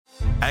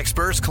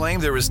Experts claim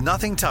there is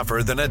nothing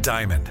tougher than a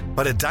diamond.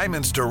 But at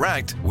Diamonds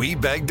Direct, we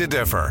beg to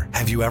differ.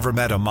 Have you ever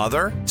met a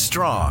mother?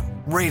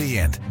 Strong,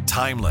 radiant,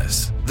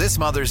 timeless. This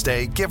Mother's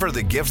Day, give her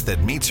the gift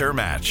that meets her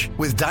match.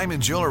 With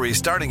diamond jewelry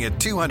starting at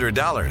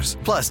 $200.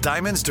 Plus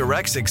Diamonds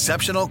Direct's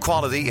exceptional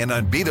quality and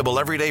unbeatable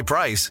everyday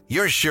price,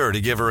 you're sure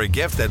to give her a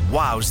gift that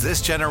wows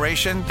this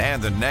generation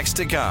and the next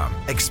to come.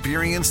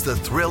 Experience the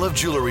thrill of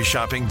jewelry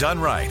shopping done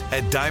right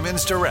at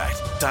Diamonds Direct.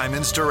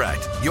 Diamonds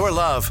Direct. Your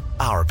love,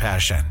 our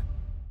passion.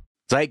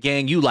 Zeit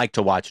Gang, you like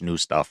to watch new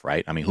stuff,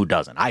 right? I mean, who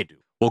doesn't? I do.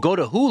 Well, go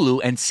to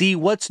Hulu and see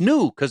what's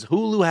new, because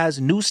Hulu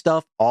has new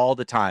stuff all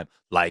the time,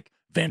 like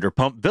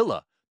Vanderpump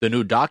Villa, the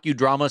new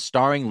docudrama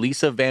starring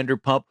Lisa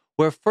Vanderpump,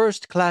 where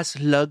first-class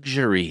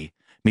luxury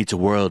meets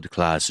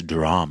world-class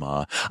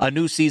drama. A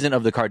new season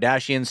of The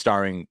Kardashians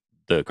starring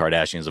the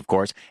Kardashians, of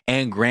course,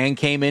 and Grand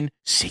Cayman,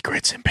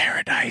 Secrets in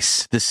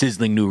Paradise, the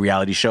sizzling new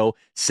reality show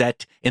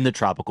set in the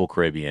tropical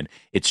Caribbean.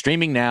 It's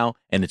streaming now,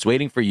 and it's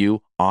waiting for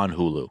you on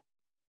Hulu.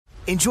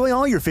 Enjoy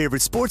all your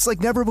favorite sports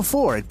like never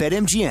before at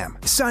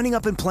BetMGM. Signing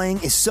up and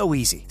playing is so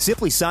easy.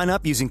 Simply sign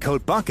up using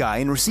code Buckeye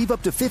and receive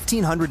up to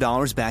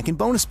 $1,500 back in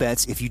bonus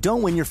bets if you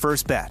don't win your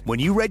first bet. When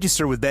you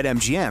register with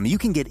BetMGM, you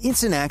can get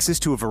instant access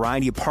to a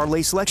variety of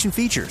parlay selection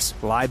features,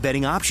 live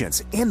betting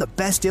options, and the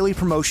best daily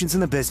promotions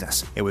in the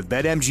business. And with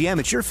BetMGM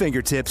at your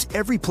fingertips,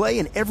 every play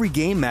and every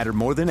game matter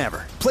more than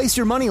ever. Place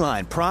your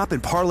moneyline, prop,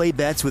 and parlay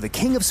bets with the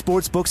king of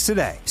sportsbooks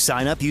today.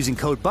 Sign up using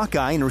code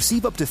Buckeye and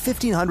receive up to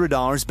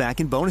 $1,500 back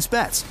in bonus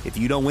bets if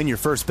you don't win your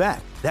first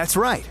bet. That's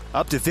right,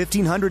 up to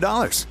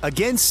 $1,500.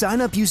 Again, sign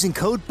up using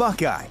code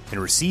Buckeye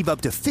and receive up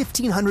to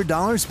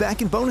 $1,500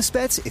 back in bonus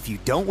bets if you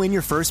don't win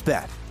your first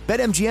bet.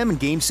 BetMGM and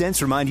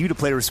GameSense remind you to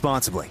play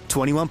responsibly.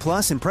 21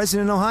 plus and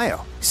present in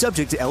Ohio.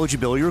 Subject to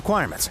eligibility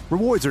requirements.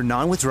 Rewards are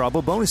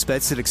non-withdrawable bonus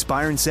bets that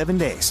expire in 7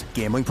 days.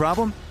 Gambling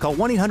problem? Call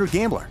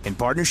 1-800-GAMBLER in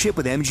partnership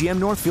with MGM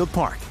Northfield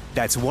Park.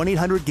 That's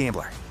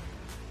 1-800-GAMBLER.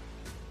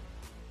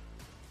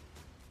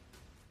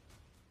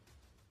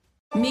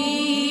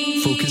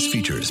 Focus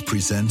Features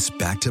presents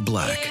Back to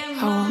Black.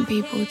 I want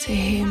people to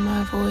hear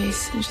my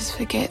voice and just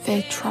forget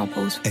their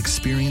troubles.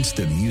 Experience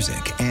the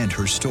music and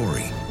her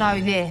story.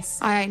 Know this,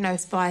 I ain't no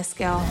Spice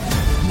Girl.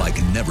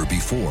 Like never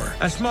before.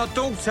 That's my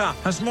daughter.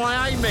 That's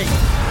my Amy.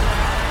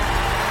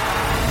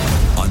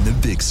 On the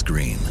big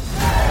screen.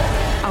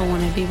 I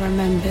want to be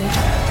remembered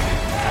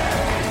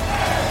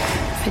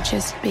for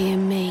just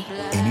being me.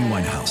 Amy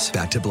Winehouse,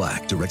 Back to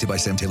Black. Directed by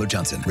Sam Taylor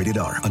Johnson. Rated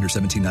R. Under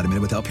 17, not a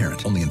minute without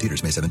parent. Only in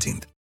theaters May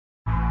 17th.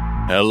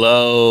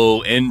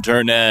 Hello,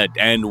 Internet,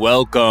 and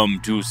welcome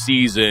to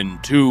Season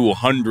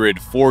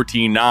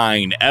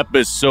 249,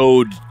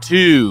 Episode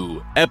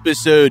 2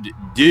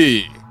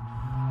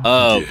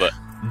 of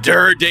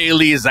Der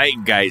Daily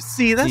Zeitgeist.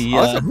 See, that's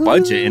a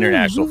bunch of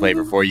international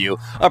flavor for you.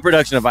 A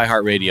production of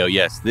iHeartRadio.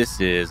 Yes, this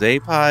is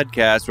a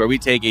podcast where we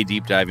take a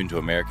deep dive into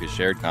America's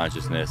shared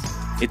consciousness.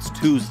 It's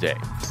Tuesday,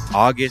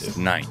 August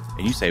 9th.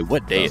 And you say,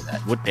 what day is that?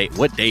 What day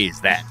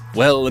is that?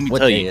 Well, let me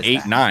tell you,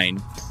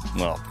 8-9.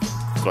 Well,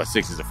 that's why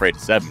 6 is afraid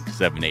of 7, because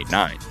 7, 8,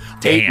 9.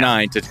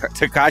 8-9,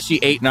 Tekashi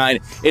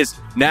 8-9 is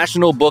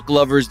National Book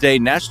Lovers Day,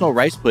 National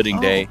Rice Pudding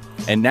Day,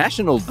 and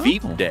National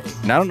Veep Day.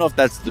 And I don't know if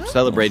that's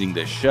celebrating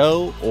the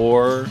show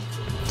or...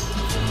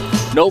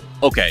 Nope.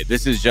 Okay,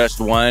 this is just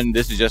one.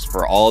 This is just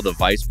for all the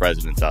vice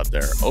presidents out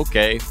there.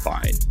 Okay,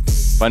 fine.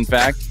 Fun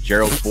fact,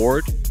 Gerald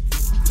Ford,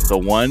 the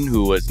one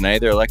who was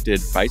neither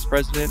elected vice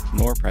president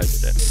nor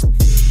president.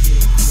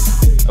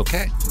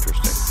 Okay.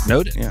 Interesting.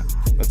 Noted. Yeah,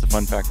 that's a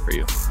fun fact for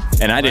you.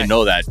 And I didn't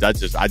know that. I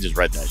just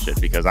read that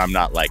shit because I'm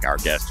not like our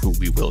guest, who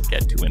we will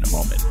get to in a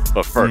moment.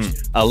 But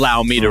first,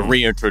 allow me to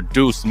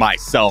reintroduce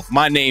myself.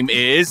 My name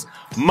is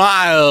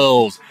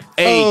Miles,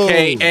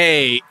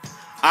 a.k.a.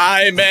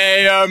 I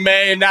may or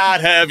may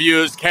not have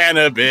used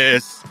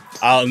cannabis.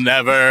 I'll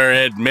never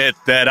admit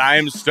that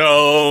I'm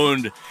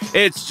stoned.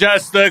 It's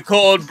just the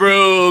cold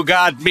brew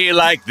got me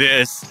like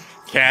this.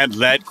 Can't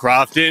let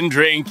Crofton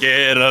drink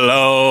it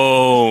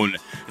alone.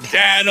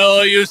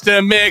 Daniel used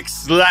to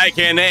mix like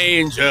an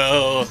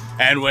angel,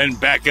 and when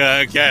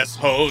Becca guest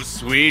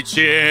hosts, we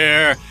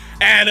cheer.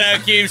 Anna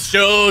keeps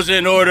shows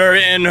in order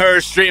in her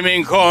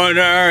streaming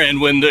corner,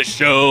 and when the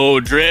show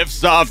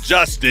drifts off,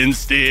 Justin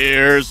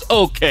steers.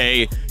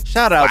 Okay,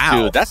 shout out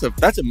to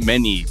that's a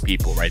many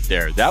people right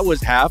there. That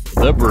was half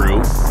the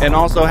brew, and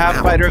also half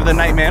Fighter of the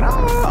Night Man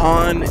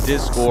on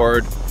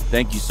Discord.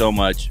 Thank you so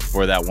much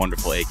for that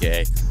wonderful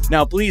AKA.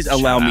 Now, please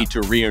allow me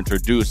to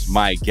reintroduce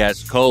my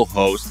guest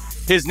co-host.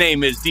 His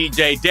name is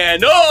DJ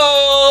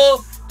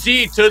Daniel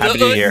G to the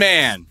Hood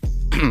Man.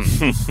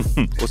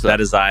 What's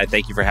that? Is I.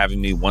 Thank you for having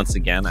me once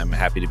again. I'm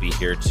happy to be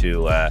here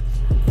to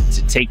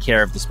take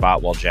care of the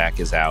spot while Jack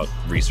is out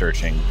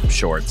researching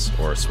shorts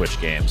or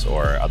Switch games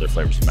or other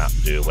flavors of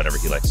Mountain Dew, whatever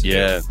he likes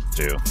to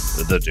do.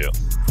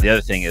 The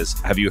other thing is,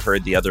 have you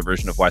heard the other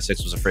version of why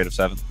 6 was afraid of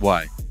 7?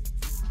 Why?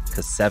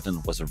 Because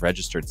 7 was a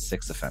registered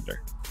 6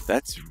 offender.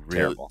 That's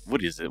terrible.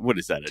 What is it? What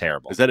is that?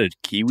 Terrible. Is that a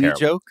Kiwi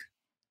joke?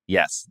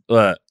 Yes.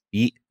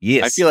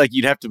 Yes. I feel like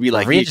you'd have to be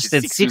like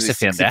registered 6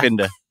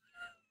 offender.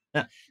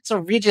 So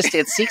we just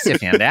did 6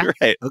 of him, yeah?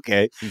 Right.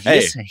 Okay.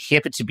 Yes,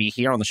 happy to be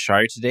here on the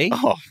show today.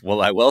 Oh,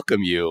 well, I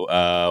welcome you.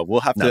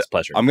 We'll have to. It's a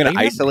pleasure. I'm going to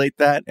isolate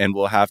that, and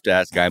we'll have to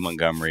ask Guy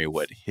Montgomery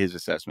what his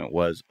assessment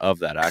was of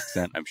that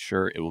accent. I'm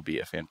sure it will be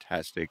a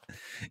fantastic,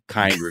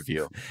 kind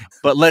review.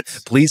 But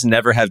please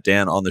never have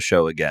Dan on the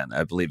show again.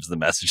 I believe is the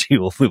message we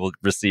will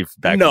receive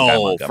back.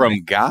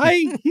 From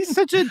Guy. He's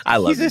such a.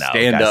 He's a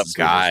stand-up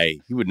guy.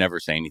 He would never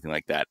say anything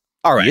like that.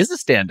 All right. He is a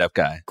stand-up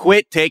guy.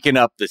 Quit taking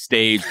up the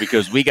stage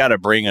because we got to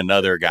bring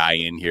another guy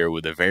in here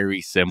with a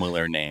very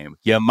similar name.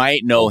 You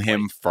might know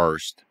him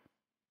first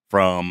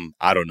from,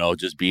 I don't know,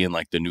 just being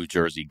like the New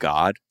Jersey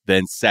God.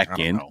 Then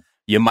second,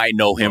 you might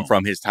know him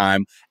from his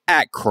time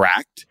at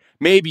Cracked.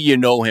 Maybe you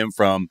know him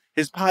from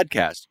his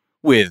podcast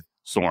with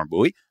Soren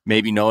Bowie.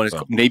 Maybe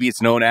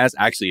it's known as,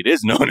 actually it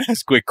is known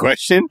as Quick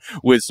Question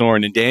with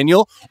Soren and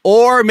Daniel.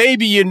 Or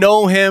maybe you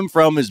know him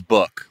from his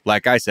book.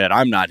 Like I said,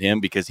 I'm not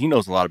him because he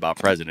knows a lot about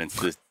presidents.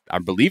 I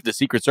believe the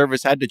Secret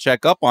Service had to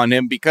check up on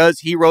him because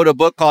he wrote a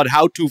book called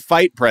How to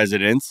Fight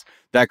Presidents.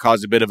 That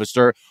caused a bit of a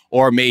stir.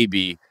 Or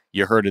maybe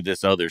you heard of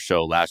this other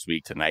show last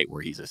week tonight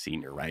where he's a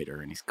senior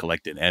writer and he's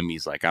collecting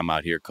Emmys like I'm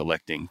out here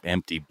collecting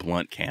empty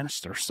blunt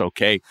canisters.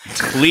 Okay.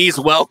 Please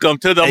welcome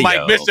to the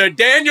mic, Mr.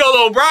 Daniel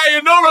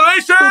O'Brien, no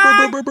relation.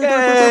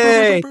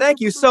 Hey,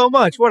 thank you so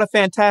much. What a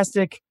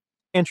fantastic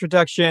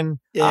introduction.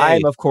 Yay.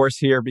 I'm, of course,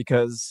 here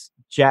because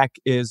Jack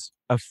is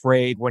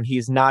afraid when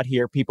he's not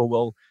here, people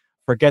will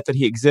forget that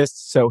he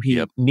exists. So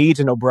he needs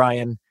an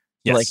O'Brien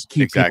to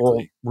keep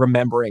people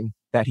remembering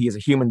that he is a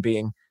human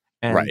being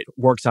and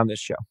works on this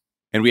show.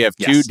 And we have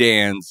two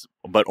Dans,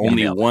 but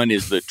only one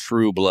is the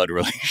true blood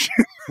relation.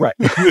 Right.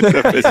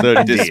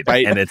 So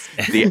despite it's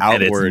the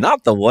outward it's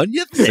not the one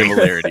you think.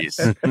 Similarities.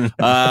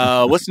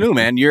 What's new,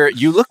 man?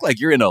 You look like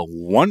you're in a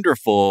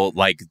wonderful,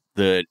 like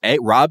the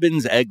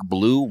Robin's Egg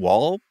Blue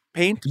wall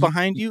paint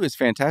behind you is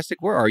fantastic.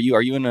 Where are you?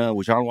 Are you in a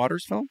John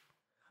Waters film?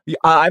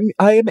 I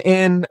am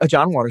in a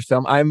John Waters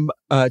film. I'm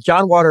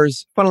John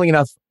Waters, funnily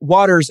enough,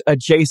 Waters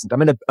adjacent.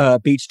 I'm in a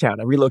beach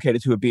town. I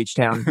relocated to a beach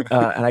town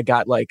and I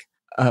got like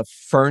a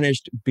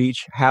furnished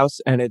beach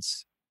house, and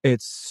it's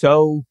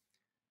so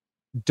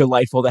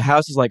delightful. The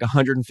house is like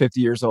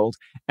 150 years old,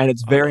 and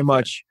it's very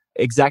much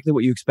exactly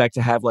what you expect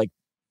to have like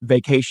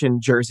vacation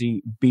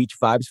Jersey beach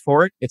vibes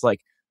for it. It's like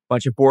a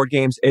bunch of board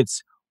games.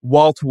 It's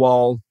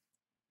wall-to-wall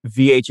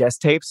VHS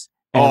tapes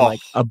and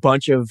like a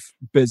bunch of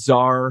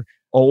bizarre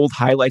old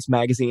highlights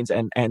magazines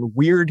and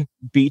weird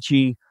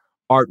beachy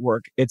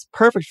artwork. It's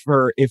perfect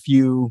for if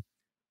you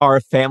are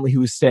a family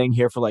who's staying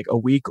here for like a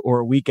week or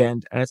a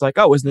weekend, and it's like,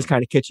 oh, isn't this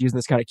kind of kitschy? Isn't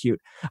this kind of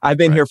cute? I've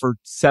been here for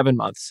 7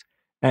 months,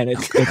 and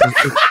it's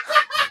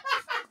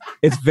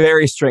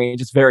very strange.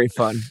 It's very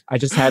fun. I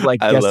just had like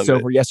guests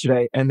over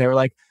yesterday, and they were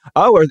like,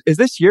 oh, is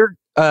this your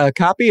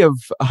copy of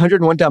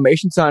 101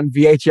 Dalmatians on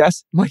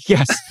VHS? I'm like,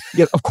 yes,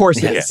 of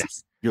course it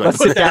is. You're Let's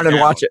sit down and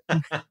watch it.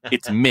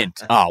 It's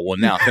mint. Oh, well,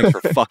 now thanks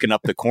for fucking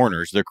up the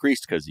corners. They're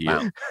creased because of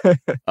you.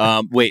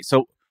 Wait,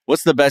 so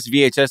what's the best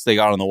VHS they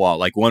got on the wall?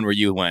 Like one where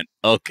you went,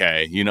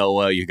 okay, you know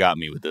what? You got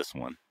me with this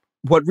one.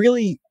 What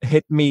really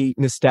hit me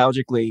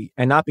nostalgically,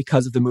 and not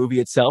because of the movie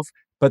itself,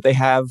 but they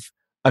have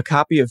a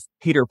copy of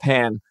Peter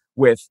Pan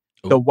with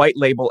the white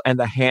label and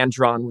the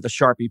hand-drawn with a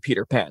Sharpie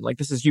Peter Pan. Like,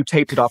 this is, you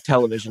taped it off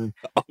television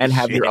and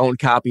have your own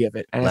copy of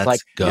it. And it's like,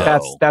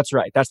 that's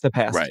right. That's the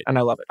past. Right. And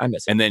I love it. I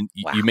miss it. And then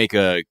you make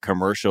a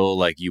commercial,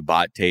 like you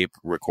bought tape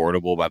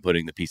recordable by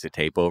putting the piece of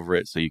tape over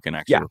it so you can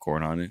actually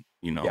record on it.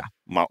 You know,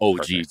 my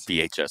OG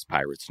VHS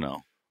pirates know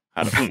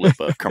how to flip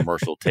a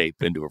commercial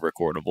tape into a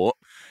recordable.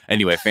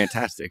 Anyway,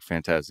 fantastic.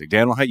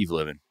 Daniel, how you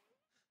living?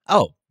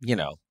 Oh, you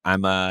know,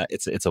 I'm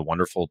it's a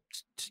wonderful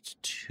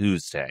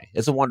Tuesday.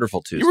 It's a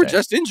wonderful Tuesday. You were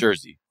just in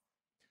Jersey.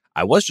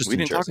 I was just in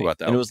Jersey. We didn't talk about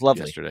that. And it was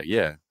lovely yesterday.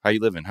 Yeah. How you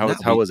living? How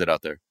was it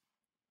out there?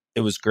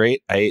 It was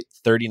great. I ate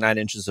 39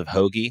 inches of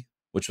hoagie,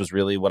 which was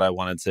really what I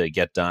wanted to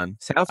get done.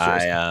 South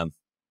Jersey.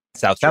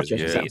 South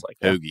Jersey sounds like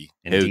hoagie.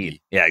 Indeed.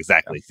 Hoagie. Yeah,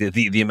 exactly.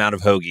 The amount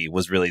of hoagie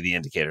was really the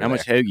indicator. How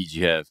much hoagie did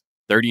you have?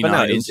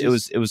 39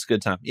 inches? It was a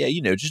good time. Yeah,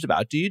 you know, just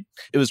about, dude.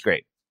 It was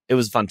great. It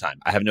was a fun time.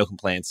 I have no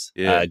complaints.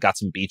 Yeah. Got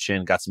some beach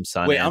in, got some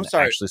sun. Wait, in, I'm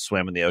sorry. Actually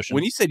swam in the ocean.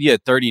 When you said you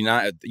had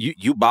 39,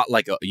 you bought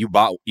you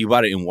bought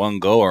it in one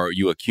go, or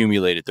you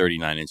accumulated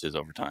 39 inches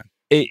over time?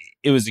 It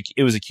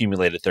was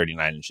accumulated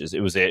 39 inches.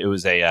 It was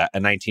a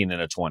 19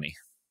 and a 20.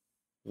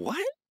 What?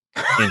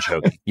 Inch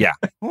hoagie. Yeah.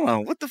 Hold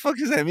on. What the fuck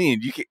does that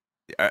mean? You can.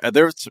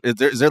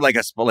 Is there like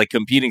like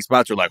competing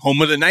spots or like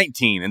home of the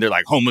 19 and they're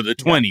like home of the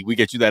 20? Yeah. We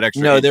get you that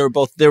extra. No, inch. They were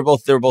both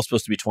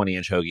supposed to be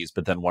 20-inch hoagies,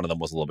 but then one of them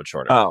was a little bit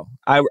shorter. Oh,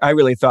 I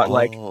really thought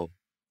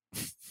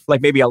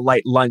like maybe a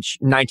light lunch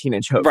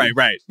 19-inch hoagie.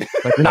 Right.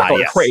 Like not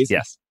going crazy.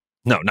 Yes.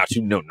 No, not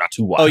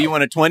too wild. Oh, you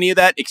want a 20 of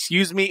that?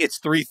 Excuse me, it's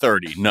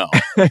 3:30. No.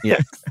 Yeah.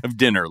 Of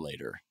dinner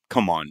later.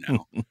 Come on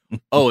now.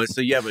 Oh, so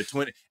you have a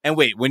 20. And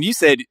wait, when you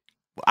said,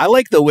 I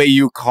like the way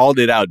you called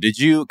it out. Did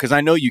you? Because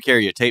I know you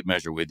carry a tape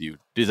measure with you.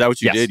 Is that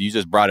what you did? You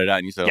just brought it out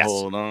and you said,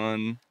 hold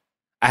on.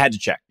 I had to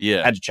check.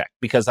 Yeah. I had to check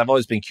because I've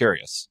always been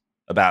curious.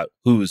 about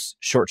who's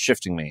short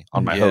shifting me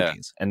on my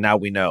hoagies. And now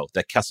we know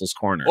that Kessel's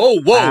Corner.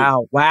 Oh,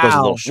 whoa.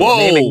 Wow.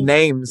 Naming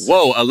names.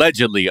 Whoa,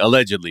 allegedly.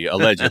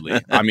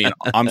 I mean,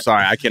 I'm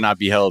sorry. I cannot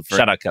be held for...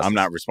 Shout out Kessels. I'm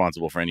not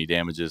responsible for any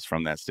damages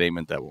from that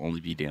statement. That will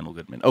only be Daniel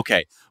Goodman.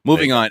 Okay,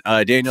 moving on.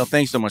 Daniel,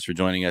 thanks so much for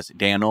joining us.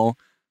 Daniel,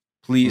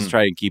 please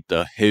try and keep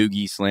the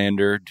hoagie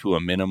slander to a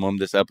minimum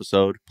this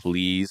episode,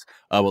 please.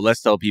 But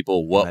let's tell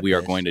people what we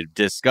are going to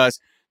discuss.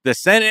 The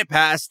Senate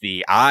passed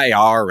the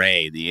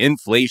IRA, the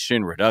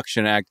Inflation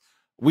Reduction Act.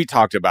 We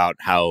talked about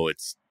how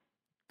it's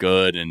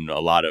good and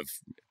not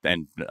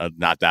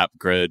that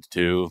good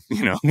too.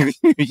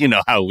 You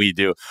know how we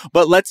do.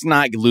 But let's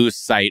not lose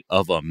sight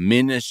of a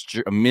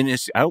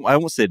I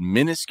almost said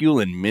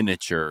minuscule and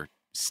miniature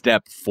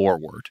step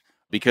forward,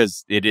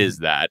 because it is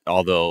that.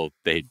 Although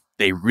they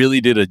really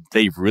did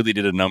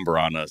a number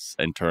on us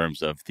in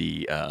terms of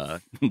the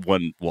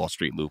one Wall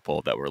Street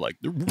loophole that we're like,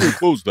 they're going to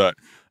close that.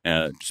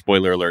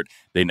 Spoiler alert,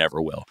 they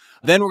never will.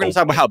 Then we're going to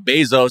talk about how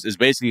Bezos is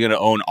basically going to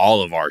own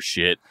all of our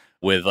shit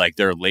with like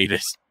their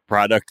latest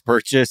product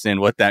purchase and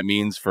what that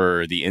means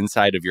for the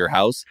inside of your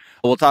house.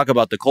 We'll talk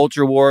about the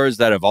culture wars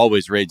that have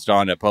always raged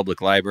on at public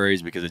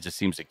libraries, because it just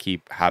seems to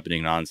keep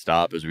happening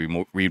nonstop as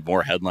we read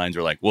more headlines.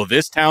 We're like, well,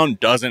 this town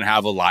doesn't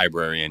have a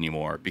library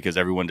anymore because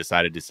everyone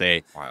decided to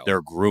say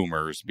they're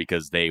groomers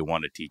because they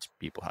want to teach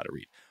people how to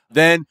read.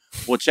 Then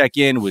we'll check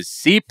in with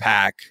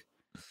CPAC.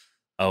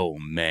 Oh,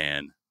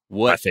 man.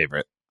 What? My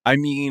favorite. I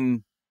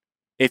mean,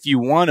 if you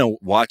want to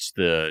watch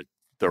the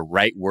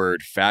right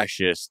word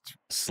fascist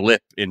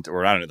slip into,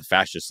 or I don't know, the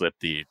fascist slip,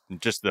 the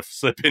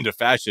slip into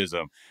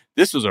fascism,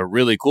 this was a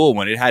really cool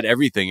one. It had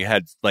everything. It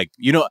had, like,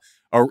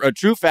 a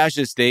true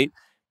fascist state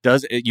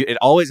it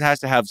always has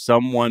to have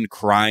someone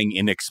crying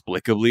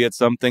inexplicably at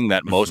something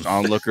that most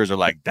onlookers are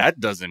like, that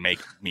doesn't make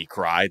me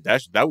cry.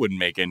 That wouldn't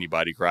make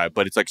anybody cry.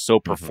 But it's like so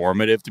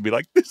performative to be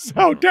like, this is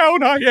how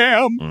down I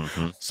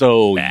am.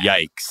 So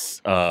yikes,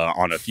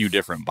 on a few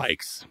different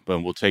bikes. But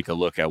we'll take a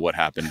look at what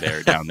happened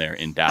down there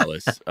in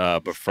Dallas.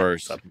 But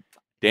first,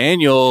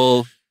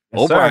 Daniel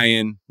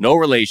O'Brien, no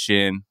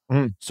relation,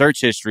 search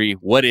history.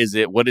 What is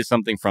it? What is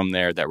something from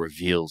there that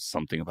reveals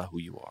something about who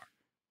you are?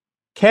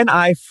 Can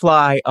I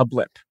fly a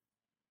blimp?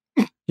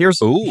 Here's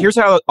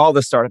how all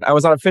this started. I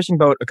was on a fishing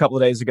boat a couple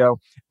of days ago,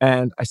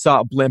 and I saw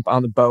a blimp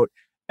on the boat.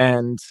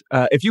 And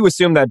if you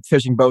assume that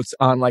fishing boats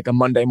on like a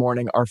Monday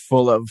morning are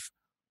full of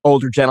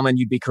older gentlemen,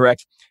 you'd be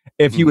correct.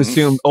 If you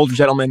assume older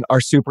gentlemen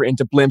are super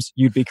into blimps,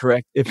 you'd be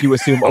correct. If you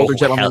assume older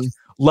gentlemen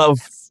love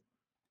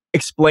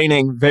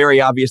explaining very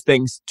obvious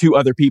things to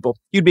other people,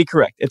 you'd be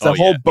correct. It's a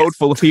whole boat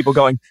full of people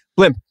going,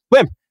 blimp,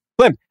 blimp,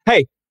 blimp.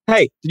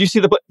 Hey, did you see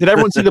the blimp? Did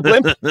everyone see the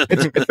blimp?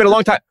 It's been a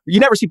long time.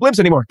 You never see blimps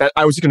anymore.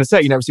 I was just going to say,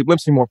 you never see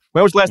blimps anymore.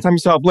 When was the last time you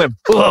saw a blimp?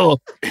 Oh,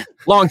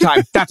 long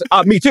time. That's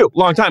me too.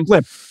 Long time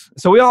blimp.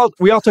 So we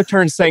all took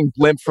turns saying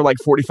blimp for like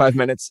 45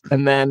 minutes.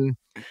 And then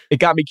it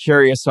got me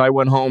curious. So I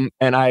went home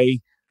and I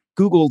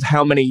Googled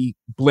how many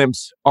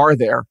blimps are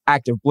there,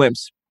 active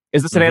blimps.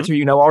 Is this an answer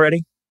you know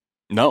already?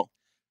 No.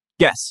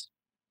 Guess.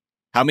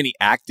 How many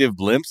active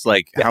blimps?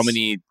 Like how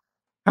many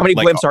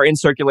blimps are in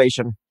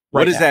circulation?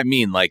 What does that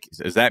mean? Like,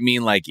 does that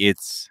mean like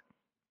it's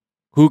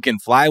who can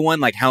fly one?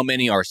 Like, how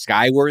many are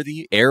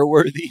skyworthy,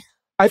 airworthy?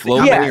 I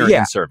think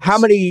in service? How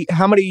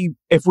many?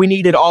 If we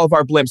needed all of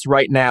our blimps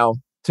right now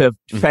to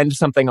fend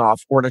something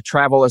off or to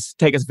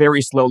take us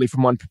very slowly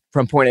from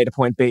point A to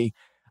point B,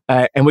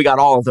 and we got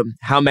all of them,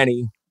 how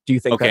many do you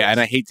think? Okay, and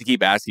I hate to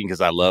keep asking because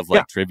I love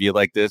trivia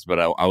like this, but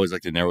I always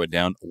like to narrow it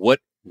down.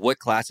 What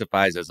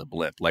classifies as a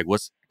blimp? Like,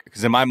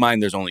 because in my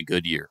mind, there's only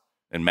Goodyear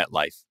and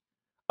MetLife.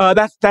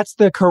 That's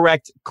the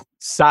correct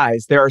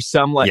size. There are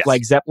some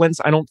like Zeppelins,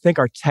 I don't think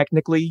are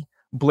technically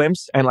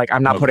blimps, and like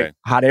I'm not putting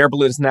hot air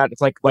balloons in that. It's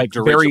like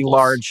very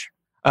large.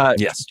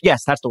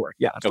 Yes, that's the word.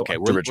 Yeah, that's okay.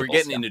 We're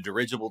getting into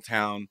dirigible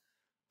town.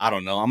 I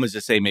don't know. I'm gonna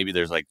just say maybe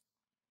there's like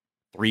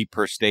 3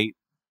 per state,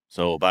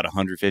 so about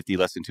 150,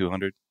 less than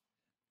 200.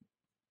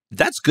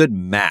 That's good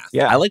math.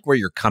 Yeah, I like where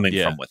you're coming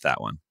from with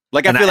that one.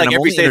 Like I feel like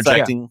every state's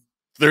like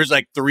there's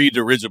like 3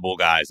 dirigible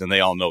guys, and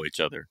they all know each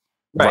other.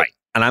 Right.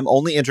 And I'm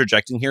only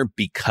interjecting here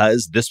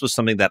because this was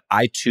something that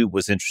I, too,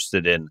 was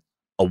interested in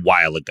a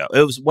while ago.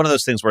 It was one of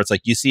those things where it's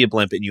like you see a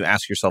blimp and you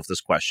ask yourself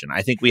this question.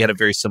 I think we had a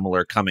very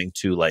similar coming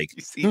to like,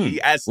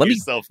 let me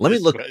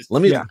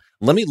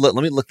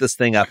look this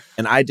thing up.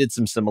 And I did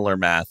some similar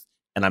math,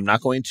 and I'm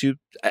not going to.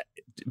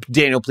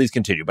 Daniel, please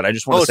continue. But I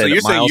just want to say,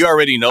 you're saying you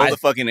already know the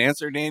fucking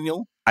answer,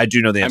 Daniel? I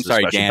do know the answer to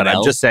this question, but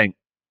I'm just saying.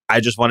 I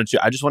just wanted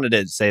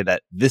to say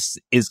that this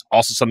is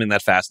also something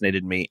that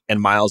fascinated me. And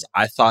Miles,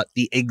 I thought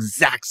the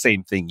exact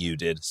same thing you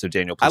did. So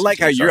Daniel, please I like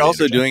how you're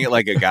also doing it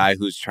like a guy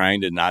who's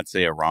trying to not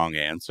say a wrong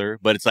answer.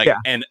 But it's like,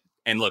 and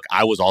look,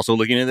 I was also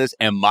looking at this.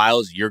 And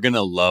Miles, you're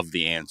gonna love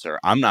the answer.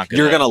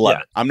 You're gonna love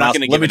it. I'm not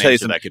gonna give an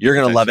answer that could be you're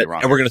gonna love it,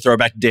 and we're gonna throw it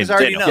back to Daniel.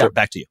 Daniel,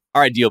 back to you.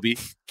 All right,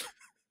 DLB.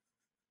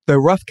 The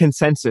rough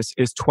consensus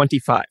is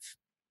 25.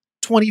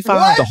 25.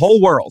 What? The whole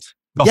world.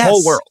 The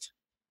whole world.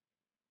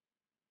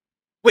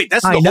 Wait,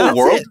 that's the whole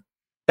world?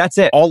 That's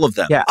it. All of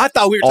them. Yeah. I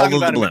thought we were All talking of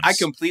the about it. blimps. I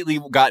completely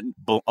got.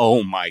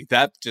 Oh my!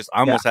 That just I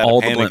almost had a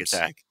all the panic blimps.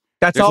 attack.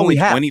 That's There's all only we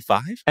have.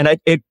 25. And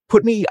it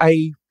put me.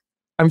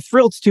 I'm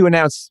thrilled to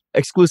announce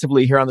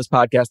exclusively here on this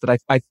podcast that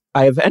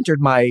I have entered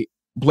my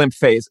blimp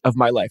phase of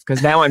my life,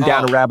 because now I'm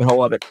down a rabbit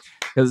hole of it.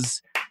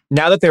 Because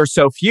now that there are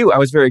so few, I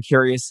was very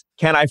curious.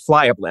 Can I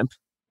fly a blimp?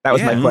 That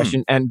was my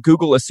question. And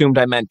Google assumed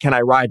I meant, can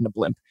I ride in a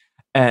blimp?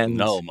 And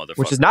No, motherfucker.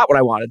 which is not what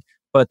I wanted.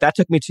 But that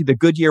took me to the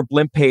Goodyear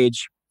blimp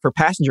page for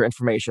passenger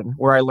information,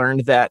 where I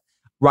learned that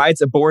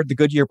rides aboard the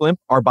Goodyear blimp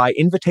are by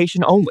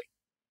invitation only.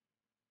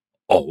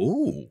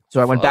 Oh.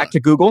 So I went back to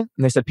Google,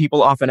 and they said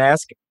people often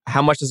ask,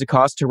 how much does it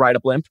cost to ride a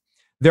blimp?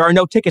 There are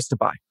no tickets to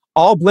buy.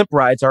 All blimp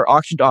rides are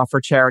auctioned off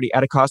for charity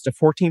at a cost of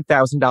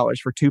 $14,000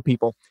 for 2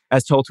 people,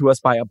 as told to us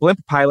by a blimp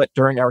pilot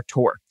during our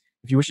tour.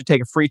 If you wish to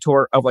take a free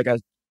tour of like a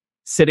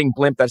sitting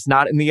blimp that's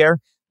not in the air,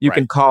 you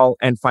can call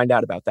and find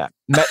out about that.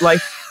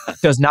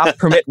 MetLife does not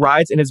permit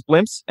rides in its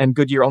blimps, and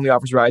Goodyear only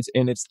offers rides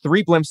in its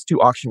 3 blimps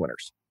to auction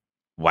winners.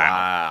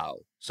 Wow.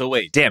 So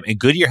wait. Damn, and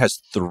Goodyear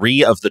has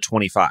 3 of the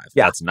 25.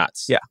 Yeah. That's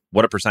nuts. Yeah.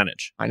 What a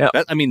percentage. I know.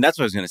 That's what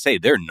I was going to say.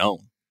 They're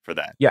known for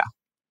that. Yeah.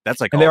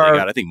 That's like And all there they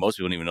are- got. I think most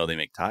people don't even know they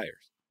make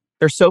tires.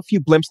 There's so few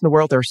blimps in the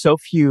world. There are so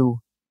few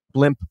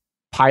blimp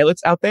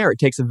pilots out there. It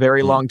takes a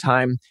very long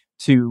time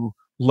to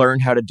learn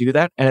how to do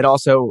that. And it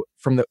also,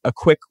 from a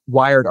quick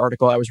Wired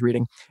article I was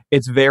reading,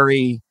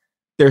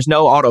 there's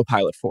no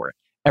autopilot for it.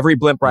 Every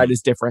blimp ride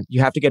is different.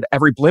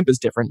 Every blimp is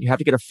different. You have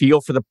to get a feel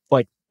for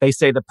they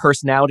say, the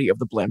personality of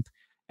the blimp.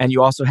 And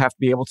you also have to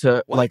be able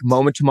to,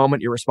 moment to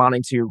moment, you're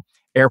responding to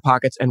air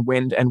pockets and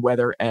wind and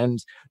weather, and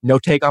no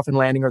takeoff and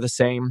landing are the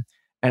same.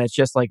 And it's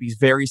just like these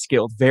very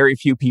skilled, very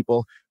few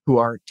people who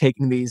are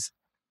taking these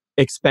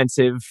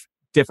expensive,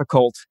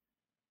 difficult,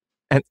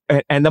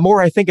 and the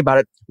more I think about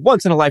it,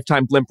 once in a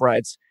lifetime blimp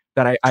rides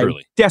that I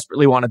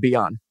desperately want to be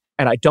on.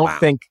 And I don't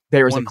think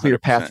there is a clear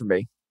path for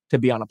me to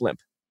be on a blimp.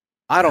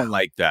 I don't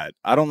like that.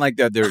 I don't like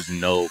that there's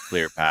no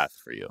clear path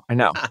for you. I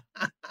know.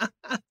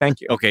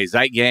 Thank you. Okay,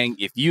 Zeit Gang,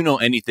 if you know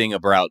anything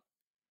about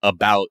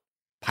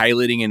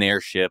piloting an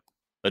airship,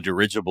 a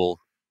dirigible,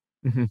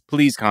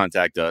 please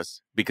contact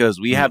us, because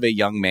we have a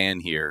young man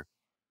here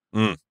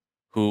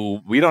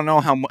who we don't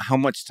know how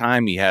much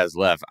time he has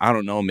left. I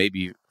don't know,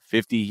 maybe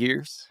 50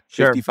 years,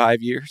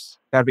 55 years.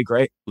 That'd be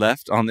great.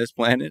 Left on this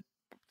planet.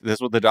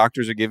 That's what the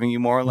doctors are giving you,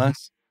 more or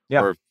less.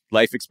 Yeah. Or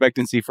life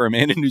expectancy for a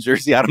man in New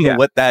Jersey. I don't know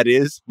what that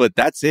is, but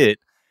that's it.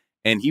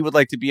 And he would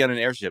like to be on an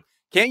airship.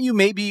 Can't you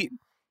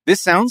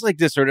this sounds like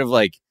this sort of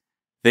like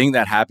thing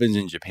that happens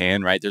in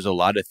Japan, right? There's a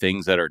lot of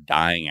things that are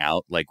dying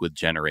out, like with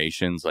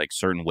generations, like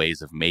certain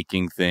ways of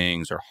making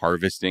things or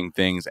harvesting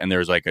things. And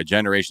there's like a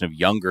generation of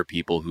younger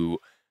people who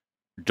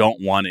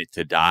don't want it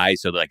to die.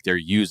 So like they're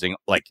using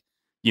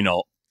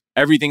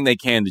everything they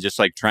can to just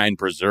like try and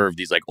preserve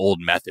these like old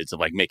methods of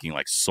like making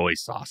like soy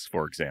sauce,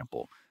 for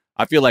example.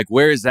 I feel like,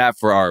 where is that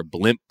for our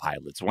blimp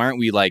pilots? Why aren't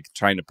we like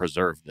trying to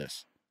preserve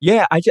this?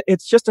 Yeah,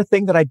 it's just a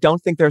thing that I don't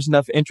think there's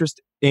enough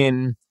interest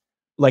in.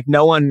 Like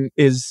no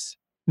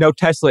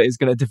Tesla is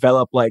going to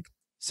develop like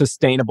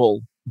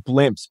sustainable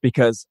blimps,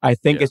 because I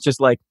think it's just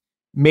like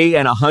me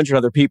and 100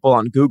 other people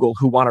on Google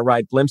who want to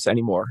ride blimps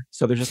anymore.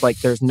 So there's just like,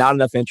 there's not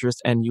enough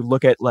interest. And you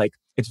look at like,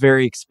 it's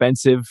very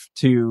expensive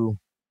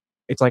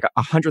it's like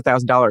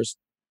 $100,000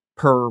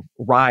 per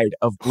ride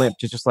of blimp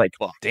to just like,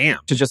 damn,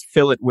 to just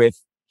fill it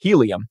with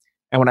helium.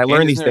 And when I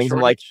learn these things, I'm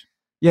like,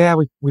 yeah,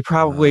 we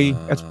probably,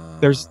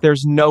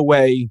 there's no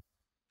way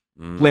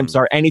blimps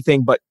are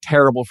anything but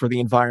terrible for the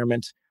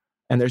environment.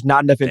 And there's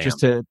not enough interest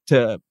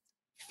to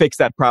fix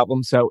that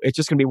problem. So it's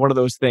just going to be one of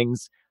those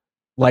things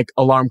like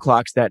alarm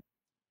clocks that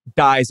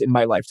dies in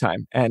my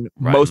lifetime. And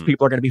most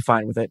people are going to be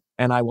fine with it.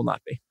 And I will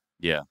not be.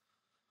 Yeah.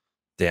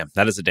 Damn,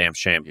 that is a damn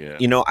shame. Yeah.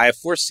 You know, I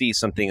foresee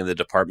something in the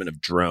Department of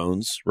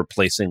Drones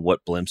replacing what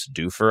blimps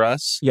do for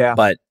us. Yeah.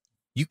 But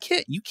you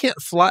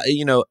can't fly,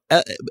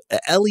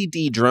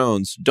 LED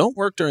drones don't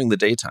work during the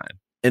daytime.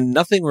 And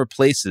nothing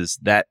replaces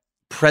that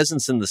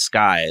presence in the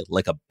sky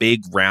like a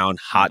big, round,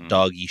 hot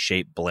doggy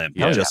shaped blimp.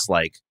 Yeah. Just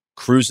like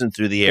cruising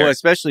through the air. Well,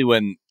 especially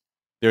when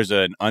there's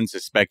an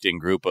unsuspecting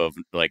group of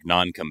like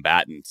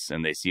non-combatants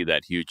and they see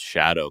that huge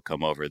shadow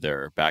come over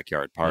their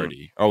backyard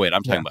party. Oh, wait,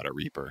 I'm talking about a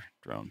Reaper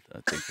drone. I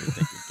think they're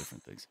thinking of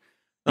different things.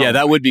 Yeah,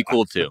 that would be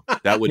cool too.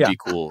 That would be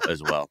cool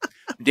as well.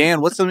 Dan,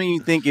 what's something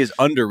you think is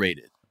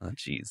underrated? Oh,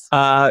 jeez.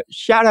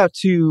 Shout out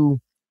to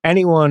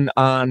anyone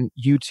on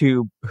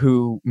YouTube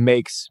who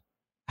makes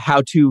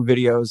how-to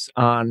videos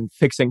on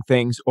fixing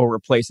things or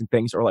replacing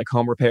things or like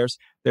home repairs.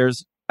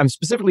 I'm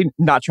specifically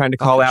not trying to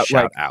call out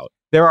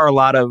there are a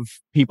lot of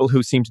people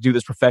who seem to do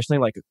this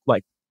professionally,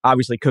 like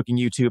obviously cooking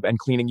YouTube and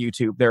cleaning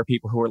YouTube. There are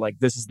people who are like,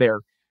 this is their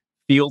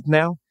field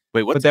now.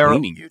 Wait, what's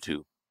cleaning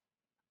YouTube?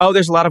 Oh,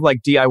 there's a lot of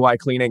like DIY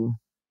cleaning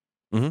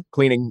YouTube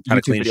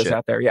videos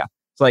out there. Yeah.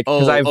 It's like,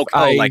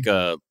 like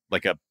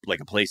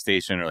a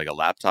PlayStation or like a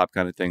laptop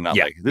kind of thing. Not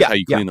like this is how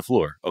you clean the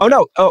floor. Okay. Oh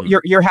no. Oh,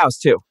 your house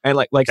too. And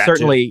like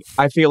certainly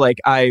I feel like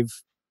I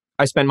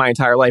spend my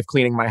entire life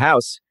cleaning my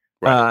house,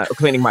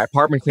 cleaning my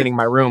apartment, cleaning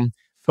my room.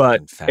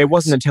 But it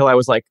wasn't until I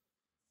was like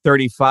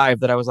 35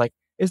 that I was like,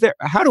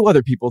 how do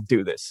other people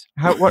do this?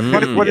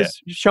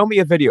 Show me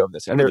a video of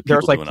this. And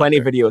there's like plenty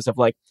of videos of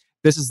like,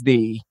 this is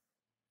the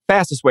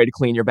fastest way to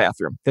clean your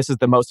bathroom. This is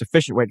the most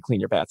efficient way to clean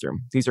your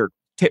bathroom. These are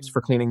tips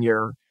for cleaning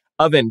your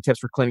oven, tips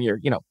for cleaning your,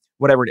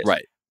 whatever it is.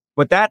 Right.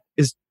 But that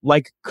is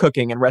like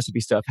cooking and recipe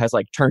stuff has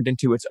like turned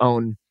into its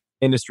own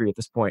industry at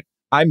this point.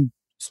 I'm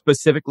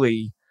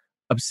specifically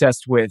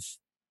obsessed with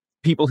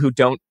people who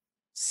don't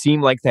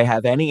seem like they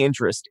have any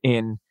interest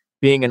in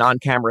being an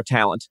on-camera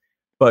talent,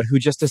 but who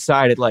just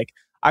decided like,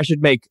 I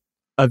should make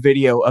a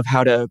video of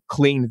how to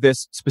clean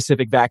this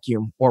specific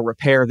vacuum or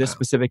repair this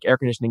specific air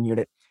conditioning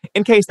unit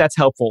in case that's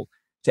helpful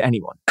to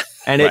anyone.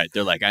 And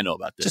they're like, I know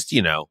about this. Just,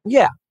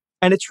 Yeah.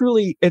 And it's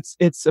really,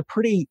 it's a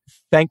pretty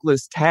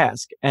thankless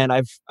task. And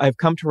I've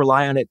come to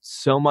rely on it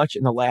so much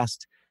in the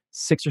last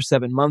 6 or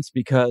 7 months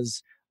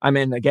because I'm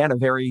in, again, a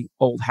very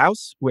old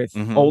house with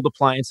old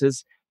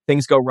appliances.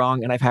 Things go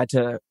wrong and I've had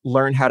to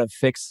learn how to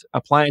fix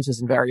appliances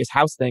and various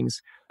house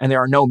things. And there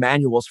are no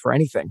manuals for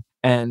anything.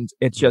 And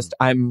it's just,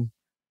 I'm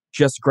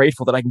just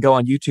grateful that I can go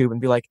on YouTube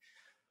and be like,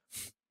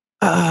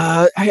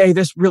 hey,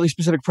 this really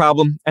specific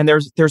problem. And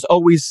there's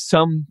always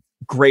some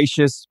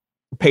gracious,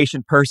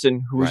 patient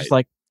person who is just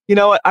like, you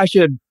know what, I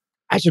should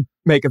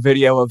make a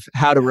video of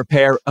how to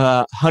repair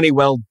a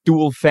Honeywell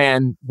dual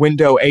fan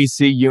window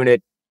AC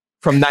unit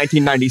from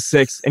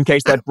 1996 in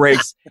case that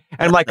breaks.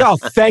 And I'm like, oh,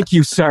 thank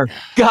you, sir.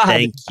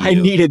 God, I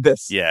needed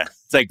this. Yeah.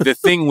 It's like the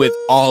thing with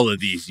all of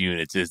these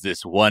units is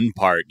this one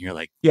part. And you're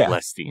like,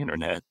 bless the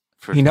internet.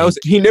 He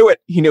knew it.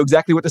 He knew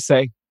exactly what to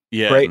say.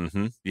 Yeah. Great.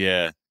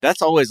 Yeah.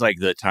 That's always like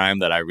the time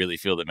that I really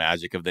feel the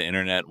magic of the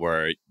internet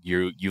where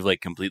you've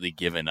like completely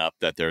given up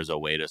that there's a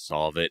way to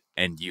solve it.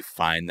 And you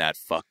find that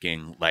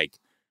fucking like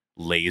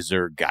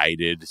laser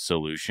guided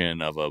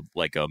solution of a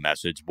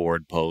message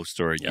board post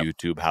or a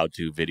YouTube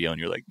how-to video. And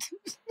you're like,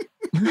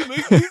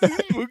 this is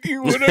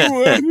fucking what I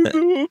wanted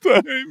the whole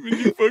time.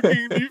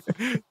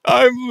 And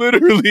I'm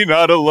literally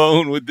not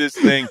alone with this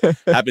thing.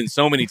 Happened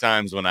so many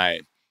times when I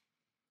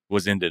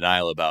was in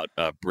denial about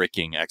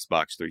bricking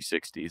Xbox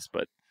 360s,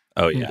 but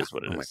it is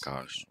what it is. Oh my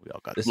gosh, we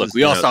all got this. Look,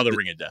 we all saw the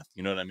Ring of Death.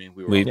 You know what I mean?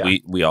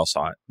 We all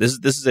saw it. This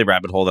is a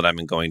rabbit hole that I've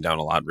been going down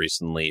a lot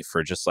recently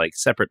for just like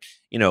separate,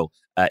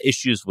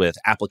 issues with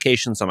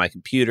applications on my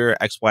computer,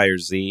 X, Y, or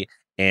Z.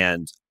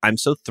 And I'm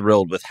so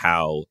thrilled with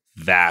how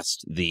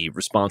vast the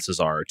responses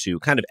are to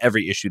kind of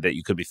every issue that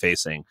you could be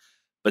facing.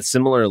 But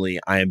similarly,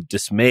 I am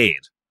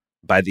dismayed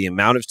by the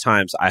amount of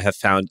times I have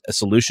found a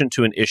solution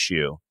to an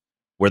issue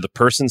where the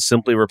person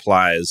simply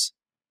replies,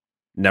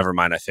 "Never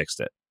mind, I fixed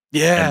it."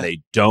 Yeah. And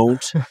they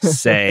don't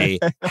say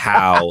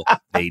how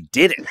they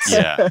did it.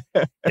 Yeah.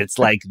 It's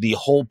like the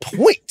whole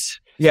point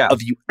yeah.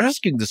 of you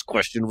asking this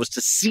question was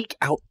to seek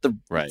out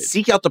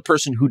the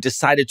person who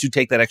decided to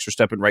take that extra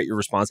step and write your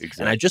response.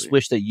 Exactly. And I just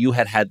wish that you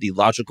had the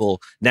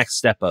logical next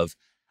step of,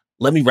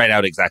 let me write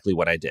out exactly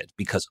what I did,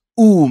 because,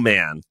 ooh,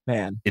 man,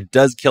 it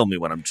does kill me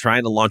when I'm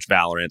trying to launch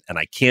Valorant and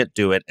I can't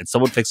do it and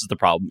someone fixes the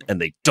problem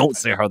and they don't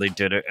say how they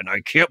did it and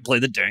I can't play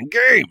the dang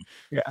game.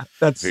 Yeah,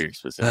 that's very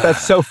specific.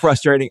 That's so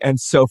frustrating and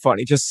so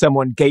funny. Just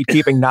someone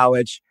gatekeeping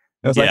knowledge.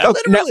 I was like,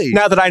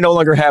 now that I no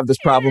longer have this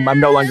problem, I'm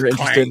no longer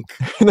interested.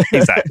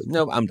 Exactly.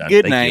 No, I'm done.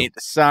 Good night.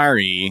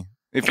 Sorry.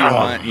 If you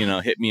want,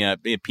 hit me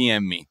up,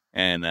 PM me,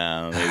 and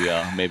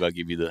maybe I'll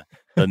give you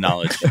the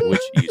knowledge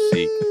which you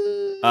seek.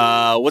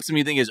 What's something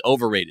you think is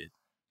overrated?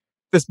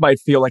 This might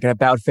feel like an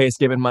about face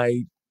given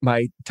my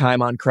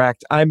time on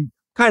Cracked. I'm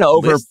kind of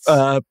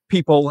over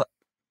people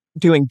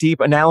doing deep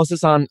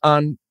analysis on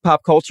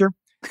pop culture.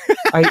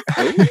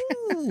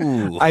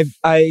 I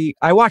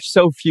watch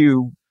so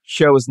few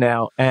shows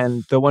now,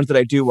 and the ones that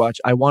I do watch,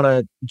 I want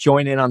to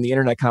join in on the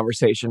internet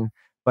conversation,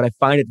 but I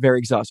find it very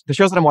exhausting. The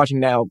shows that I'm watching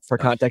now, for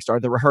context, are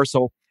The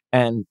Rehearsal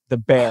and The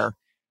Bear,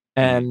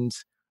 and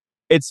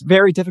it's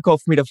very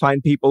difficult for me to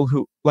find people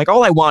who, like,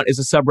 all I want is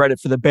a subreddit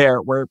for The Bear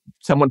where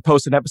someone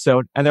posts an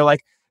episode and they're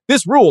like,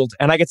 this ruled.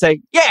 And I could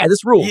say, yeah,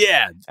 this ruled.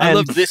 Yeah, I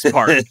love this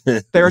part.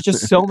 There are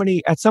just so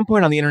many, at some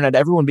point on the internet,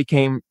 everyone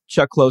became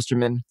Chuck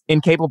Klosterman,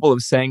 incapable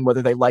of saying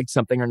whether they liked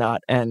something or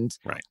not, and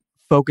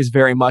focus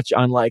very much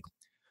on like,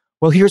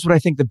 well, here's what I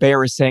think The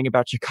Bear is saying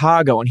about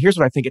Chicago, and here's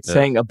what I think it's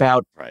saying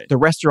about the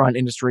restaurant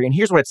industry, and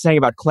here's what it's saying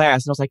about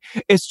class. And I was like,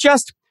 it's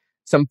just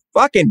some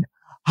fucking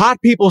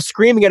hot people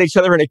screaming at each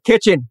other in a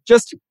kitchen.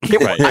 Just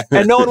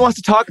and no one wants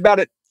to talk about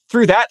it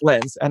through that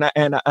lens. And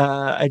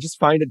I just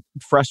find it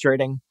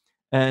frustrating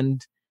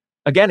and,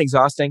 again,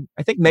 exhausting.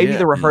 I think maybe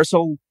The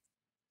Rehearsal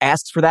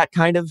asks for that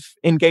kind of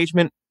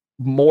engagement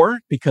more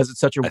because it's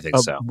such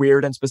a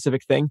weird and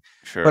specific thing.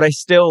 Sure. But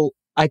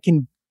I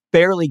can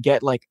barely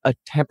get like a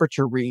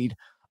temperature read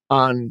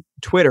on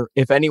Twitter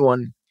if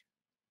anyone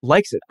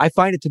likes it. I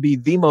find it to be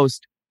the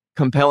most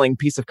compelling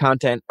piece of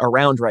content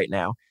around right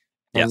now.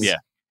 Yes. Yeah.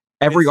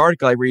 Every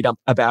article I read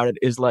about it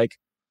is like,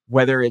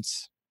 whether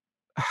it's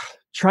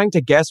trying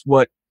to guess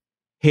what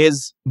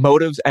his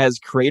motives as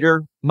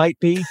creator might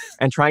be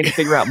and trying to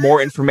figure out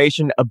more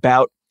information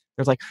about,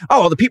 there's like,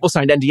 oh, the people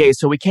signed NDAs,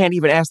 so we can't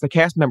even ask the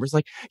cast members.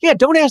 Like, yeah,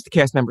 don't ask the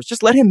cast members.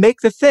 Just let him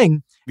make the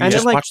thing and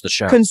just then, like, watch the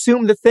show.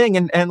 consume the thing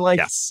and like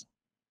Yes.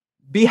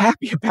 be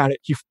happy about it.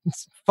 You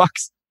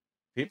fucks.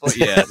 People,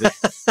 yeah.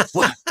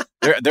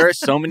 There are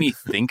so many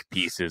think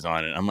pieces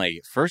on it. I'm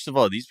like, first of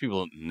all, these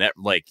people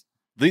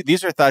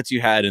these are thoughts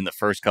you had in the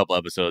first couple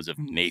episodes of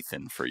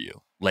Nathan for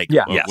you. Like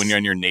when you're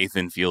on your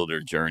Nathan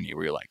Fielder journey,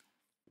 where you're like,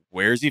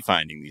 where is he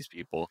finding these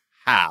people?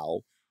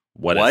 How?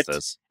 What is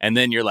this? And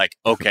then you're like,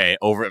 okay,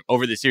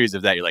 over the series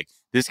of that, you're like,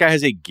 this guy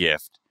has a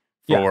gift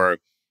for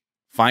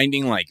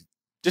finding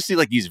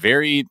these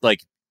very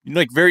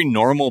very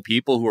normal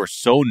people who are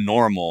so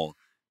normal.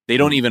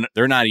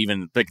 They're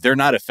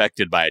not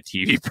affected by a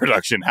TV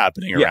production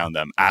happening around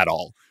them at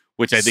all,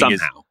 which I think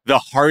is the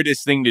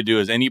hardest thing to do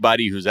as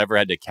anybody who's ever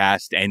had to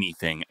cast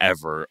anything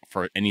ever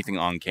for anything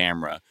on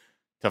camera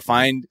to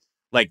find.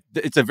 Like,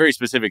 it's a very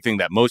specific thing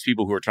that most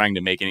people who are trying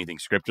to make anything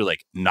scripted,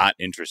 like, not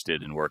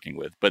interested in working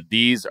with. But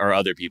these are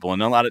other people.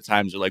 And a lot of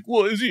times they're like,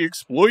 well, is he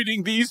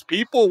exploiting these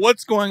people?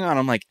 What's going on?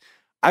 I'm like,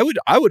 I would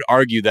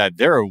argue that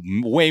there are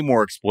way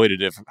more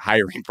exploitative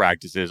hiring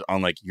practices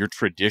on, like, your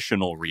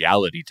traditional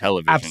reality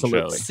television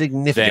shows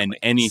than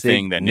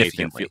anything that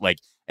Nathan feel like.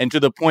 And to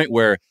the point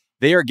where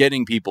they are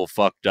getting people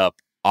fucked up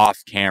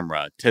off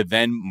camera to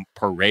then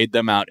parade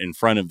them out in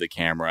front of the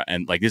camera.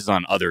 And like, this is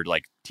on other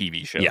like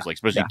TV shows, like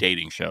especially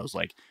dating shows.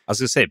 Like, I was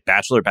going to say,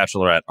 Bachelor,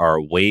 Bachelorette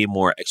are way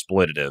more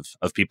exploitative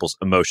of people's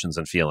emotions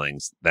and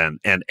feelings than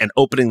and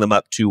opening them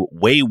up to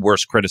way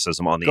worse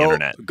criticism on the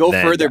internet. Go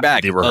further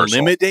back.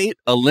 Eliminate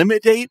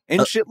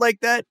and shit like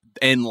that.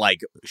 And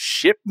like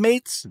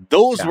shipmates,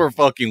 those were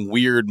fucking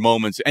weird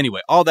moments. Anyway,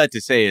 all that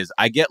to say is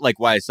I get like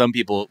why some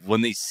people,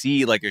 when they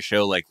see like a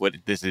show like what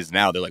this is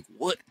now, they're like,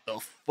 what the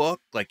fuck?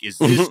 Like, is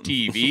this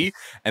TV?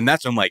 And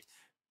that's when I'm like,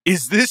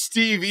 is this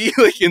TV?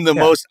 Like in the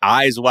most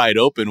eyes wide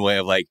open way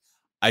of like,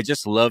 I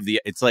just love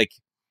it's like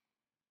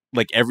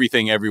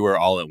everything everywhere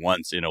all at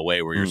once in a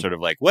way where you're sort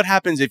of like, what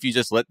happens if you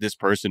just let this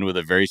person with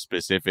a very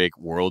specific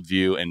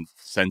worldview and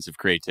sense of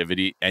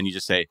creativity and you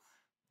just say,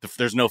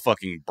 there's no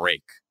fucking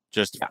break.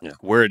 Just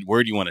where do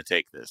you want to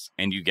take this?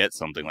 And you get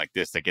something like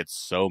this that gets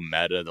so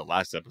meta. The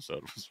last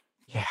episode was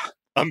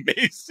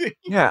amazing.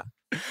 Yeah.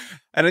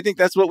 And I think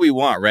that's what we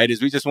want, right?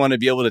 Is we just want to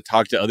be able to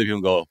talk to other people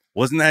and go,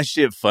 wasn't that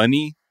shit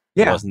funny?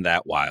 Yeah. Wasn't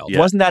that wild? Yeah.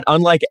 Wasn't that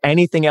unlike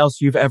anything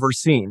else you've ever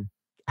seen?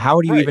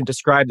 How do you even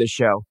describe this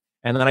show?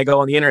 And then I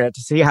go on the internet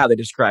to see how they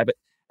describe it.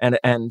 And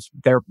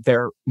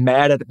they're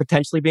mad at it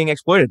potentially being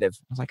exploitative.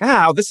 I was like,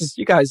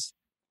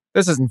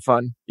 this isn't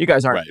fun. You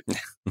guys aren't.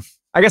 Right.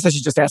 I guess I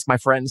should just ask my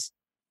friends.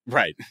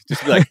 Right.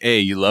 Just be like, hey,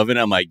 you love it?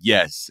 I'm like,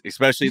 yes.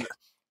 Especially,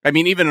 I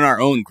mean, even in our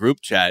own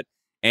group chat,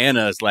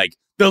 Anna's like,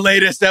 the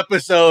latest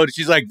episode.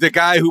 She's like, the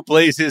guy who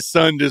plays his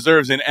son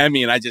deserves an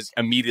Emmy. And I just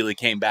immediately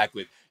came back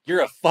with,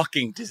 you're a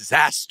fucking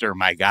disaster,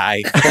 my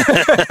guy. Fucking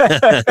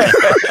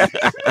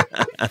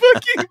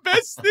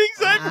best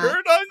things I've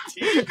heard on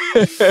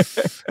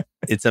TV.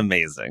 It's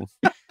amazing.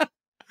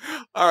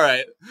 All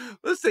right.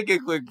 Let's take a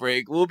quick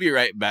break. We'll be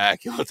right back.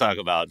 We'll talk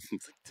about,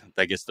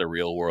 I guess, the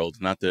real world,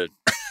 not the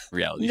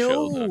reality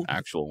show, the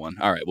actual one.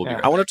 All right, we'll be right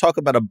back. I want to talk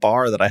about a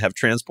bar that I have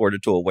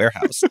transported to a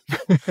warehouse.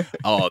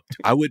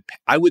 I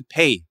would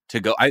pay to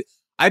go.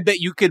 I bet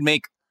you could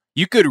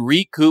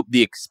recoup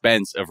the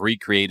expense of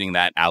recreating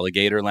that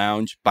alligator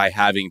lounge by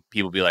having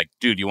people be like,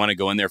 dude, you want to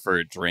go in there for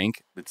a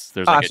drink?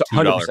 There's like a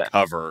 $2 100%.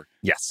 Cover.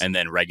 Yes. And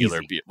then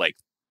regular beer. Like,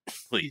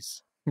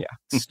 please. Yeah.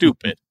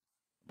 Stupid.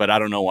 But I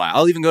don't know why.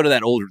 I'll even go to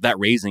that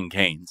Raising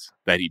Cane's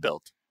that he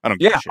built. I don't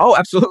give a shit. Oh,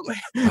 absolutely.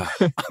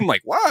 I'm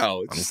like,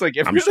 wow. It's just like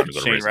every other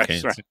chain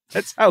restaurant.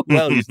 That's how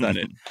well he's done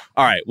it.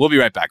 All right. We'll be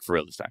right back for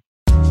real this time.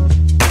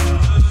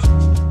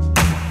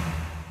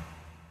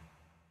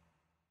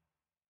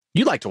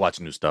 You like to watch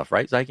new stuff,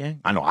 right,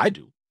 Zygang? I know I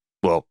do.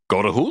 Well,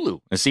 go to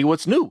Hulu and see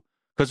what's new.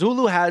 Because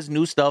Hulu has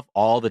new stuff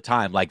all the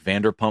time, like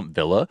Vanderpump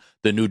Villa,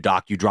 the new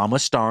docudrama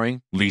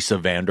starring Lisa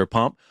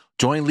Vanderpump.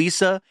 Join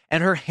Lisa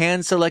and her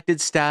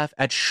hand-selected staff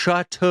at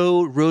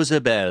Chateau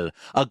Rosabelle,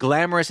 a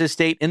glamorous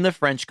estate in the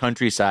French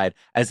countryside,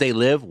 as they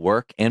live,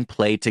 work, and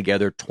play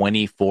together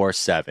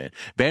 24/7.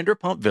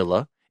 Vanderpump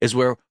Villa is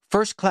where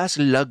first-class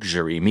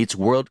luxury meets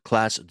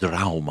world-class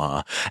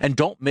drama. And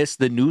don't miss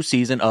the new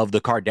season of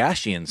The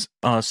Kardashians,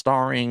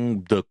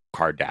 starring the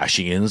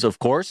Kardashians, of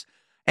course.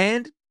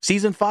 And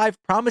Season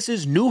 5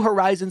 promises new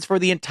horizons for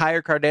the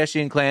entire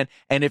Kardashian clan,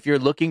 and if you're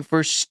looking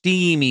for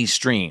steamy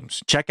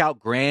streams, check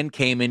out Grand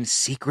Cayman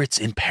Secrets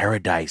in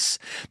Paradise,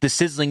 the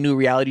sizzling new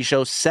reality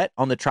show set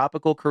on the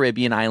tropical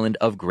Caribbean island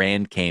of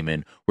Grand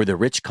Cayman, where the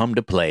rich come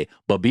to play.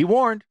 But be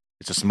warned,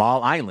 it's a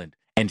small island,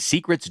 and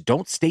secrets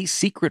don't stay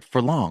secret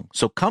for long.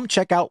 So come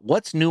check out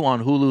what's new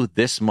on Hulu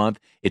this month.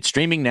 It's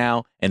streaming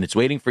now, and it's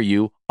waiting for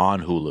you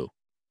on Hulu.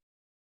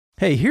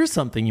 Hey, here's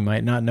something you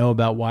might not know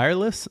about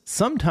wireless.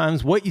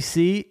 Sometimes what you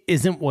see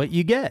isn't what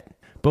you get.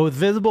 But with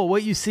Visible,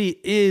 what you see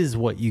is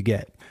what you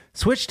get.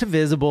 Switch to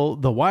Visible,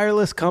 the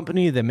wireless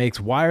company that makes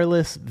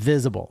wireless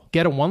visible.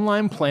 Get a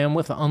one-line plan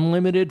with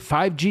unlimited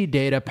 5G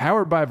data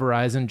powered by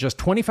Verizon, just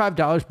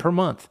 $25 per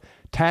month.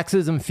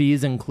 Taxes and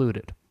fees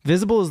included.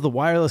 Visible is the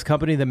wireless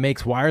company that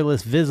makes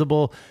wireless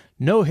visible.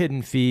 No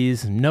hidden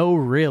fees, no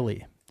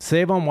really.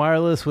 Save on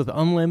wireless with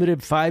unlimited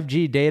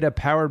 5G data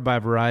powered by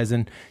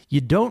Verizon. You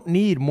don't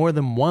need more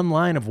than one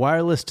line of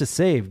wireless to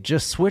save.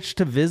 Just switch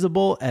to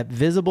Visible at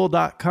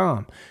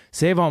Visible.com.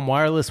 Save on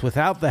wireless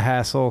without the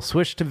hassle.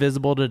 Switch to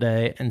Visible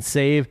today and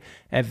save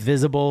at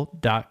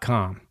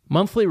Visible.com.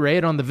 Monthly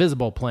rate on the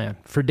Visible plan.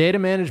 For data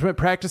management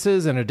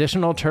practices and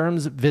additional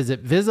terms,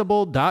 visit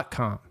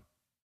Visible.com.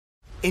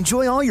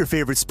 Enjoy all your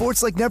favorite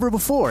sports like never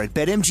before at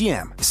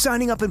BetMGM.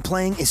 Signing up and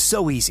playing is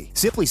so easy.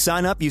 Simply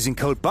sign up using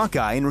code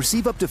Buckeye and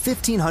receive up to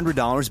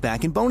 $1,500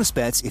 back in bonus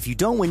bets if you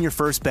don't win your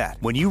first bet.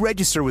 When you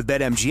register with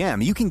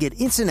BetMGM, you can get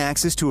instant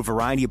access to a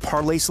variety of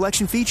parlay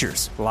selection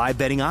features, live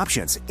betting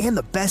options, and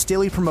the best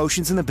daily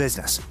promotions in the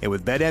business. And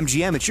with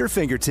BetMGM at your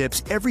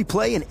fingertips, every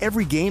play and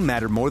every game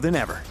matter more than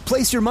ever.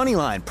 Place your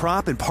moneyline,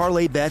 prop, and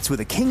parlay bets with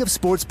the king of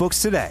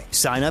sportsbooks today.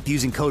 Sign up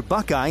using code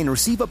Buckeye and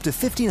receive up to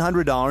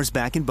 $1,500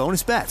 back in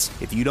bonus bets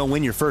if you don't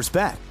win your first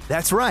bet.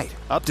 That's right,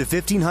 up to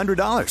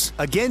 $1,500.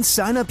 Again,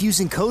 sign up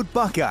using code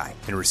Buckeye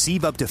and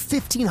receive up to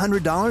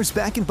 $1,500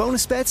 back in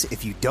bonus bets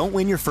if you don't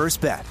win your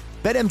first bet.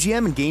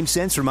 BetMGM and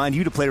GameSense remind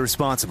you to play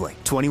responsibly.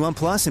 21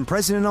 plus and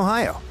present in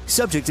Ohio.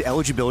 Subject to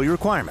eligibility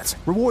requirements.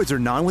 Rewards are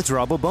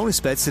non-withdrawable bonus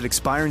bets that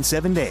expire in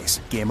 7 days.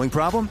 Gambling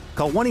problem?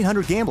 Call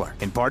 1-800-GAMBLER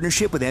in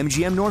partnership with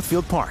MGM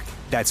Northfield Park.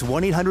 That's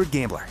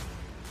 1-800-GAMBLER.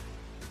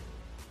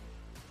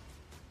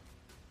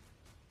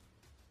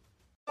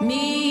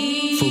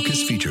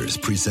 Focus Features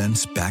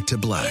presents Back to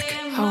Black.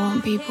 I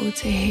want people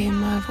to hear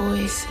my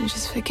voice and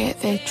just forget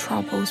their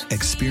troubles.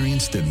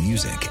 Experience the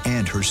music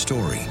and her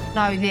story.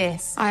 Know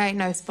this. I ain't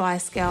no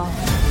Spice Girl.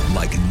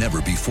 Like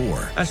never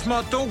before. That's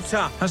my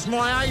daughter. That's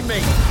my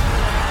Amy.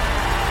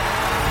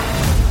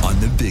 On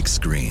the big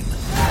screen.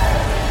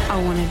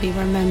 I want to be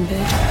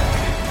remembered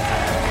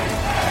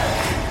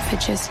for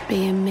just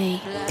being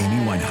me.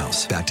 Amy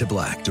Winehouse, Back to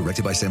Black,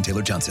 directed by Sam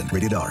Taylor Johnson.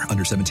 Rated R,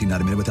 under 17, not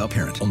admitted without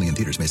parent. Only in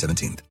theaters May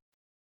 17th.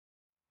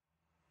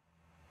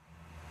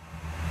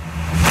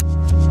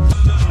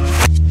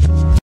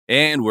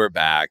 And we're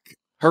back.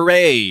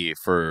 Hooray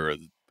for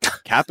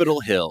Capitol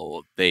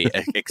Hill, they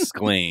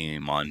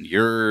exclaim on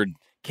your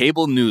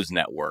cable news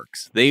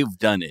networks. They've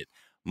done it.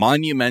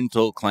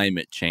 Monumental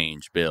climate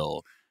change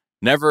bill.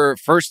 Never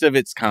first of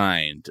its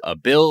kind. A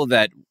bill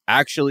that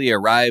actually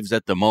arrives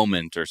at the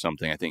moment or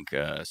something, I think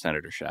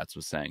Senator Schatz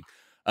was saying.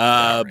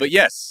 But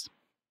yes,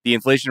 the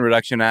Inflation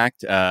Reduction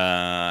Act,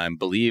 I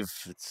believe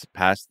it's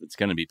passed. It's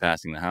going to be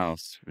passing the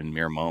House in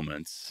mere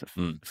moments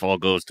if all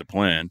goes to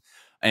plan.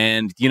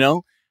 And, you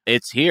know,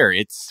 it's here.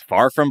 It's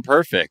far from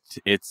perfect.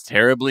 It's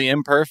terribly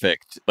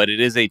imperfect, but it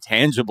is a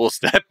tangible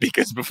step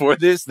because before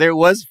this, there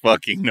was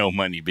fucking no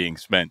money being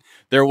spent.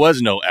 There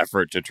was no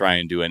effort to try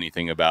and do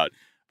anything about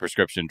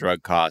prescription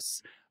drug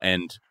costs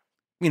and,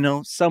 you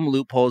know, some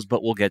loopholes,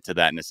 but we'll get to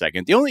that in a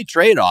second. The only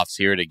trade-offs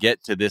here to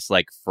get to this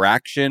like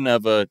fraction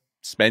of a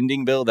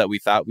spending bill that we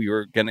thought we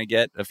were going to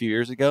get a few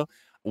years ago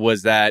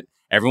was that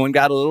everyone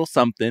got a little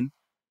something.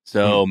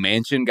 So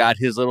Manchin got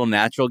his little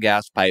natural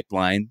gas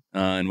pipeline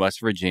in West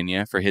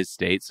Virginia for his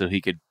state so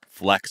he could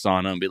flex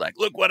on them and be like,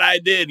 look what I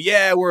did.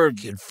 Yeah, we're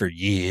good for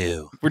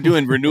you. We're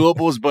doing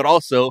renewables, but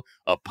also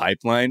a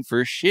pipeline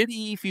for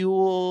shitty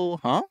fuel.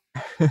 Huh?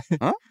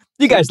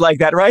 You guys like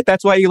that, right?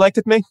 That's why you liked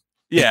it, me?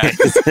 Yeah.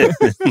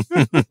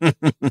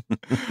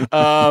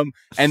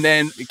 And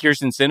then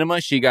Kirsten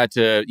Sinema, she got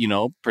to, you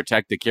know,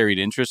 protect the carried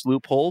interest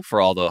loophole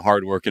for all the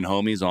hardworking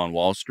homies on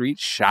Wall Street.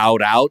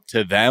 Shout out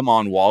to them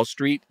on Wall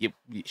Street.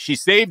 She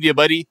saved you,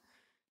 buddy.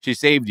 She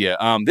saved you.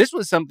 This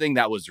was something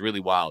that was really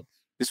wild.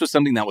 This was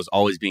something that was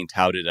always being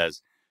touted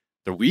as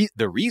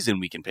the reason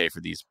we can pay for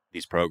these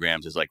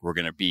programs is like we're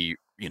going to be,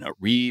 you know,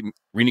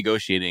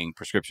 renegotiating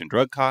prescription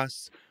drug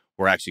costs.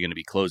 We're actually going to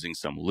be closing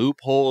some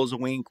loopholes.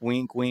 Wink,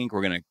 wink, wink.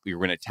 We're going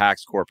to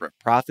tax corporate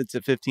profits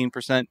at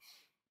 15%.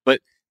 But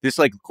this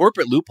like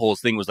corporate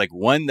loopholes thing was like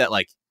one that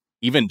like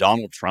even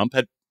Donald Trump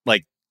had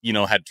like, you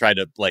know, had tried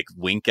to like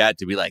wink at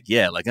to be like,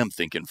 yeah, like I'm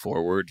thinking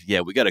forward.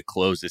 Yeah, we got to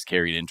close this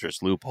carried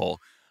interest loophole.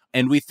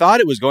 And we thought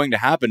it was going to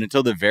happen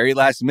until the very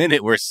last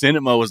minute where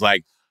Sinema was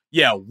like,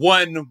 yeah,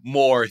 one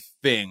more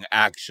thing,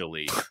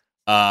 actually.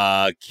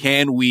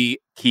 Can we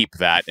keep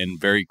that? And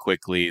very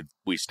quickly,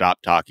 we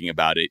stopped talking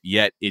about it.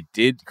 Yet it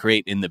did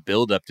create in the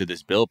buildup to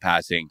this bill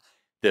passing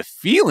the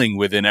feeling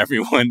within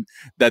everyone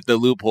that the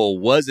loophole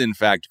was in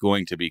fact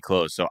going to be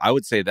closed. So I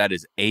would say that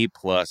is A+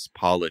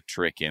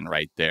 politricking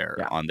right there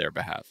on their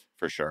behalf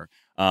for sure.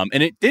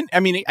 And it didn't, I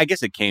mean, I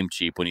guess it came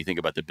cheap when you think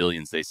about the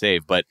billions they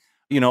saved, but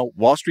you know,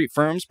 Wall Street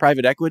firms,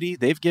 private equity,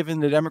 they've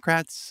given the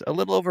Democrats a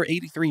little over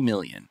 83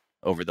 million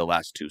over the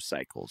last two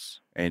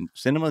cycles. And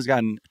Sinema's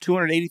gotten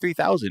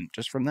 283,000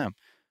 just from them.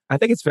 I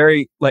think it's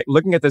very, like,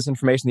 looking at this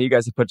information that you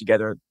guys have put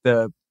together,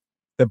 the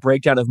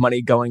breakdown of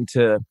money going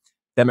to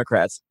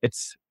Democrats,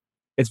 it's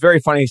very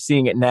funny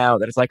seeing it now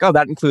that it's like, oh,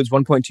 that includes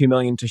 1.2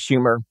 million to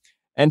Schumer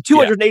and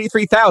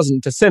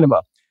 283,000 to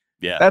Sinema.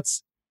 Yeah.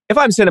 That's, if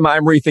I'm Sinema,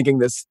 I'm rethinking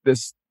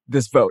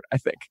this vote, I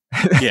think.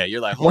 Yeah,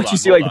 you're like, once you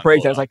see like the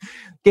breakdown, it's like,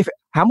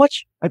 how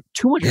much?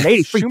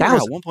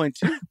 283,000.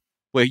 1.2.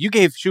 Wait, you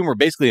gave Schumer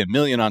basically $1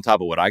 million on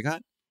top of what I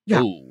got?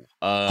 Yeah. Ooh,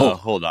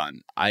 hold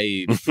on.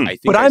 I think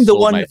But I I'm the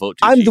sold one. my vote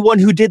too I'm cheap. the one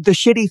who did the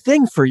shitty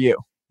thing for you.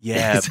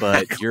 Yeah,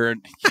 but you're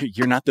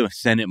not the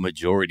Senate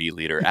Majority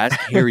Leader. Ask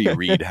Harry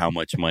Reid how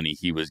much money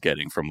he was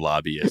getting from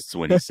lobbyists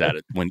when he sat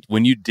it.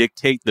 When you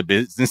dictate the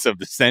business of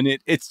the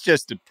Senate, it's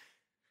just,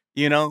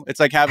 it's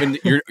like having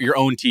your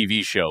own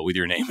TV show with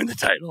your name in the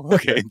title.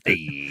 Okay,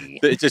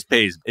 it just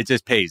pays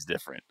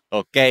different.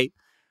 Okay.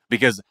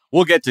 Because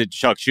we'll get to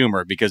Chuck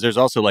Schumer, because there's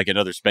also like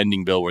another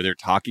spending bill where they're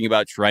talking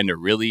about trying to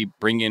really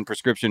bring in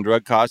prescription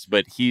drug costs,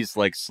 but he's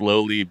like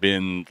slowly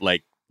been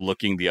like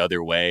looking the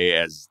other way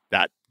as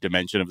that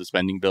dimension of the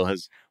spending bill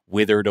has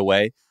withered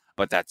away.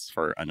 But that's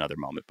for another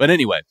moment. But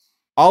anyway,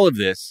 all of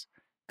this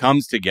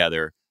comes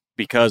together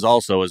because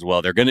also as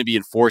well, they're going to be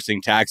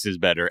enforcing taxes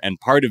better.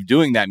 And part of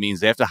doing that means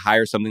they have to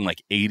hire something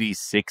like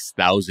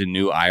 86,000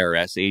 new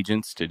IRS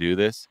agents to do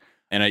this.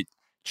 And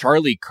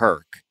Charlie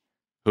Kirk,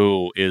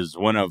 who is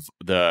one of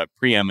the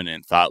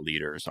preeminent thought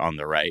leaders on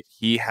the right,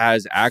 he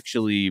has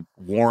actually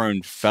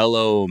warned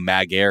fellow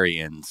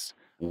MAGarians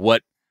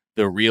what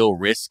the real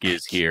risk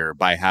is here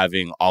by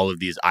having all of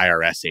these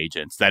IRS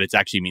agents, that it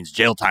actually means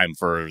jail time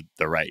for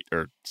the right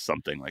or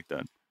something like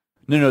that.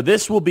 No,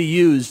 this will be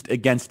used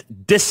against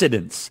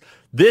dissidents.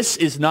 This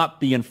is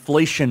not the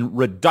Inflation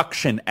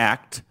Reduction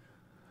Act.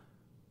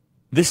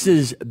 This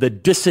is the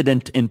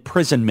Dissident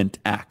Imprisonment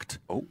Act.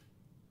 Oh.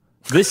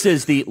 This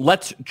is the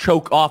let's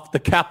choke off the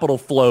capital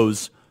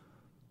flows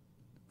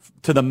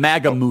to the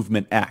MAGA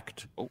Movement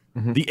Act.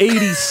 The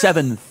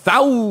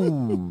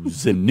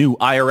 87,000 new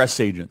IRS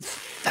agents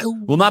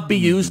will not be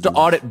used to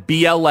audit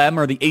BLM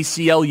or the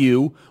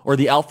ACLU or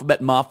the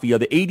Alphabet Mafia.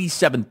 The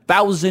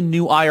 87,000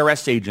 new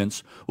IRS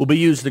agents will be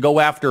used to go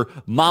after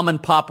mom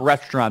and pop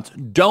restaurants,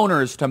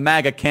 donors to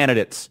MAGA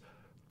candidates,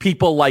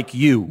 people like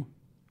you.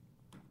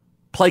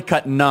 Play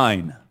cut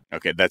 9.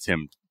 Okay, that's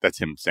him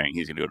saying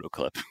he's going to go to a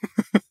clip.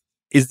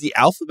 Is the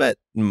Alphabet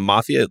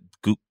Mafia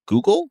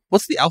Google?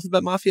 What's the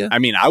Alphabet Mafia? I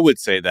mean, I would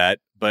say that,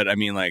 but I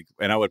mean, like,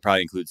 and I would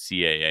probably include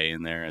CAA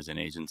in there as an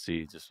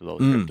agency, just with all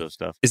the crypto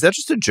stuff. Is that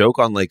just a joke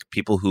on like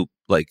people who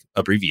like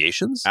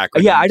abbreviations?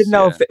 Acronyms, Yeah, I didn't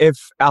know if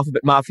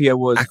Alphabet Mafia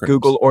was Acronyms.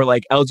 Google or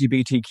like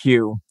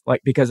LGBTQ,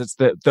 like because it's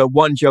the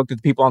one joke that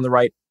the people on the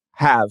right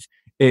have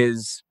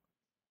is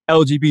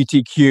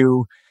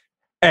LGBTQ,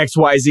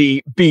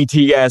 XYZ,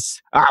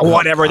 BTS,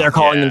 whatever they're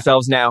calling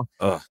themselves now.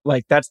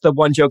 Like that's the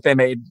one joke they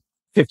made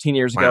 15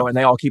 years ago, and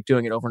they all keep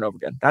doing it over and over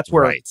again. That's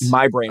where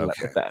my brain went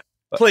with that.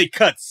 But, play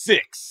cut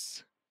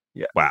 6.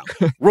 Yeah. Wow.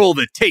 Roll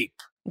the tape.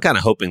 I'm kind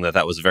of hoping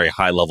that was a very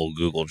high-level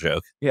Google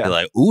joke. Yeah. They're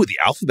like, ooh, the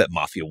Alphabet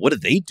Mafia, what do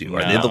they do?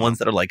 Are they the ones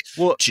that are like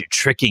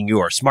tricking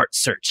your smart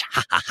search?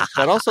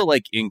 That also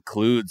like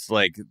includes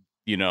like,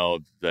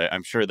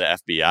 I'm sure the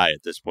FBI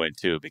at this point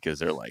too, because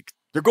they're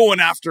going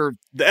after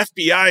the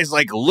FBI is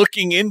like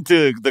looking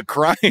into the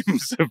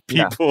crimes of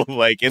people,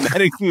 like, and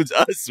that includes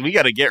us. We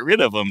got to get rid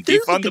of them.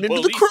 Defund the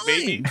police,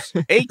 baby.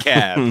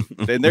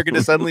 ACAB. Then they're going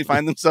to suddenly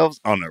find themselves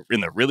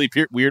in the really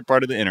weird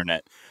part of the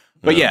internet.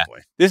 But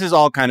this is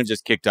all kind of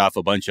just kicked off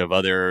a bunch of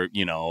other,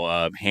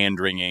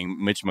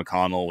 hand-wringing. Mitch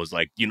McConnell was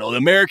like, the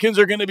Americans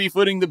are going to be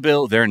footing the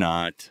bill. They're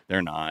not.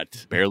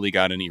 Barely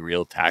got any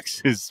real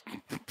taxes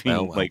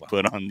being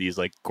put on these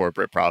like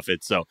corporate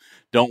profits. So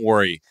don't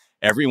worry.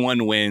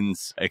 Everyone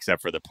wins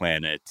except for the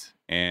planet.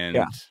 And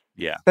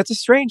yeah. That's a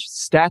strange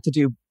stat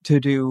to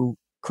do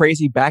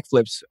crazy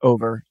backflips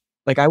over.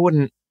 Like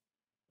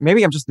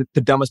maybe I'm just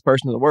the dumbest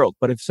person in the world,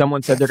 but if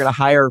someone said they're going to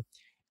hire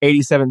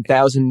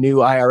 87,000 new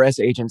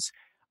IRS agents,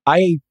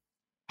 I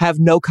have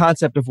no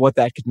concept of what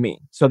that could mean.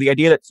 So the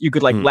idea that you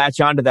could like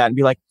latch onto that and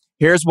be like,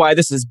 here's why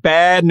this is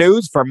bad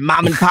news for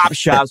mom and pop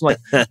shops. I'm like,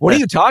 what are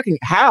you talking?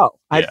 How?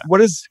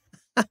 What is...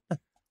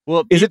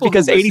 Well, is it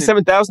because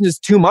 87,000 is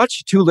too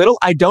much, too little?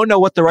 I don't know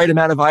what the right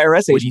amount of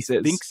IRS agents is.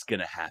 What do you think's going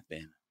to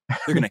happen?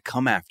 They're going to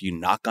come after you,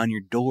 knock on your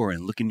door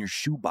and look in your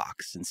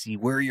shoebox and see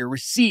where are your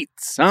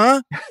receipts,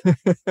 huh?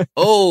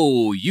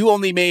 Oh, you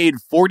only made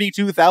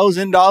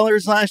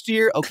 $42,000 last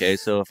year? Okay,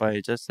 so if I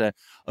adjust that,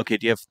 do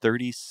you have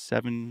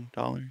 $37?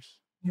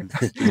 We need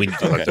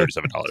to have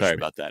 $37. Sorry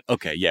about that.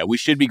 Okay, yeah, we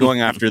should be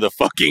going after the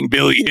fucking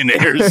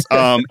billionaires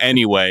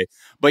anyway.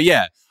 But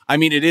yeah, I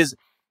mean, it is...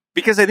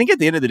 Because I think at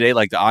the end of the day,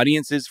 like the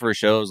audiences for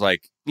shows,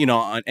 like,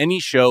 on any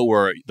show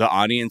where the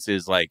audience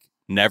is like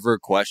never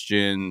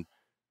question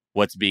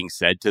what's being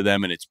said to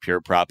them and it's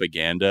pure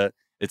propaganda,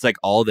 it's like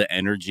all the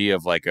energy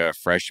of like a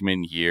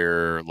freshman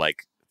year, like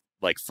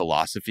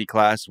philosophy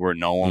class where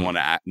no one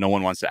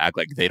wants to act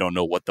like they don't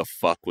know what the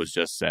fuck was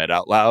just said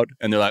out loud.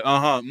 And they're like,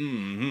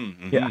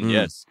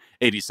 yes,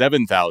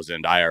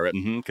 87,000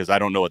 IRS, because I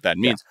don't know what that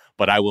means,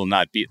 but I will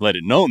not let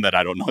it known that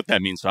I don't know what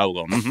that means. So I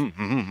will go,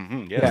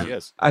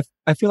 yes. I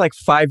feel like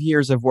 5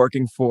 years of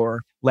working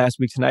for Last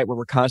Week Tonight, where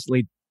we're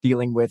constantly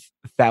dealing with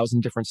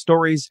 1,000 different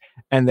stories,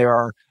 and there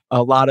are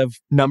a lot of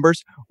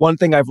numbers. One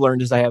thing I've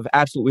learned is I have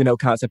absolutely no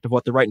concept of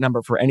what the right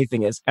number for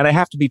anything is, and I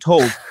have to be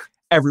told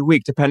every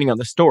week, depending on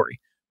the story,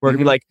 where it'd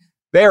be like,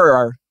 there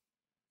are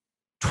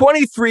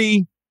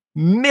 23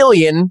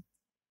 million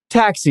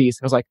taxis.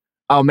 I was like,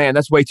 oh man,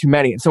 that's way too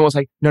many. And someone's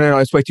like, no,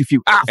 it's way too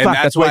few. Ah, and fuck,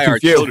 that's way why too our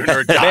few. children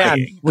are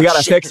dying. Man, we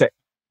gotta fix it.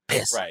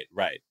 Piss.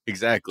 Right.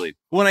 Exactly.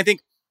 Well, and I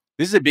think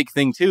this is a big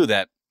thing too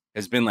that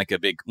has been like a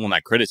big, well,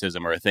 not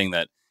criticism or a thing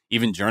that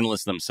even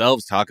journalists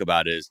themselves talk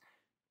about is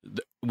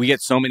we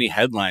get so many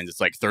headlines. It's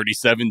like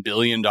 $37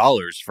 billion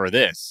for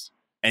this.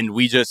 And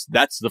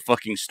that's the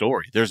fucking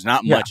story. There's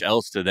not much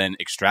else to then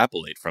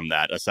extrapolate from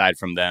that, aside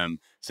from them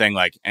saying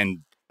like, and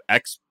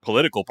X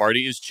political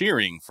party is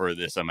cheering for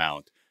this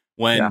amount.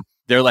 When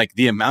they're like,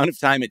 the amount of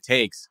time it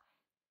takes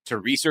to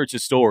research a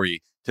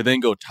story, to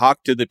then go talk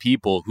to the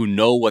people who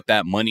know what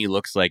that money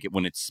looks like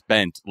when it's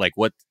spent, like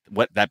what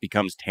that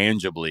becomes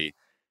tangibly.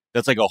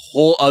 That's like a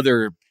whole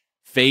other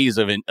phase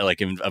of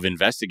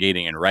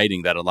investigating and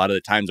writing that a lot of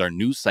the times our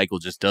news cycle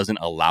just doesn't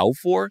allow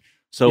for.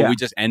 So we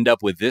just end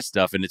up with this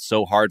stuff, and it's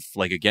so hard.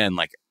 Like again,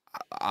 like,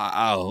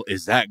 oh,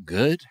 is that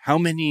good? How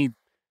many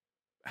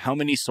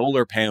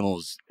solar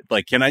panels?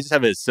 Like, can I just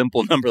have a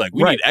simple number? Like,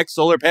 we need X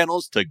solar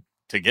panels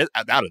to get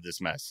out of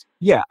this mess.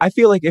 Yeah, I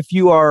feel like if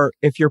your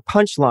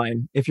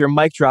punchline, if your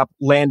mic drop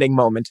landing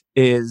moment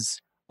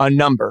is a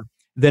number,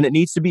 then it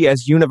needs to be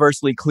as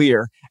universally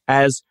clear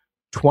as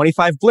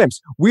 25 blimps.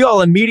 We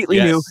all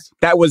immediately knew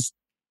that was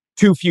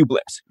too few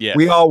blimps. Yes.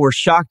 We all were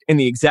shocked in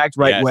the exact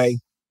right way.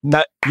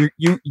 Not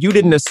you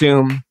didn't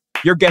assume.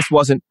 Your guess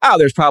wasn't,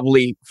 there's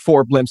probably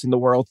 4 blimps in the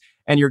world,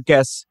 and your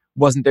guess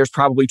wasn't there's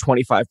probably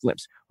 25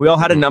 blimps. We all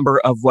had a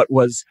number of what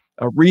was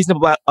a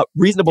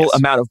reasonable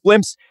amount of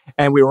blimps,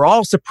 and we were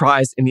all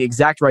surprised in the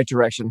exact right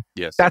direction.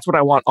 Yes. That's what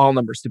I want all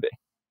numbers to be.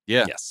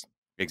 Yeah. Yes.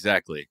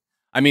 Exactly.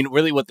 I mean,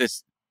 really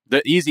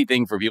the easy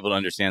thing for people to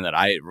understand that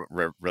I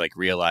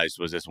realized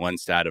was this one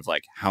stat of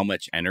like how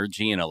much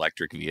energy an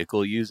electric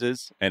vehicle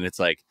uses. And it's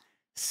like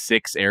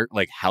 6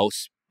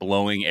 house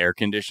blowing air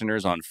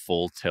conditioners on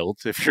full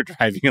tilt if you're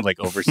driving at like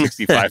over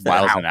 65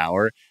 miles an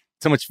hour.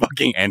 So much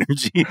fucking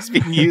energy is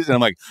being used. And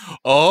I'm like,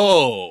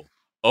 oh,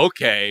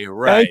 okay,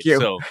 right. Thank you.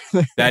 So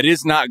that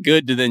is not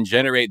good to then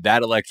generate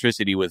that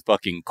electricity with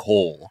fucking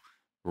coal.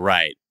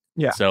 Right.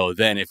 Yeah. So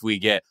then if we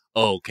get,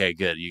 okay,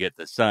 good, you get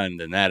the sun,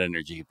 then that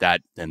energy,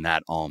 then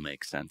that all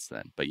makes sense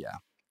then. But yeah,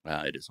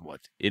 it is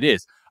what it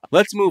is.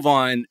 Let's move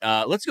on.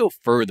 Let's go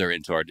further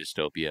into our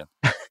dystopia.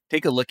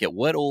 Take a look at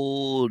what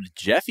old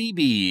Jeffy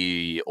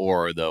B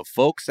or the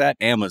folks at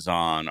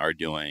Amazon are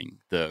doing,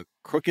 the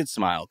Crooked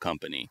Smile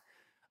Company.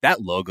 That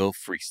logo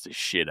freaks the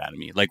shit out of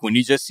me. Like when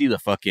you just see the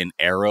fucking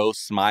arrow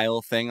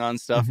smile thing on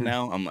stuff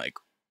now, I'm like,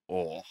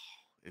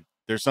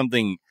 there's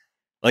something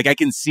like I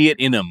can see it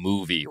in a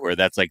movie where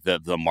that's like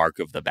the mark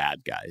of the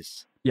bad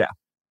guys. Yeah.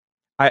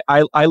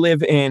 I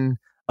live in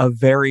a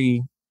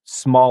very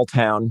small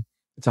town.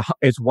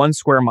 It's 1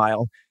 square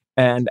mile,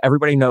 and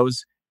everybody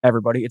knows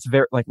everybody. It's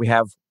very like we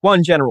have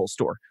one general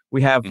store.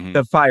 We have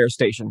the fire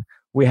station.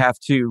 We have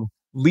to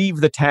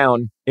leave the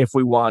town if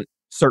we want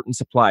certain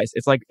supplies.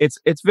 It's like it's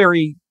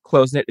very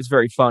close knit. It's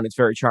very fun. It's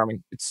very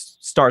charming. It's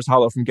Stars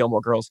Hollow from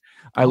Gilmore Girls.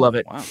 I love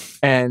it. Wow.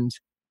 And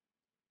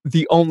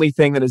the only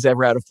thing that is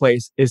ever out of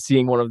place is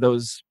seeing one of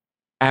those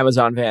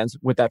Amazon vans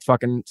with that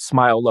fucking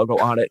smile logo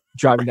on it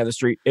driving down the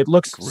street. It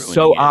looks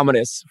so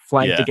ominous,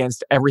 flanked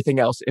against everything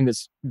else in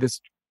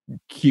this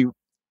cute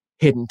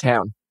hidden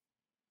town.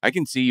 I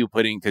can see you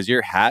because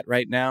your hat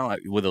right now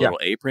with a little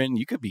apron,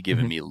 you could be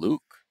giving me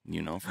Luke,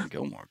 from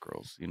Gilmore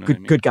Girls. You know what I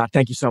mean? Good God,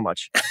 thank you so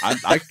much.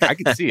 I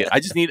can see it. I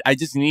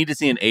just need to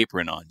see an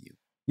apron on you.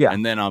 Yeah.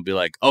 And then I'll be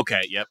like,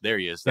 okay, yep, there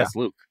he is. That's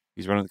Luke.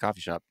 He's running the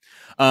coffee shop.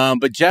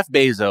 But Jeff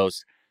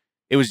Bezos,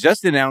 it was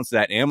just announced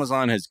that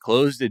Amazon has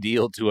closed a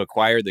deal to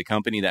acquire the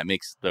company that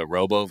makes the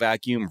robo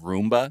vacuum,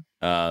 Roomba.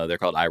 They're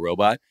called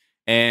iRobot.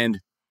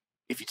 And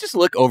if you just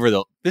look over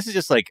this is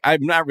just like,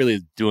 I'm not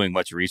really doing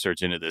much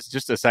research into this,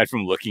 just aside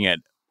from looking at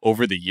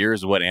over the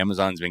years what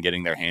Amazon's been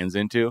getting their hands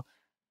into.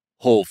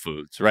 Whole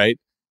Foods, right?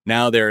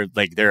 Now they're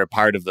a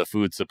part of the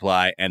food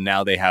supply, and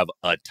now they have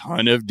a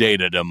ton of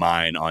data to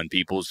mine on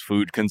people's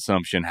food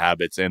consumption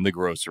habits and the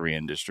grocery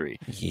industry.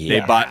 Yeah.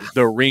 They bought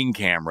the Ring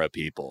camera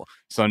people.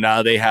 So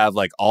now they have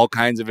like all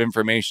kinds of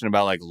information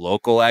about like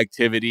local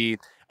activity,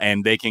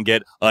 and they can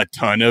get a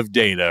ton of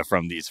data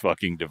from these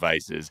fucking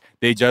devices.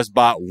 They just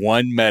bought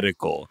One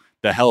Medical,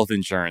 the health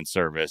insurance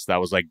service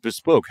that was like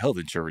bespoke health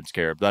insurance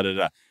care, blah, blah,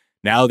 blah.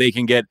 Now they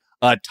can get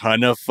a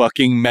ton of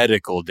fucking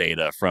medical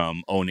data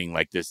from owning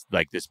like this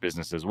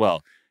business as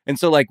well. And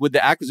so like with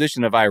the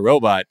acquisition of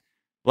iRobot,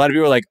 a lot of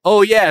people are like,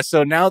 oh yeah,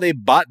 so now they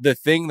bought the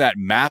thing that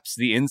maps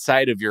the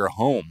inside of your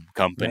home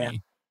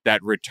company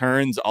that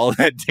returns all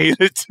that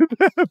data to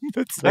them.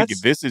 That's like,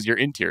 this is your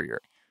interior.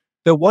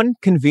 The one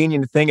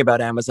convenient thing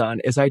about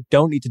Amazon is I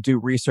don't need to do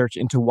research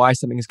into why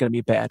something is going to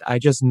be bad. I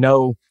just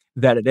know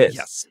that it is.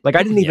 Yes. Like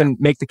I didn't even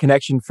make the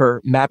connection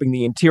for mapping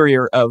the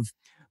interior of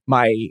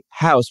my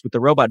house with the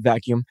robot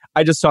vacuum.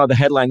 I just saw the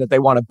headline that they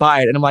want to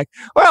buy it, and I'm like,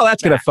 well,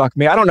 that's going to fuck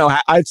me. I don't know how.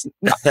 It's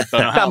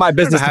not my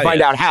business to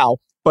find out how,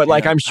 but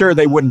like I'm sure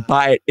they wouldn't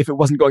buy it if it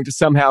wasn't going to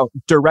somehow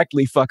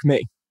directly fuck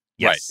me.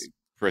 Yes. Right.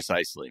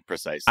 Precisely.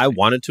 I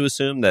wanted to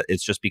assume that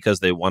it's just because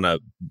they want to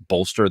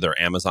bolster their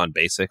Amazon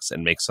basics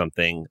and make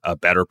something a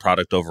better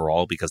product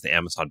overall because the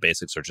Amazon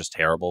basics are just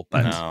terrible.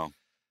 But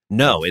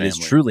no, it is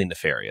truly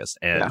nefarious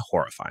and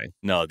horrifying.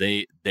 No,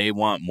 they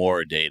want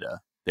more data.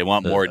 They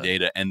want more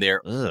data. And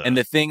and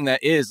the thing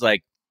that is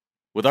like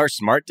with our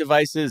smart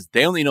devices,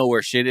 they only know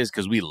where shit is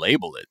because we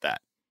label it that.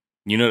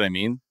 You know what I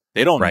mean?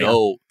 They don't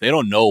know. They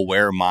don't know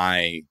where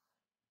my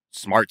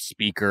smart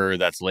speaker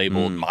that's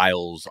labeled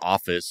Miles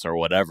office or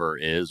whatever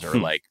is, or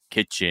like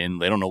kitchen.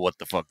 They don't know what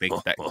the fuck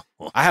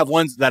I have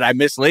ones that I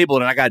mislabeled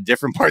and I got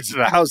different parts of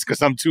the house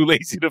because I'm too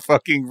lazy to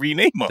fucking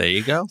rename them. There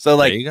you go. So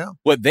like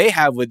what they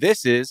have with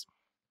this is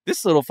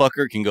this little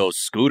fucker can go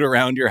scoot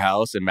around your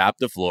house and map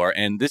the floor.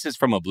 And this is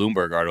from a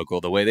Bloomberg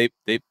article, the way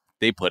they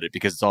put it,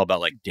 because it's all about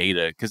like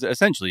data, because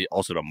essentially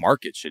also to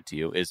market shit to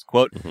you is,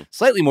 quote,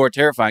 slightly more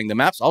terrifying. The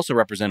maps also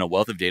represent a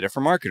wealth of data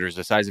for marketers.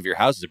 The size of your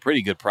house is a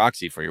pretty good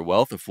proxy for your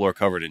wealth. A floor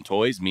covered in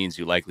toys means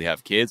you likely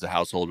have kids. A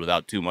household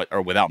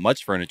without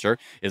much furniture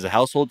is a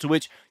household to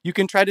which you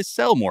can try to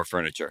sell more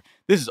furniture.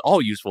 This is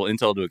all useful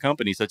intel to a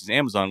company such as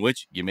Amazon,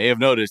 which you may have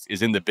noticed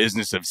is in the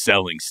business of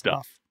selling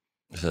stuff.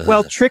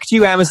 Well, tricked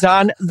you,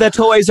 Amazon. The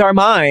toys are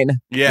mine.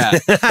 Yeah.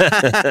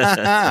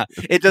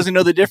 It doesn't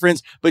know the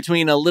difference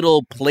between a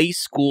little play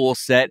school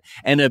set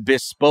and a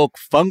bespoke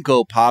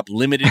Funko Pop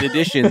limited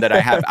edition that I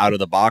have out of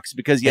the box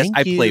because, yes,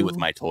 I play with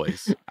my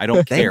toys. I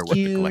don't care what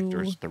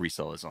the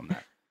resell is on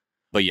that.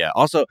 But yeah,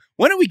 also,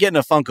 when are we getting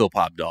a Funko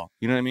Pop doll?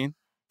 You know what I mean?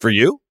 For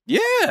you?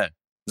 Yeah.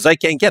 Because I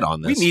can't get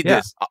on this. We need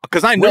this.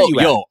 Because I know,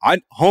 I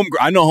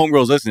know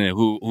homegirls listening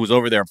who's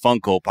over there at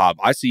Funko Pop.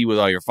 I see you with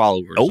all your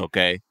followers,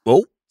 okay?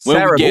 Oh.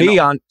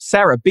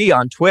 Sarah B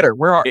on Twitter.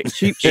 Where are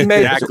she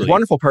made a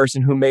wonderful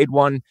person who made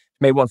one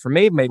for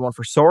me, made one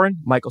for Soren,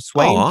 Michael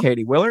Swain,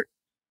 Katie Willert.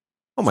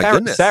 Oh my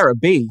goodness. Sarah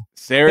B.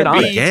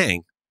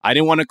 Gang. I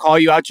didn't want to call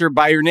you out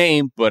by your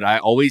name, but I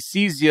always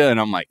sees you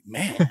and I'm like,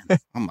 man,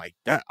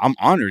 I'm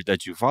honored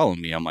that you follow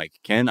me. I'm like,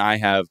 can I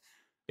have,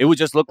 it would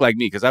just look like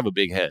me because I have a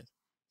big head.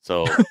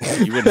 So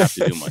you wouldn't have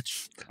to do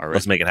much. All right.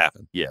 Let's make it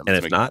happen. Yeah. And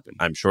if not,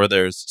 I'm sure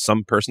there's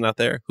some person out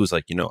there who's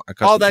like,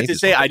 all that to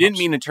say, I didn't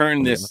mean to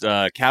turn this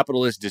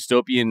capitalist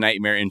dystopian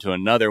nightmare into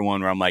another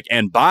one where I'm like,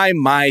 and buy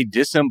my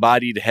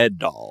disembodied head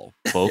doll,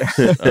 folks,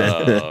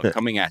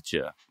 coming at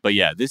you. But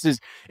yeah,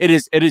 it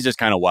is just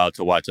kind of wild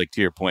to watch. Like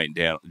to your point,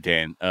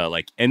 Dan,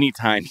 like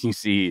anytime you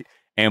see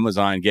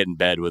Amazon get in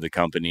bed with a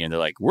company and they're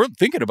like, we're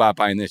thinking about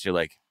buying this, you're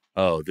like,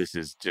 oh, this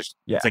is just,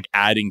 it's like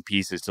adding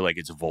pieces to like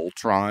its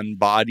Voltron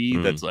body.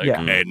 That's like,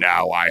 and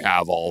now I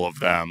have all of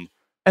them.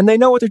 And they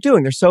know what they're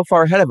doing. They're so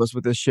far ahead of us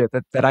with this shit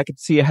that I could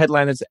see a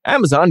headline that's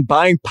Amazon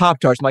buying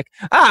Pop-Tarts. I'm like,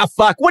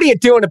 fuck, what are you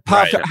doing to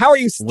Pop-Tarts? How are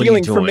you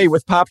stealing from me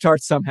with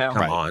Pop-Tarts somehow?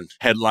 Come on.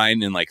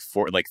 Headline in like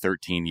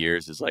 13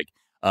 years is like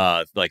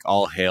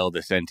all hail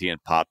the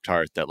sentient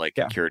Pop-Tart that like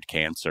cured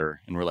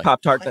cancer. And we're like,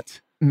 Pop-Tart that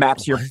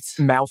maps your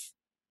mouth.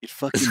 It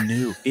fucking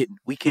knew it.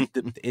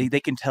 They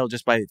can tell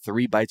just by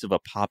 3 bites of a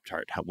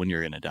Pop-Tart when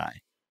you're gonna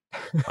die.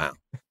 Wow,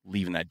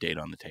 leaving that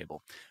data on the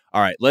table. All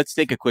right, let's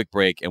take a quick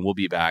break, and we'll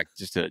be back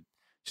just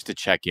to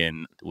check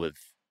in with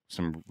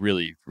some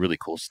really really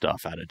cool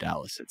stuff out of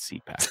Dallas at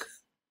CPAC.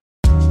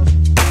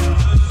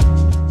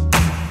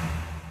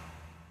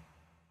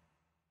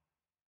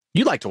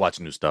 You like to watch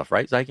new stuff,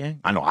 right,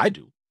 Zygang? I know I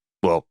do.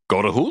 Well,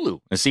 go to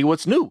Hulu and see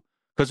what's new.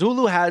 Because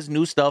Hulu has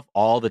new stuff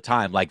all the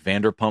time, like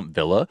Vanderpump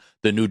Villa,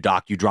 the new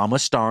docudrama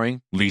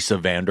starring Lisa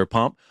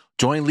Vanderpump.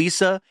 Join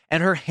Lisa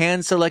and her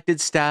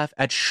hand-selected staff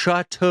at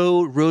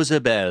Chateau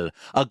Rosabelle,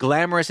 a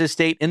glamorous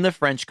estate in the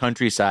French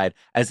countryside,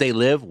 as they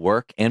live,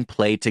 work, and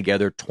play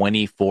together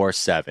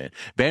 24/7.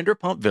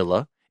 Vanderpump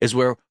Villa is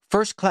where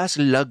first-class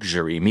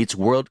luxury meets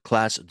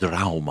world-class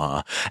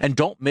drama. And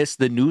don't miss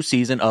the new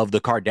season of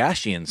The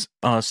Kardashians,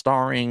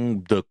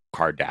 starring the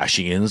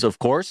Kardashians, of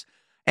course.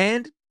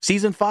 And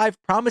Season 5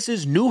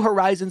 promises new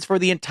horizons for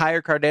the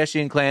entire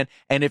Kardashian clan,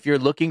 and if you're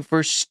looking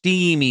for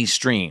steamy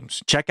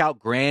streams, check out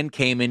Grand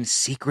Cayman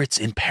Secrets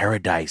in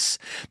Paradise,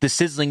 the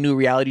sizzling new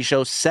reality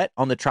show set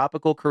on the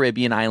tropical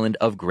Caribbean island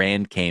of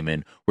Grand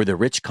Cayman, where the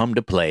rich come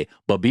to play.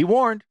 But be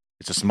warned,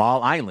 it's a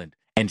small island,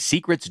 and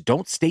secrets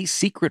don't stay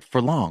secret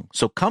for long.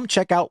 So come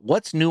check out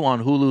what's new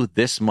on Hulu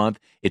this month.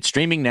 It's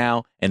streaming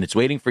now, and it's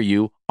waiting for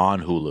you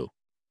on Hulu.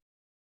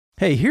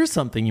 Hey, here's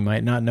something you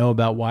might not know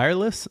about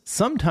wireless.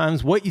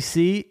 Sometimes what you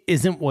see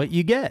isn't what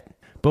you get.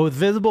 But with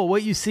Visible,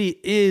 what you see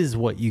is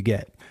what you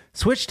get.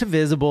 Switch to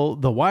Visible,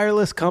 the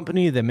wireless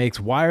company that makes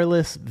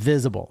wireless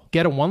visible.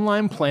 Get a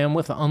one-line plan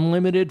with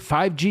unlimited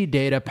 5G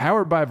data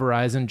powered by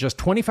Verizon, just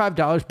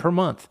 $25 per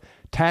month.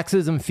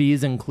 Taxes and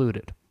fees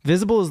included.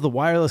 Visible is the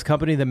wireless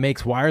company that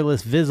makes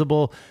wireless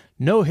visible.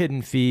 No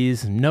hidden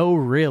fees, no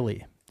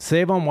really.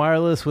 Save on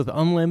wireless with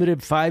unlimited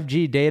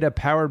 5G data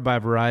powered by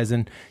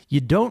Verizon. You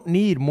don't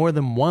need more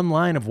than one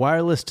line of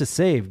wireless to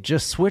save.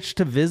 Just switch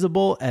to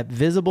Visible at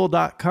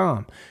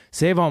Visible.com.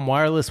 Save on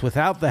wireless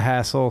without the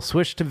hassle.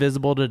 Switch to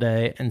Visible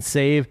today and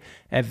save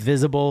at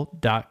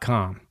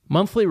Visible.com.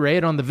 Monthly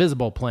rate on the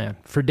Visible plan.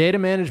 For data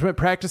management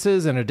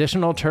practices and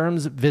additional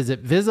terms,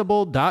 visit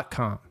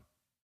Visible.com.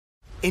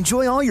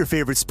 Enjoy all your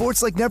favorite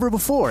sports like never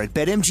before at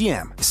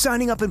BetMGM.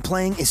 Signing up and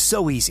playing is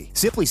so easy.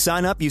 Simply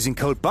sign up using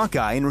code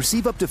Buckeye and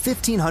receive up to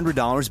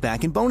 $1,500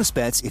 back in bonus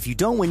bets if you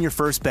don't win your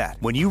first bet.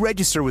 When you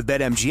register with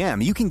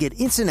BetMGM, you can get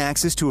instant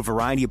access to a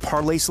variety of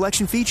parlay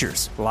selection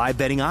features, live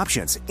betting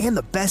options, and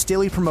the best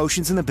daily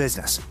promotions in the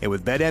business. And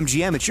with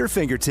BetMGM at your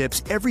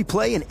fingertips, every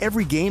play and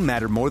every game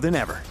matter more than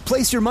ever.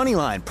 Place your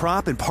moneyline,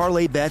 prop, and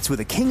parlay bets with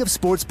the king of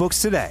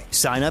sportsbooks today.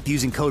 Sign up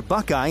using code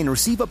Buckeye and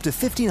receive up to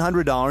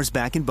 $1,500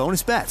 back in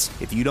bonus bets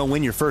if you don't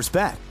win your first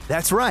bet.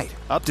 That's right,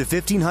 up to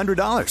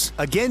 $1,500.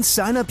 Again,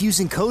 sign up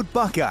using code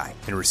Buckeye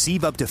and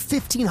receive up to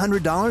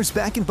 $1,500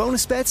 back in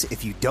bonus bets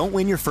if you don't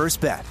win your first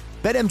bet.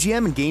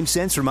 BetMGM and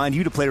GameSense remind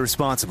you to play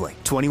responsibly.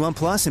 21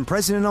 plus and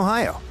present in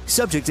Ohio.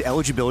 Subject to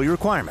eligibility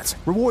requirements.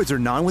 Rewards are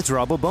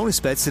non-withdrawable bonus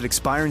bets that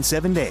expire in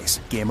 7 days.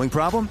 Gambling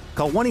problem?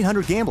 Call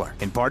 1-800-GAMBLER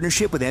in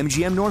partnership with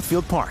MGM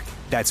Northfield Park.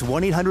 That's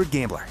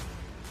 1-800-GAMBLER.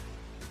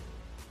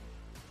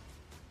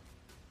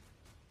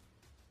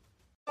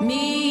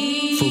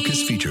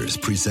 Focus Features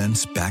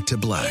presents Back to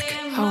Black.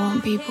 I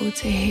want people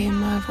to hear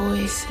my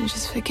voice and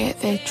just forget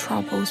their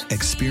troubles.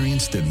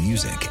 Experience the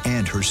music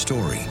and her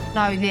story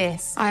Know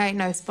this. I ain't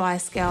no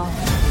Spice Girl.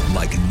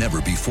 like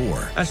never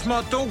before. That's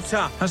my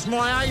daughter. That's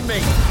my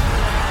Amy.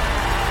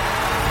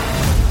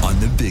 On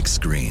the big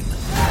screen.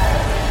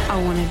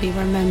 I want to be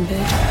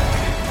remembered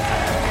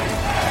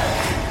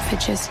for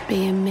just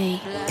being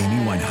me.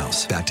 Amy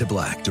Winehouse, Back to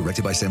Black,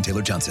 directed by Sam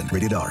Taylor Johnson.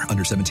 Rated R,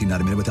 under 17, not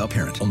admitted without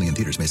parent. Only in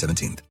theaters May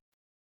 17th.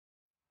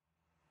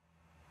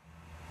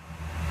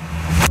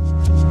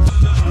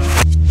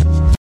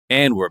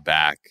 And we're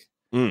back.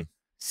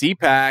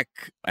 CPAC,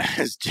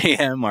 as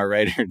JM, our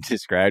writer,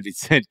 described, he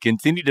said,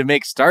 continue to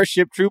make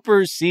Starship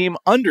Troopers seem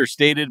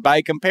understated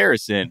by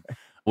comparison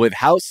with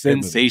how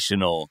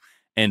sensational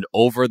and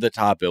over the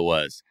top it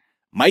was.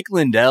 Mike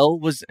Lindell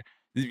was,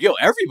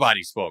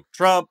 everybody spoke.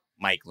 Trump,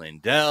 Mike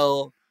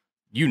Lindell,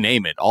 you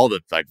name it. All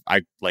the,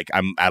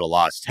 I'm at a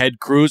loss. Ted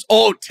Cruz.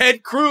 Oh,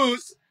 Ted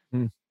Cruz.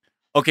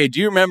 Okay, do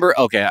you remember?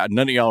 Okay,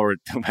 none of y'all were,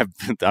 I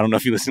don't know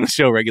if you listen to the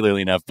show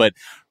regularly enough, but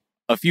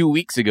a few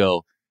weeks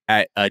ago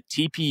at a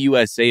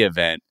TPUSA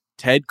event,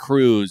 Ted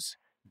Cruz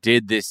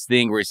did this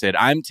thing where he said,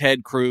 I'm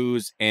Ted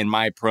Cruz and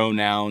my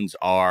pronouns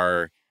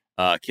are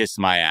kiss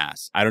my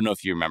ass. I don't know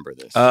if you remember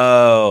this.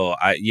 Oh,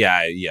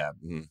 yeah.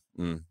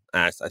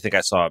 I think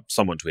I saw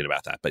someone tweet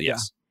about that, but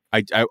yes.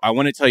 I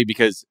want to tell you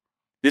because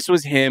this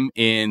was him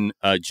in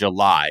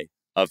July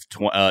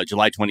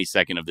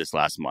 22nd of this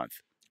last month.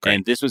 Great.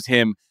 And this was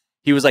him.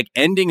 He was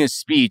ending a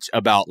speech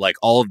about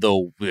all of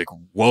the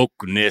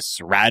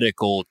wokeness,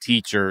 radical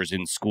teachers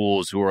in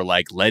schools who are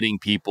letting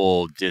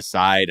people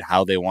decide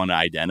how they want to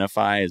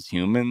identify as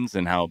humans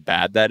and how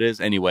bad that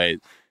is. Anyway,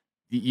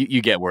 you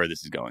get where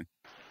this is going.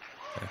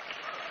 Okay.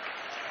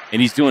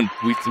 And he's doing,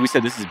 we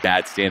said this is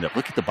bad stand-up.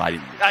 Look at the body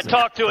language. I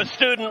talked to a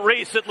student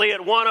recently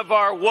at one of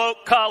our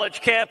woke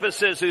college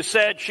campuses who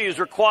said she's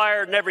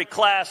required in every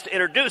class to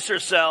introduce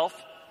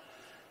herself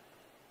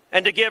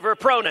and to give her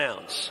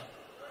pronouns.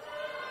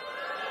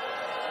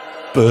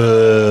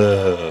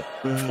 Well,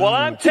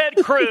 I'm Ted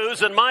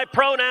Cruz, and my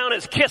pronoun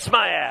is kiss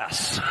my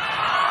ass.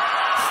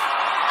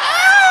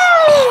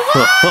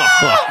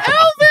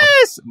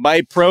 Elvis!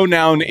 My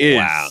pronoun is.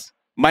 Wow.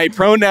 My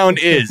pronoun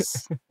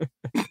is.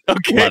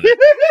 Okay.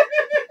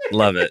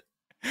 Love it.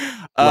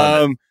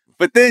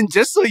 But then,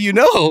 just so you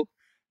know,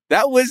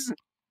 that was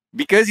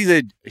because he's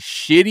a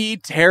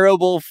shitty,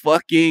 terrible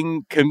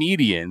fucking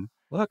comedian.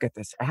 Look at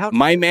this out.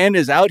 My man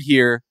is out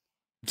here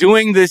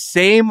doing the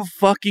same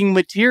fucking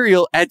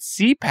material at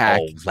CPAC.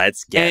 Oh,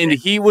 let's get and it.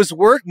 he was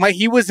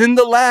he was in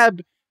the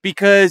lab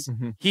because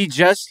he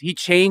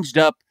changed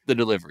up the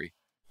delivery.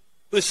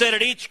 Who said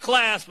at each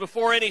class,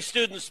 before any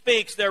student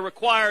speaks, they're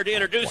required to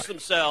introduce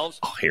themselves.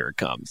 Oh, here it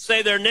comes.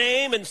 Say their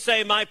name and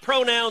say, my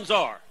pronouns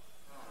are.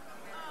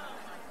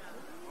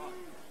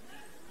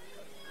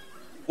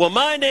 Well,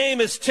 my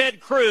name is Ted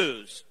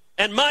Cruz,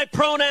 and my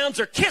pronouns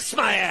are kiss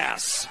my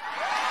ass.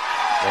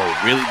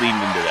 Oh, really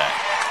leaned into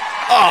that.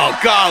 Oh,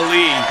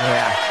 golly.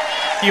 Yeah.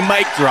 He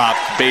mic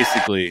dropped,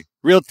 basically.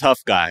 Real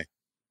tough guy.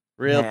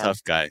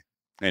 Tough guy.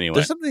 Anyway.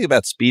 There's something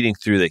about speeding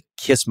through the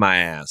kiss my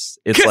ass.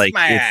 It's kiss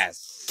my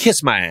ass.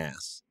 Kiss my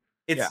ass.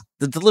 It's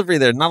the delivery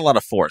there, not a lot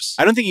of force.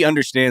 I don't think he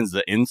understands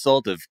the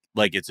insult of,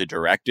 it's a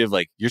directive.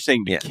 You're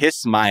saying to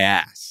kiss my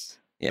ass.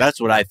 Yeah. That's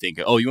what I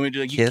think. Oh, you want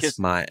me to do kiss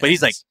my ass? But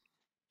he's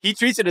he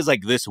treats it as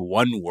this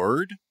one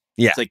word.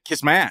 Yeah. It's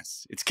kiss my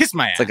ass. It's kiss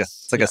my ass.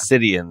 It's like a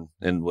city in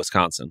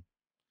Wisconsin.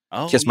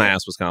 Oh, kiss my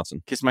ass,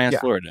 Wisconsin. Kiss my ass,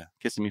 Florida.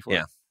 Kissing me,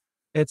 Florida.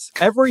 Yeah. It's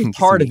every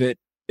part of it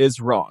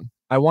is wrong.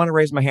 I want to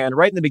raise my hand.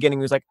 Right in the beginning,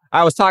 he was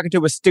I was talking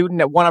to a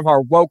student at one of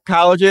our woke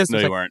colleges. No,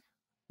 you weren't.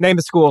 Name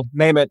the school.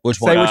 Name it. Which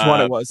say one? which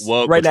one it was.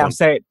 Woke, right now, one?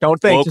 say it. Don't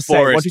think. Woke just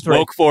Forest. Say it. 1, 2, 3.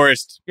 Woke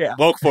Forest. Yeah.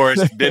 Woke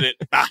Forest did it.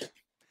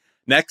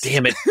 Next.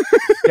 Damn it.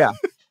 Yeah.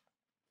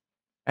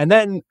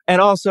 And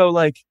also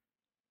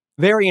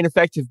very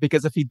ineffective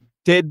because if he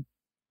did,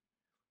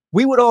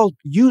 we would all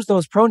use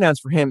those pronouns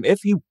for him if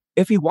he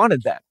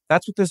wanted that.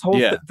 That's what this whole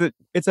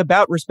it's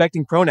about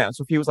respecting pronouns.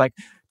 So if he was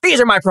these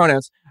are my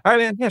pronouns. All right,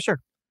 man. Yeah, sure.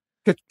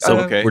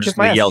 So we're just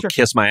going to yell, sure.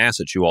 kiss my ass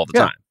at you all the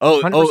time.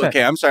 Oh,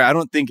 okay. I'm sorry. I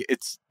don't think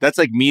that's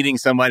like meeting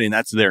somebody and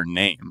that's their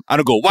name. I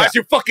don't go, why's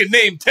your fucking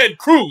name Ted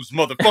Cruz,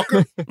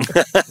 motherfucker?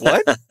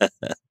 What?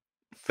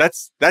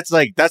 That's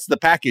the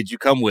package you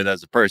come with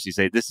as a person. You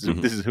say, this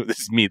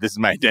is me. This is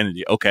my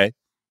identity. Okay.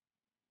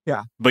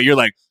 Yeah. But you're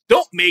like,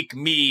 don't make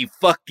me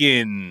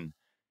fucking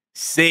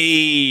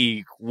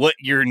say what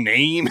your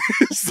name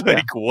is.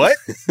 Like, what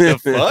the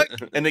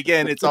fuck? And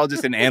again, it's all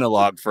just an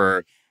analog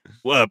for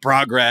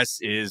progress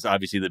is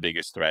obviously the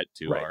biggest threat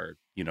to our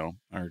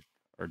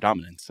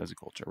dominance as a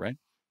culture, right?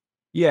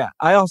 Yeah.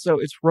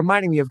 It's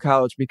reminding me of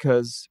college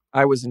because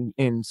I was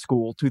in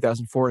school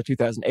 2004 to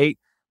 2008.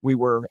 We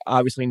were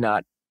obviously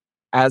not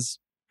as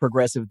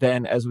progressive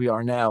then as we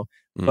are now.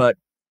 But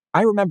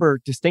I remember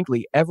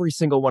distinctly every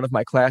single one of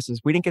my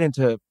classes. We didn't get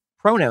into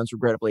pronouns,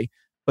 regrettably,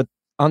 but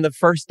on the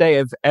first day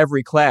of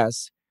every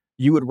class,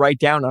 you would write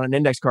down on an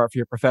index card for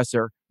your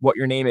professor what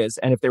your name is.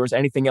 And if there was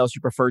anything else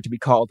you preferred to be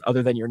called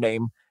other than your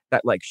name,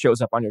 that like shows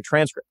up on your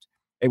transcript.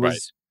 It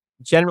was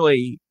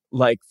generally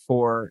like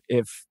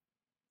if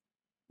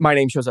my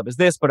name shows up as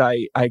this, but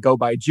I go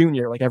by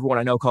Junior, like everyone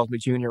I know calls me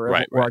Junior, or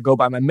I go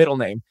by my middle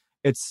name.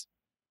 It's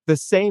the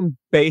same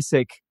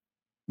basic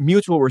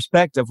mutual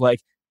respect of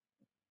like,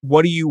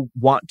 what do you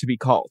want to be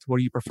called? What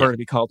do you prefer to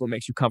be called? What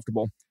makes you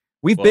comfortable?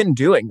 We've been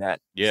doing that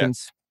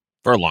since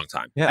for a long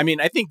time. Yeah. I mean,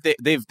 I think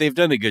they've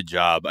done a good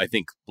job. I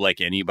think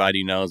like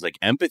anybody knows, like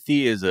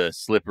empathy is a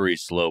slippery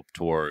slope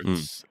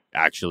towards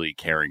actually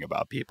caring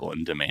about people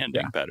and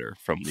demanding better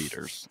from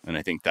leaders. And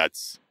I think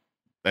that's,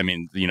 I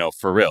mean,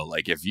 for real,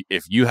 like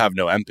if you have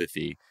no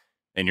empathy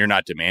and you're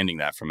not demanding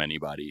that from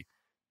anybody,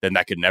 then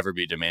that could never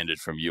be demanded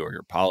from you or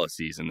your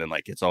policies. And then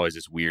like, it's always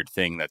this weird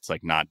thing that's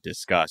like not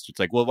discussed. It's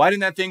like, well, why didn't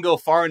that thing go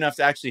far enough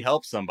to actually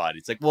help somebody?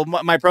 It's like, well,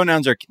 my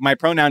pronoun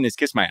is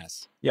kiss my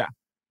ass. Yeah.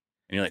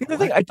 And you're like, the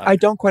thing I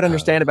don't quite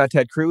understand about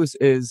Ted Cruz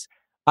is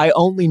I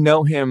only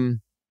know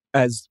him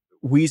as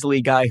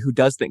Weasley guy who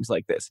does things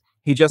like this.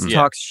 He just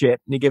talks shit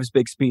and he gives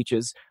big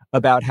speeches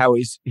about how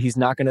he's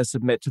not going to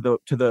submit to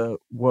the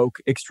woke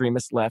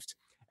extremist left.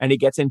 And he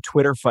gets in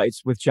Twitter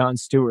fights with Jon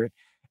Stewart.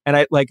 And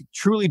I like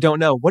truly don't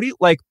know. What do you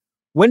like?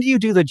 When do you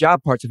do the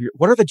job parts of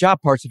what are the job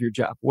parts of your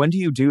job? When do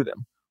you do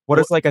them? What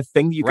is like a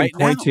thing that you can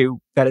point to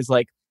that is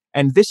like,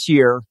 and this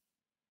year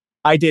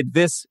I did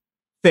this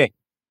thing.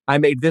 I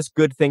made this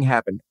good thing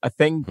happen. A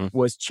thing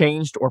was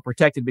changed or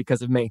protected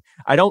because of me.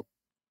 I don't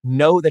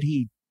know that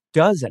he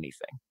does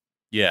anything.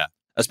 Yeah.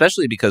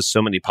 Especially because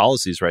so many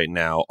policies right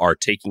now are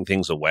taking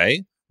things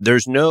away.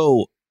 There's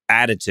no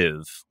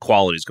additive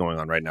qualities going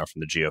on right now from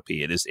the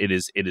GOP.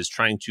 It is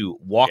trying to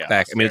walk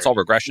back. I mean, it's all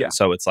regression. Yeah.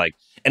 So it's like,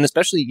 and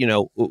especially,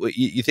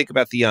 you think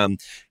about the,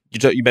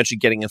 you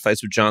mentioned getting in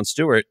fights with Jon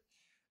Stewart.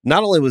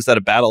 Not only was that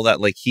a battle that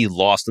like he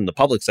lost in the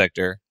public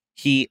sector,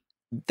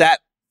 that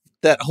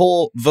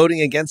whole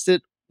voting against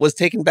it was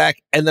taken back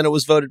and then it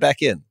was voted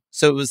back in.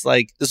 So it was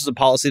like, this was a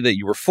policy that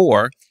you were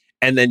for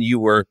and then you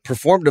were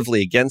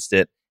performatively against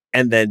it.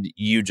 And then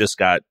you just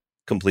got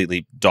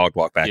completely dog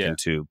walked back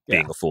into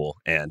being a fool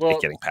and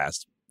it getting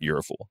passed. You're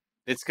a fool.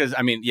 It's because,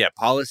 I mean,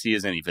 policy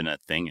isn't even a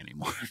thing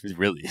anymore. It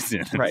really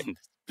isn't. Right.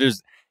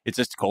 It's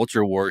just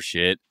culture war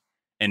shit.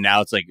 And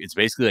now it's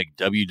basically like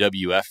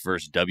WWF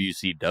versus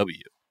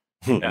WCW.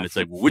 And it's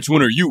like, well, which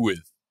one are you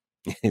with?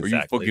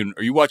 Exactly.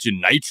 Are you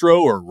watching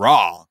Nitro or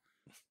Raw?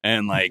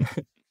 And like,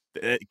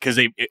 because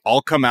they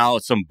all come out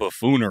with some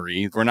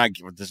buffoonery.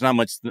 There's not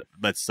much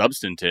that's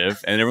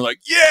substantive. And they were like,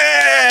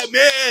 yeah,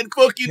 man,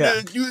 fucking,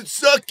 you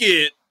suck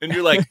it. And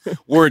you're like,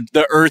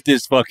 the earth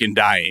is fucking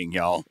dying,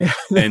 y'all.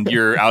 And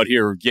you're out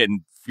here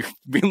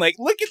being like,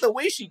 look at the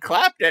way she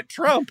clapped at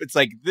Trump. It's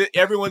like,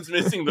 everyone's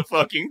missing the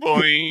fucking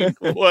point.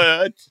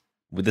 What?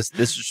 This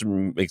just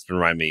makes me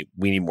remind me,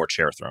 we need more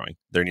chair throwing.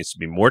 There needs to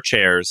be more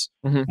chairs,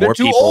 more They're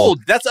too people. old.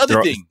 That's the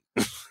other thing.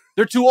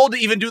 They're too old to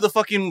even do the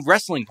fucking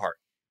wrestling part.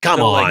 Come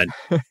on.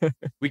 Like,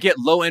 we get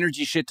low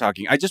energy shit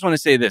talking. I just want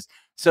to say this.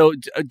 So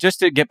just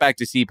to get back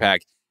to CPAC,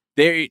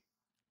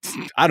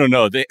 I don't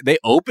know. They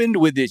opened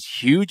with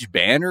this huge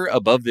banner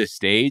above this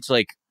stage,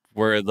 like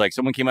where like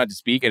someone came out to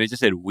speak and it just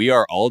said, "We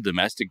are all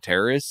domestic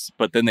terrorists."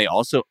 But then they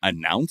also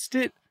announced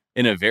it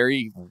in a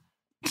very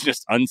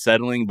just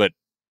unsettling, but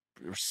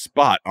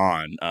spot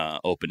on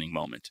opening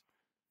moment.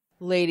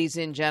 Ladies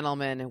and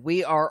gentlemen,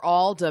 we are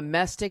all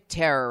domestic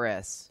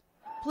terrorists.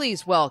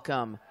 Please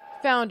welcome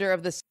founder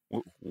of the...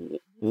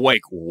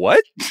 Like,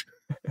 what?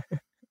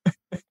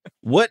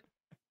 What?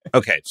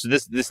 Okay, so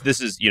this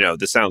is,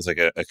 this sounds like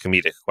a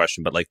comedic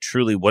question, but like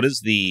truly, what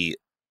is the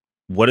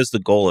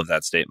goal of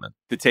that statement?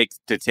 To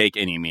take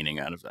any meaning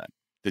out of that.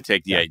 To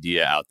take the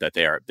idea out that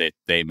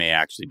they may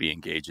actually be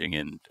engaging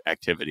in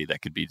activity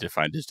that could be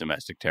defined as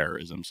domestic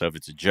terrorism. So if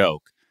it's a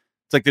joke,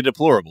 it's like the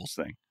deplorables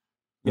thing.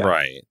 Yeah.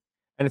 Right.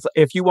 And it's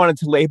if you wanted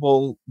to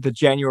label the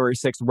January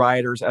 6th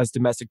rioters as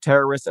domestic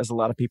terrorists, as a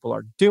lot of people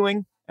are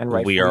doing, and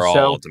rightfully we are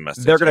all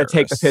domestic they're going to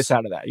take the piss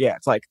out of that. Yeah,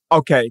 it's like,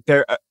 okay,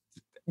 they're,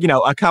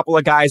 a couple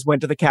of guys went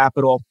to the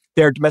Capitol.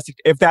 They're domestic.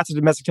 If that's a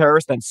domestic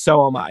terrorist, then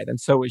so am I. Then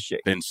so is she.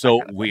 Then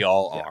so we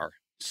all are.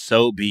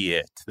 so be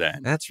it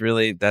then. That's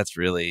really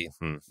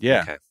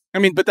yeah. Okay. I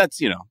mean, but that's,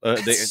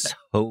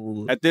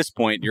 So at this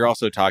point, you're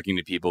also talking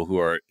to people who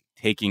are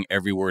taking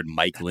every word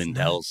Mike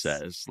Lindell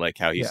says, like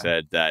how he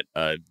said that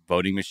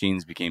voting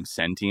machines became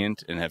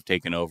sentient and have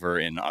taken over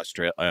in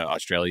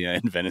Australia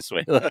and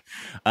Venezuela.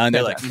 And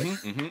they're like,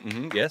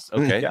 yes,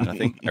 okay,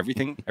 nothing,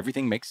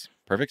 everything makes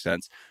perfect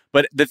sense.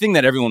 But the thing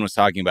that everyone was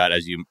talking about,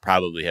 as you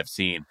probably have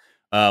seen,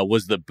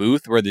 was the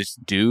booth where this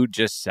dude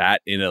just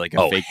sat in a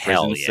fake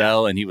prison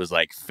cell and he was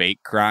like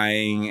fake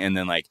crying, and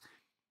then like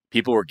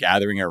people were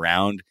gathering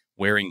around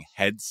wearing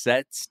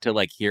headsets to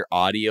like hear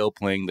audio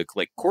playing the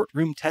like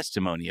courtroom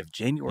testimony of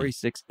January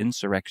 6th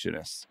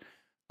insurrectionists.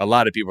 A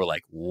lot of people were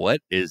like,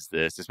 what is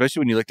this? Especially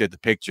when you looked at the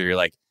picture, you're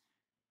like,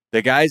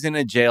 the guy's in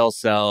a jail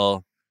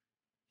cell.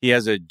 He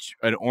has an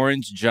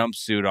orange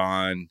jumpsuit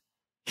on.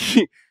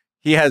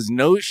 He has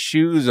no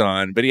shoes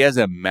on, but he has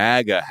a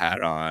MAGA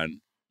hat on.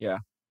 Yeah.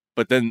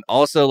 But then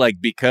also,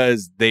 like,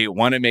 because they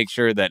want to make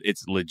sure that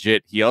it's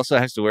legit, he also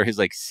has to wear his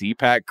like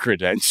CPAC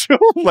credential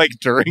like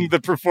during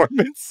the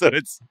performance. So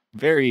it's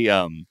very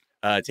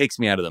takes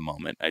me out of the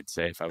moment, I'd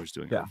say, if I was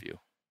doing a review.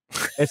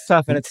 It's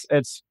tough, and it's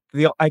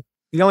the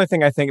only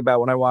thing I think about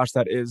when I watch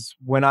that is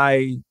when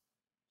I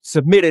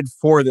submitted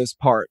for this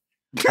part,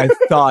 I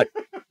thought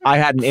I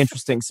had an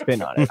interesting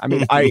spin on it. I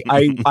mean,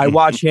 I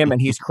watch him and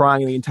he's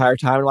crying the entire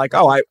time. And like,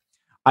 I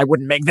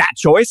wouldn't make that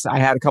choice. I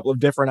had a couple of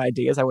different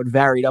ideas. I would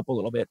vary it up a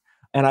little bit.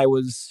 And I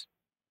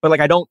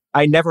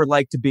never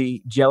like to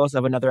be jealous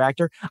of another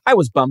actor. I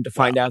was bummed to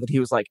find out that he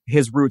was like,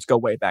 his roots go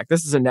way back.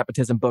 This is a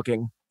nepotism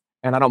booking,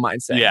 and I don't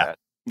mind saying that.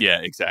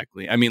 Yeah,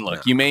 exactly. I mean,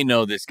 look, you may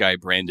know this guy,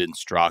 Brandon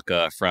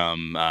Straka,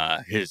 from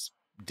his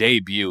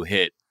debut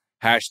hit,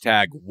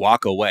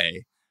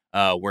 #WalkAway,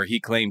 where he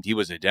claimed he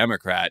was a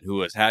Democrat who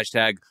was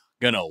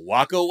 #gonna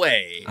walk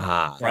away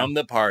from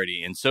the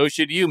party. And so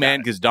should you, man,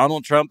 because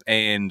Donald Trump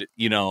and,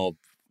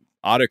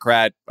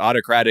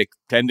 autocratic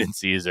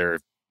tendencies are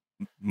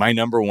my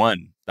number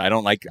one. I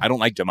don't like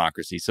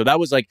democracy. So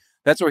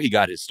that's where he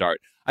got his start.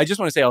 I just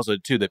want to say also,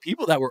 too, the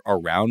people that were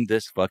around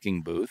this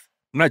fucking booth,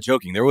 I'm not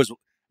joking. There was,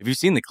 if you've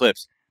seen the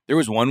clips, there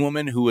was one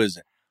woman who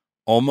was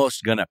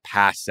almost going to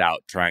pass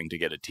out trying to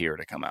get a tear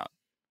to come out.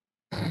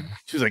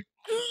 She was like,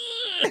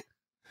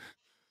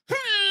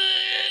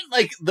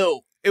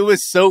 it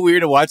was so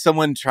weird to watch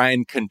someone try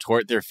and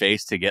contort their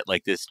face to get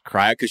like this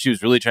cry, because she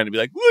was really trying to be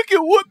like, look at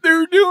what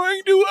they're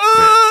doing to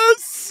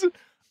us.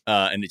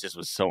 And it just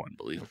was so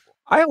unbelievable.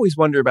 I always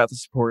wonder about the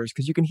supporters,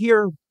 because you can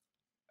hear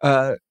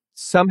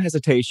some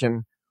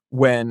hesitation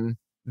when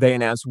they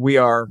announce we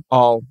are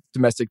all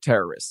domestic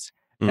terrorists,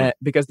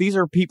 because these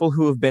are people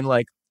who have been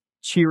like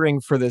cheering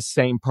for this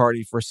same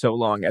party for so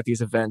long at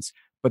these events,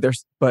 but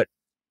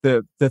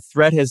the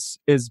thread has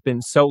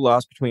been so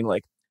lost between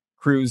like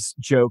Cruz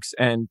jokes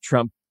and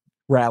Trump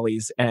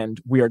rallies and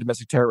we are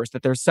domestic terrorists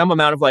that there's some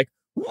amount of like,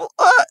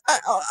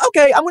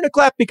 okay, I'm going to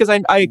clap because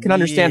I can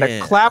understand a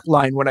clap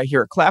line when I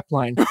hear a clap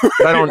line,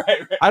 but I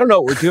don't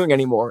know what we're doing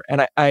anymore.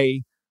 And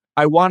I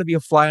want to be a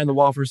fly on the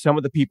wall for some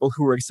of the people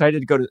who are excited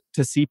to go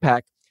to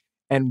CPAC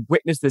and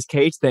witness this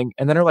cage thing,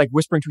 and then are like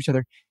whispering to each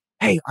other,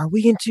 "Hey, are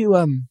we into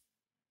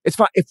It's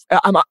fine if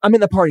I'm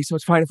in the party, so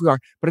it's fine if we are.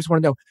 But I just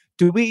want to know,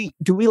 do we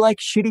like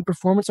shitty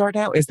performance art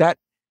now? Is that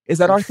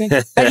our thing?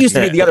 That used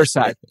to be the other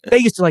side. They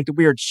used to like the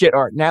weird shit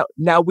art. Now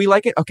we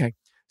like it. Okay,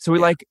 so we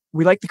like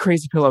the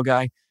crazy pillow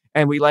guy,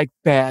 and we like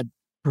bad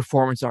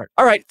performance art.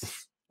 All right,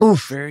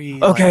 oof.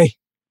 Very okay.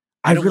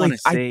 I don't want to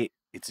say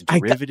it's a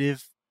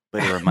derivative,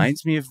 but it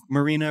reminds me of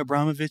Marina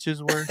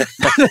Abramovich's work.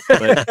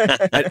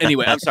 But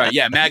anyway, I'm sorry.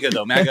 Yeah, MAGA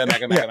though. MAGA. I'm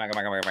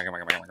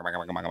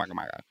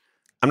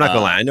not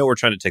gonna lie. I know we're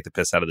trying to take the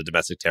piss out of the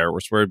domestic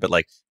terrorist word, but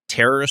like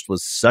terrorist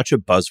was such a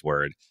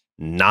buzzword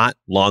not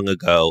long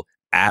ago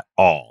at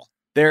all.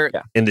 They're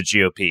in the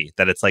GOP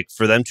that it's like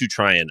for them to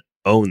try and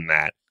own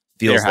that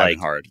feels like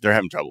hard. They're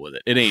having trouble with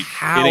it. It ain't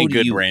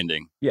good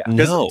branding. Yeah.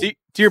 No.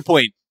 To your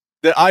point,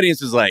 the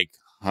audience is like,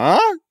 huh?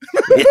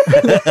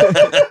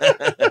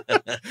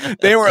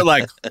 They were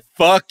like,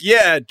 fuck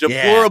yeah.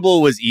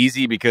 Deplorable was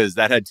easy because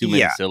that had too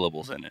many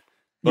syllables in it.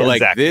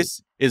 But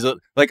this is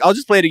I'll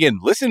just play it again.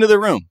 Listen to the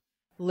room.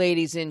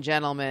 Ladies and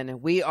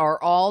gentlemen, we are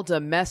all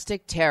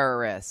domestic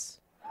terrorists.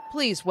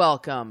 Please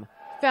welcome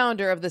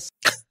founder of the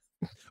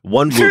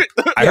one whoop.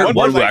 I heard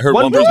one whoop. I heard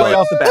one whoop right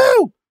off the bat.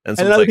 And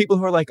then other like, people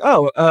who are like,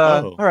 all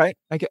right.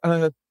 I get,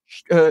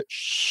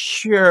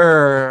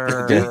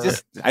 sure.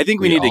 I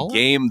think we need to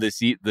game the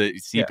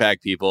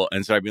CPAC people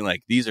and start being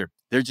like,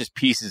 they're just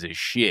pieces of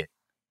shit.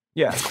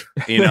 Yeah.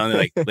 And they're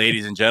like,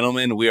 ladies and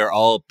gentlemen, we are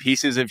all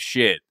pieces of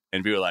shit.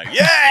 And people are like,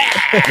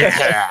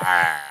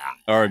 yeah.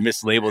 Or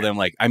mislabel them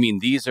like, I mean,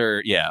 these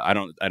are, I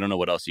don't know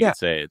what else you could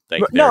say.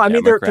 Like, no, I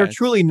mean, they're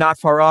truly not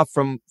far off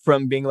from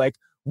being like,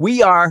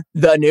 we are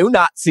the new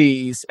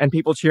Nazis, and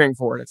people cheering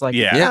for it. It's like,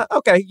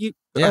 okay,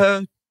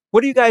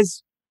 what are you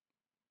guys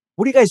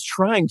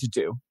trying to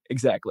do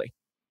exactly?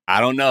 I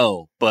don't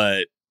know,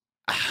 but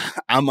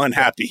I'm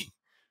unhappy.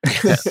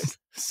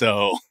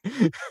 So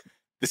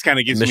this kind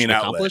of gives me an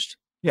outlet.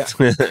 Yeah.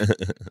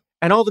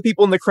 And all the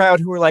people in the crowd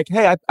who were like,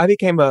 hey, I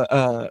became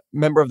a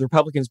member of the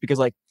Republicans because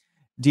like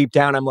deep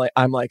down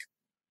I'm like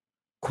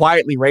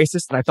quietly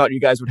racist, and I thought you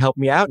guys would help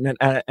me out,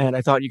 and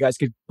I thought you guys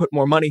could put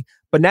more money.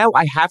 But now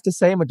I have to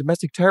say I'm a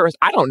domestic terrorist.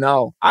 I don't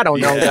know,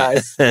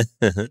 guys. Do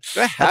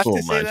I have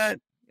to say that?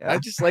 Yeah. I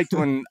just liked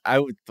when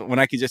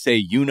I could just say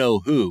you know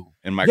who,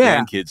 and my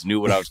grandkids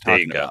knew what I was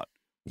talking about.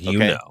 You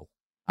know,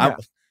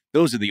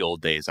 those are the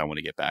old days I want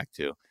to get back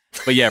to.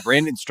 But yeah,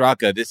 Brandon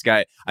Straka, this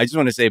guy, I just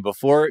want to say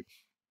before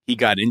he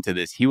got into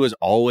this, he was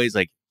always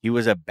like, he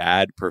was a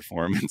bad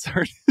performance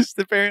artist,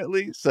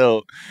 apparently.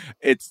 So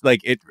it's like,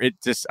 it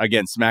just,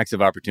 again, smacks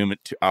of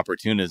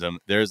opportunism.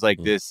 There's like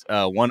this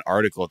one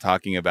article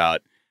talking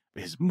about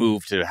his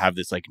move to have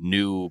this like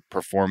new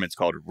performance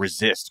called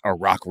Resist, a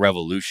Rock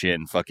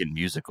Revolution fucking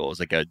musical. It's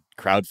like a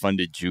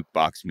crowdfunded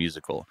jukebox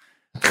musical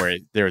where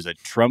there's a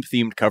Trump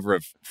themed cover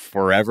of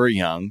Forever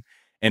Young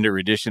and a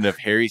rendition of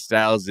Harry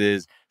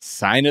Styles'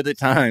 Sign of the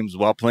Times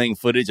while playing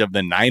footage of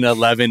the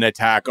 9/11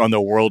 attack on the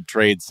World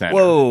Trade Center.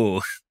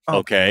 Whoa.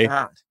 Okay.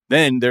 Oh,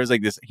 then there's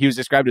like this, he was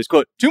described as,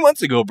 quote, 2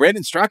 months ago,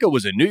 Brandon Straka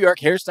was a New York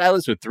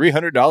hairstylist with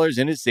 $300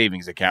 in his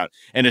savings account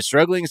and a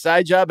struggling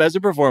side job as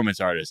a performance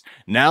artist.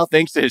 Now,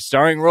 thanks to his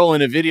starring role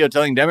in a video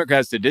telling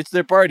Democrats to ditch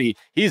their party,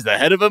 he's the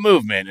head of a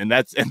movement, and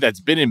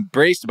that's been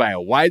embraced by a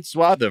wide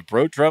swath of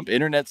pro-Trump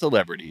internet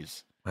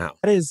celebrities. Wow.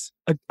 That is,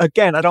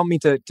 again, I don't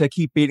mean to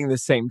keep beating the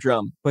same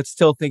drum, but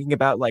still thinking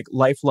about like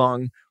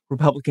lifelong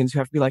Republicans who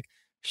have to be like,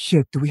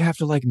 shit, do we have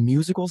to like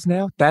musicals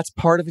now? That's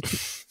part of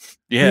it.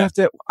 Yeah.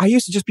 I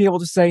used to just be able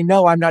to say,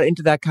 no, I'm not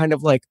into that kind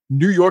of like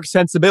New York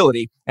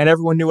sensibility. And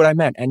everyone knew what I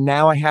meant. And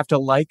now I have to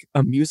like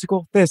a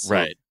musical. This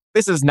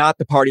is not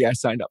the party I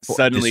signed up for.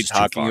 Suddenly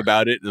talking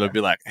about it, they'll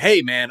be like,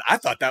 hey, man, I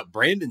thought that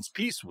Brandon's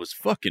piece was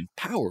fucking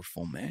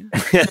powerful, man.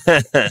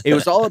 It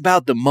was all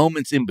about the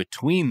moments in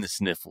between the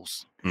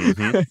sniffles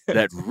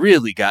that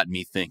really got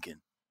me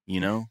thinking, you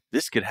know,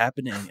 this could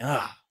happen. And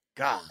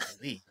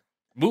golly.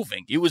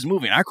 Moving. It was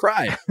moving. I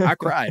cried.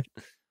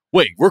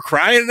 Wait, we're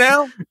crying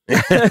now?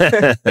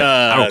 I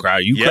don't cry.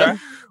 You cry?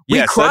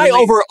 We cry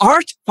over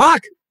art?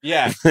 Fuck.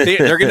 Yeah.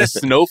 They're going to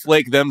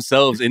snowflake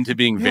themselves into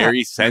being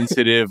very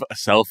sensitive,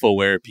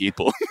 self-aware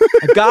people.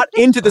 I got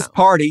into this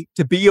party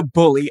to be a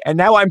bully, and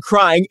now I'm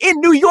crying in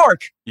New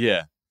York.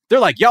 Yeah. They're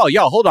like, y'all,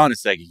 hold on a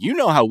second. You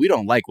know how we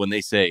don't like when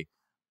they say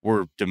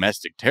we're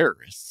domestic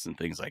terrorists and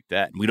things like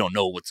that, and we don't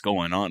know what's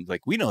going on.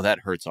 Like, we know that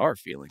hurts our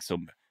feelings. So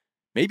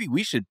maybe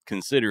we should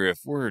consider if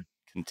we're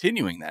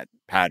continuing that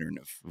pattern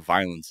of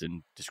violence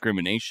and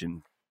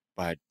discrimination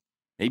by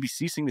maybe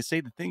ceasing to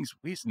say the things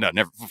we... No,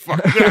 never.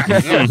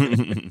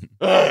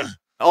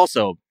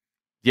 Also,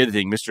 the other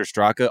thing, Mr.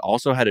 Straka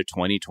also had a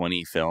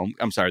 2020 film.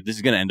 I'm sorry, this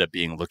is going to end up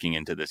being looking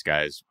into this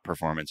guy's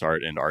performance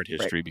art and art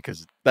history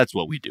because that's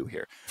what we do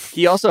here.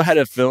 He also had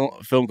a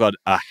film called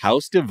A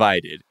House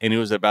Divided, and it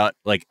was about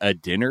like a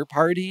dinner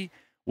party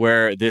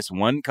where this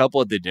one couple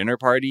at the dinner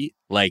party,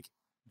 like,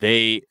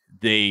 they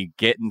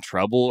get in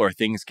trouble or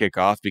things kick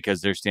off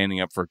because they're standing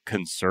up for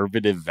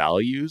conservative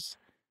values.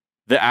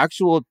 The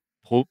actual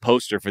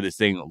poster for this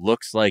thing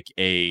looks like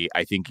a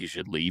I Think You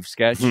Should Leave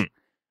sketch,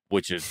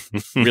 which is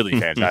really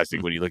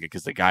fantastic when you look at it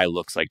because the guy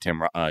looks like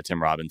Tim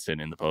Robinson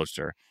in the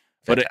poster.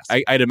 But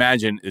I'd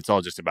imagine it's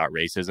all just about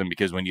racism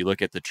because when you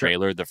look at the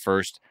trailer, the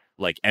first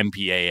like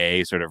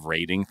MPAA sort of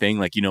rating thing,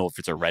 like, you know, if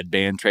it's a red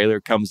band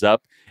trailer comes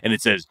up and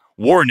it says,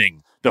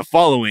 warning, the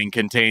following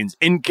contains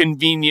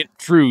inconvenient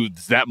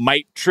truths that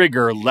might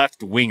trigger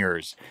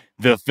left-wingers.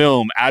 The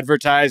film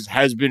advertised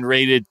has been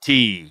rated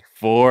T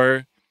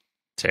for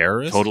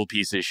terrorist. Total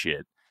piece of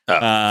shit.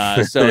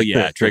 So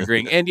yeah,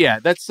 triggering. And yeah,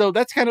 that's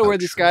kind of where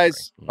this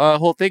guy's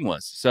whole thing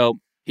was. So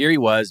here he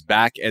was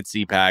back at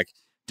CPAC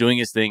doing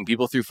his thing.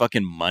 People threw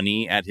fucking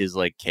money at his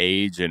like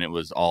cage, and it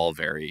was all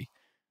very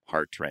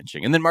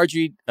heart-wrenching. And then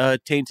Marjorie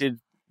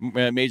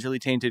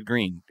Majorly Tainted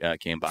Green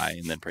came by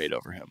and then prayed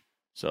over him.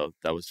 So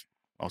that was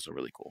also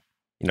really cool.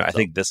 You know, I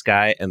think this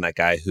guy and that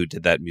guy who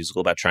did that musical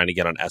about trying to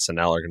get on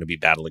SNL are going to be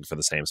battling for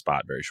the same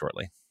spot very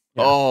shortly.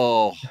 Yeah.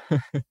 Oh,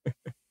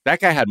 that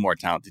guy had more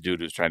talent. The dude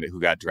who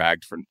got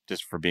dragged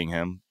for being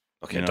him.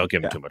 Okay, you know? Don't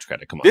give him too much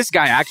credit. Come on. This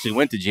guy actually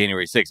went to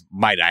January 6th,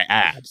 might I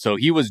add. So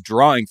he was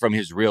drawing from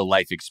his real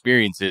life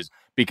experiences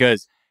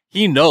because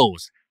he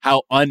knows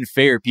how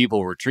unfair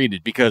people were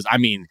treated. Because, I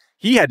mean,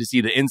 he had to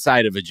see the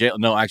inside of a jail.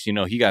 No, actually,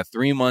 no. He got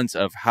 3 months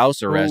of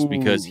house arrest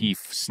because he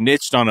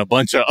snitched on a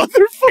bunch of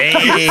other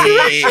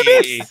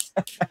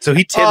So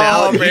he Tim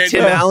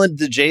Allen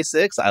the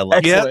J6. I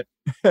love it.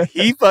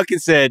 He fucking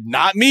said,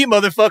 not me,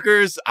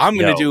 motherfuckers. I'm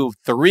going to do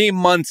 3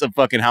 months of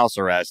fucking house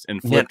arrest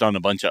and flipped on a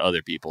bunch of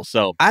other people.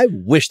 So I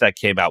wish that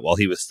came out while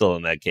he was still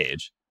in that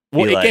cage.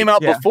 Well, it came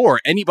out before.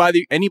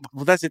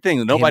 Well, that's the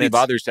thing. Nobody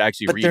bothers to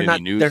actually read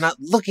any news. They're not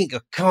looking.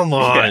 Come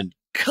on.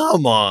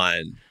 Come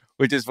on.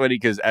 Which is funny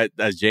because,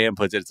 as JM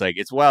puts it, it's like,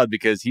 it's wild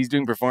because he's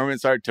doing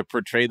performance art to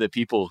portray the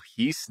people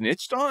he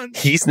snitched on.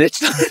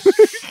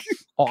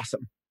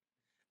 Awesome.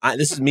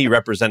 This is me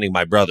representing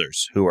my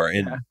brothers who are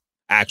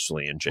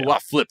actually in jail. Who I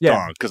flipped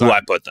on. Who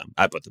I put them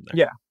there.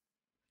 Yeah.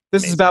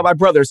 This is about my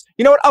brothers.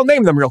 You know what? I'll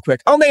name them real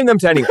quick. I'll name them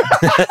to anyone.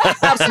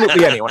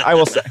 Absolutely anyone, I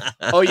will say.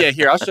 Oh, yeah.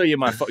 Here, I'll show you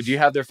my phone. Do you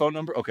have their phone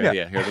number? Okay,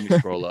 yeah. Here, let me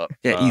scroll up.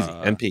 Yeah,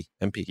 easy.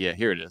 MP. Yeah,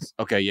 here it is.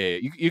 Okay, yeah.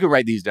 You can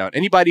write these down.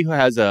 Anybody who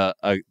has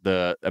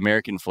the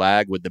American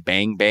flag with the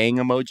bang bang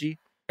emoji,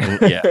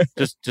 yeah,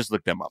 just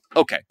look them up.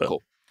 Okay,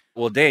 cool.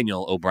 Well,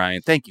 Daniel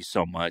O'Brien, thank you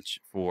so much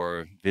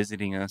for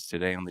visiting us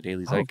today on the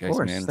Daily Zeitgeist,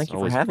 man. Thank It's you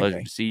always for a having pleasure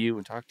me. to see you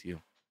and talk to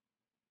you.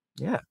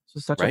 Yeah, this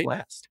was such a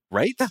blast.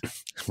 Right?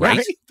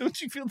 Right? Don't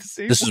you feel the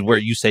same? This is where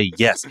you say,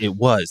 yes, it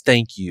was.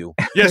 Thank you.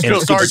 Yes, and Drill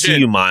it's good to Sergeant. see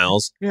you,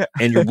 Miles. Yeah.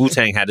 And your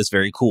Wu-Tang hat is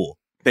very cool.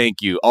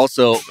 Thank you.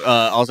 Also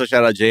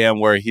shout out JM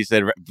where he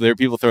said there are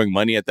people throwing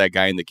money at that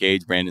guy in the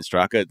cage, Brandon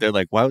Straka. They're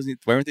like, why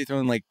weren't they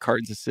throwing like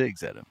cartons of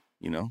cigs at him?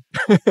 You know,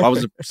 why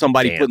was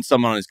somebody putting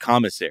someone on his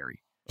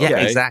commissary? Yeah,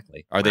 Okay?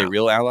 exactly. Are they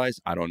real allies?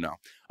 I don't know.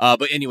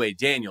 But anyway,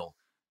 Daniel,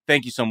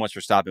 thank you so much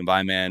for stopping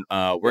by, man.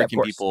 Where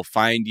can people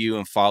find you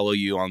and follow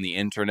you on the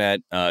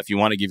internet? If you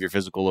want to give your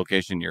physical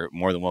location, you're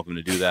more than welcome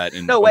to do that.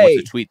 And No way.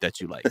 What's the tweet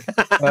that you like?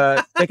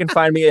 They can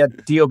find me at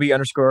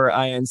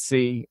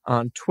DOB_INC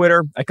on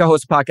Twitter. I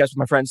co-host a podcast with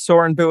my friend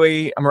Soren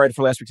Bowie. I'm a writer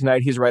for Last Week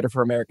Tonight. He's a writer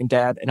for American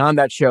Dad. And on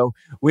that show,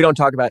 we don't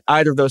talk about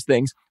either of those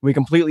things. We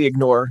completely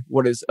ignore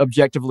what is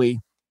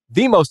objectively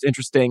the most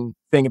interesting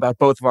thing about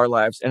both of our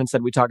lives. And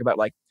instead, we talk about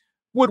like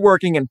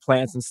woodworking and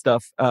plants and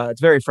stuff.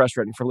 It's very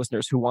frustrating for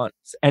listeners who want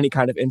any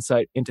kind of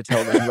insight into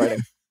television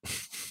writing.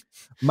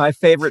 My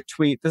favorite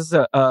tweet, this is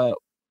a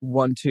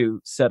 1-2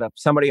 setup.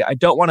 Somebody, I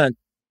don't want to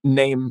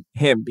name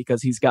him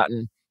because he's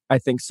gotten, I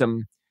think,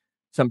 some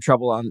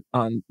trouble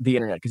on the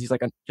internet because he's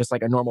like just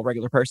like a normal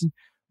regular person.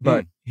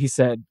 But he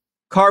said,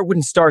 car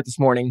wouldn't start this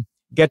morning,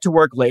 get to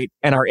work late,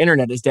 and our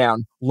internet is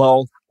down.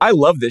 Lol. I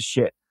love this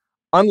shit.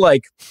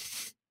 Unlike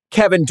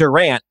Kevin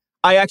Durant,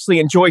 I actually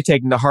enjoy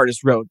taking the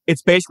hardest road.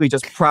 It's basically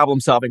just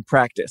problem-solving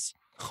practice.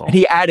 Oh. And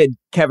he added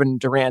Kevin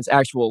Durant's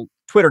actual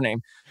Twitter name.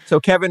 So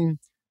Kevin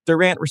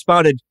Durant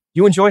responded,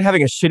 you enjoy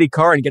having a shitty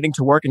car and getting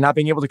to work and not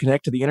being able to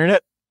connect to the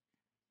internet?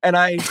 And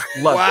I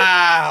love it.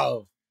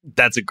 Wow.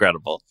 That's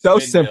incredible. So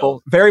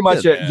simple. Very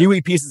much you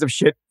eat pieces of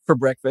shit for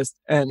breakfast.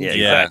 And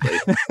yeah.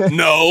 Exactly.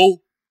 No.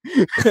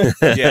 Yeah,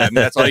 I mean,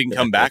 that's all you can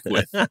come back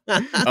with.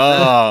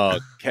 Oh,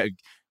 okay.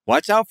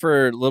 Watch out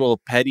for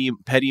little petty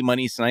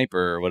money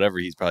sniper or whatever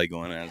he's probably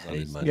going as on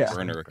his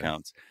burner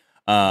accounts.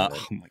 Oh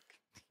my!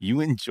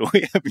 You enjoy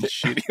having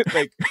shitty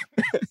like.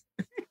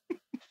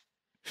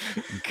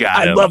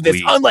 I love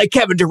this. Unlike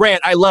Kevin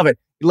Durant, I love it.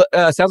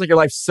 Sounds like your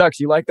life sucks.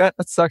 You like that?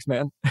 That sucks,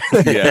 man.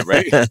 Yeah,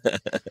 right.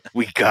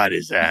 We got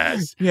his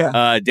ass.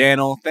 Yeah.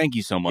 Daniel, thank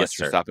you so much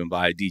for stopping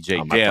by.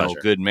 DJ Daniel,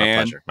 good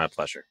man. My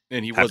pleasure.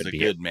 And he was a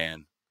good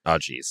man. Oh,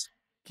 geez.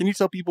 Can you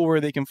tell people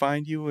where they can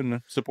find you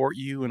and support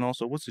you? And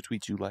also, what's the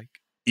tweets you like?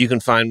 You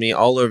can find me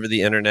all over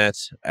the internet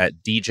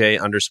at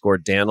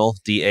DJ_Danel,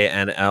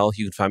 DANL.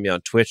 You can find me on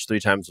Twitch 3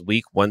 times a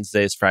week,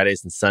 Wednesdays,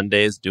 Fridays, and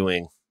Sundays,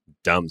 doing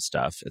dumb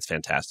stuff. It's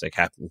fantastic.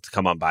 Happen to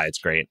come on by. It's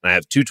great. And I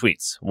have 2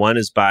 tweets. One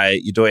is by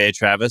Udoye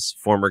Travis,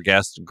 former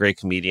guest, great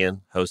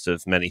comedian, host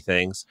of many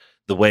things.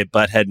 The way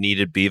Butthead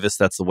needed Beavis,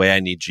 that's the way I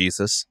need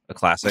Jesus, a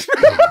classic.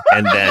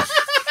 And then...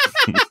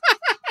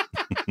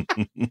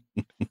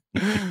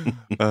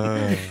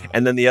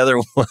 And then the other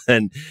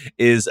one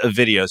is a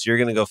video, so you're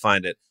going to go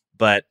find it.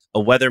 But a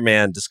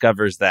weatherman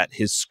discovers that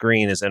his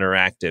screen is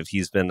interactive.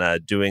 He's been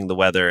doing the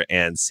weather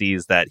and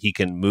sees that he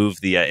can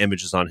move the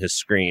images on his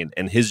screen.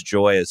 And his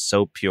joy is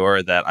so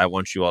pure that I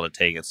want you all to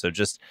take it. So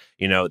just,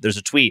 there's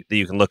a tweet that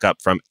you can look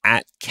up from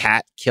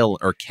 @Cal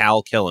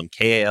Killam,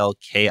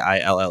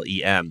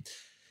 KALKILLEM.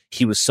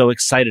 He was so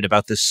excited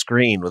about this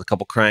screen with a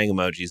couple crying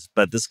emojis.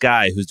 But this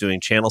guy who's doing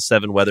Channel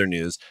 7 weather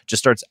news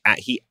just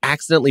he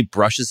accidentally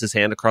brushes his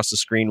hand across the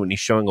screen when he's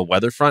showing a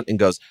weather front and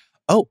goes,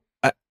 oh,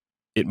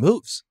 it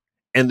moves.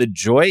 And the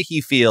joy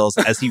he feels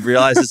as he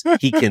realizes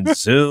he can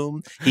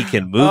zoom, he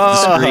can move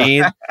the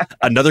screen.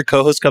 Another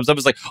co-host comes up and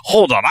is like,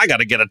 hold on, I got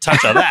to get a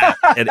touch of that.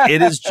 And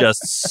it is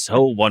just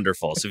so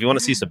wonderful. So if you want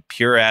to see some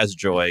pure ass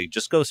joy,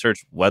 just go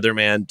search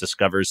Weatherman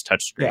Discovers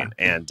Touchscreen.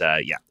 Yeah. And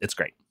it's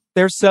great.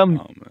 There's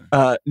some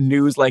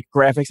news like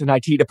graphics and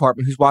IT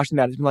department who's watching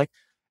that and been like,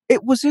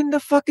 it was in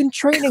the fucking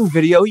training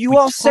video you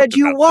all said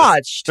you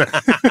watched.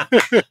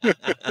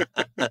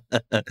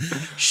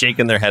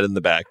 Shaking their head in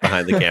the back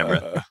behind the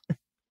camera.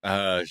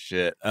 Oh,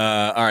 shit.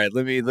 All right,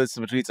 let me list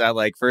some tweets I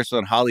like. First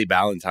one, Holly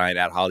Ballantyne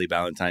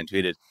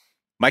tweeted,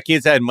 my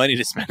kids had money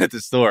to spend at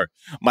the store.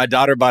 My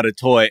daughter bought a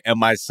toy and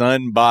my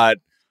son bought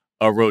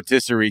a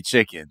rotisserie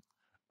chicken.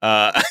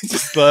 I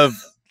just love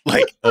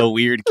like a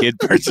weird kid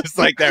purchase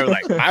like that. We're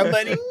like, my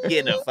money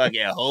getting a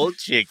fucking whole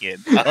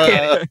chicken.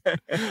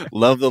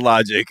 Love the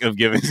logic of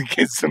giving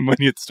kids some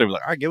money at the store.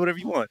 Like, all right, get whatever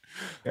you want.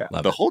 Yeah.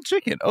 The whole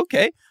chicken.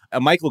 Okay.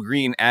 Michael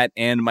Green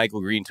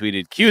 @Michael Green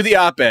tweeted, cue the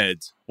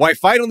op-eds. Why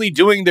finally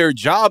doing their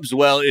jobs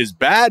well is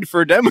bad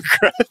for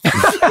Democrats.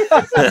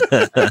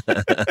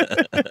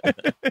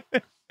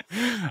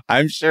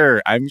 I'm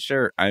sure.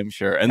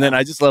 And then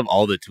I just love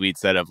all the tweets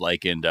that have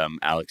likened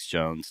Alex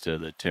Jones to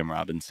the Tim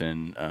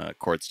Robinson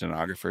court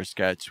stenographer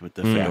sketch with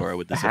the fedora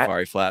with the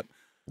safari flap.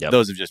 Yep.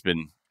 Those have just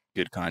been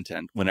good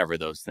content whenever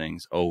those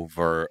things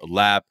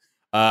overlap.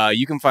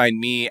 You can find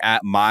me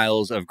at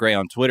Miles of Gray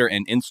on Twitter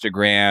and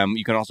Instagram.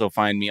 You can also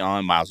find me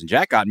on Miles and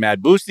Jack got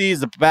Mad Boosties,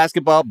 the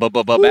basketball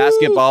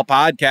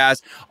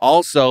podcast.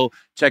 Also,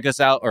 check us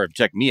out, or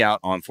check me out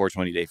on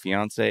 420 Day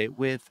Fiance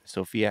with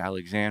Sophia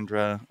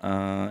Alexandra.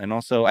 And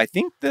also, I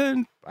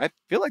feel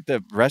like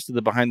the rest of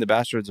the Behind the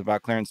Bastards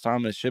about Clarence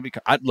Thomas should be.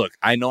 Look,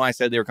 I know I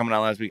said they were coming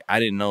out last week.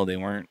 I didn't know they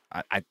weren't.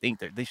 I think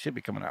they should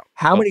be coming out.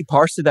 How many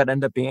parts did that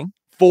end up being?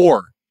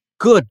 4.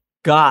 Good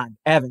God,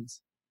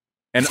 Evans.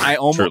 And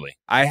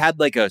I had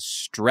like a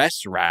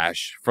stress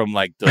rash from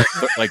like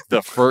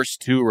the first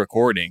 2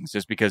 recordings,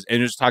 just because,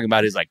 and just talking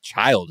about his like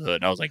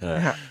childhood. And I was like,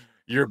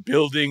 you're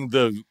building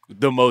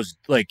the most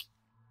like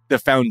the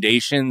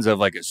foundations of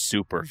like a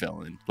super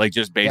villain, like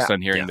just based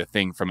on hearing the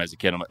thing from as a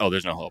kid. I'm like, oh,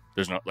 there's no hope.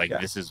 There's no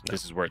this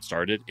is where it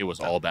started. It was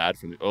all bad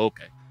from the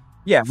okay.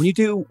 Yeah,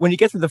 when you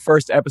get through the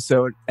first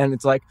episode and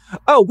it's like,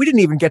 oh, we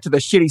didn't even get to the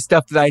shitty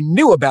stuff that I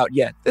knew about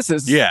yet. This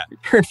is you're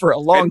in for a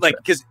long time.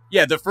 Because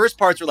the first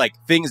parts were like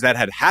things that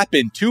had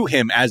happened to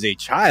him as a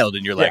child,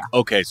 and you're like,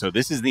 okay, so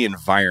this is the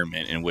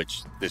environment in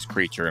which this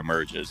creature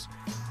emerges.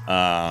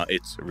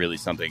 It's really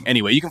something.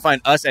 Anyway, you can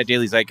find us at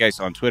Daily Zeitgeist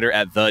on Twitter,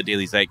 at The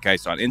Daily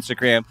Zeitgeist on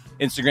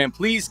Instagram.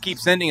 Please keep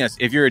sending us,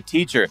 if you're a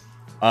teacher,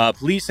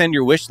 please send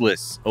your wish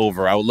lists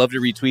over. I would love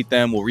to retweet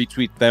them. We'll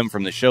retweet them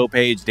from the show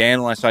page.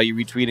 Daniel, I saw you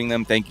retweeting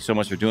them. Thank you so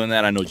much for doing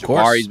that. I know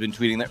Jabari's been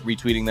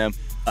retweeting them.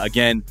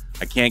 Again,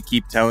 I can't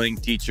keep telling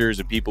teachers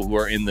and people who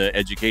are in the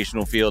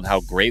educational field how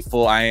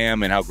grateful I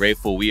am and how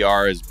grateful we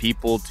are as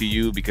people to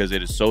you, because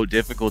it is so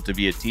difficult to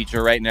be a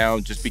teacher right now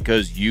just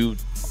because you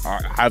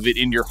have it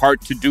in your heart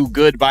to do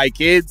good by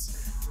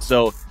kids.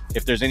 So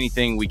if there's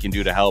anything we can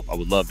do to help, I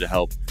would love to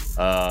help.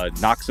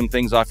 Knock some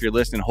things off your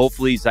list, and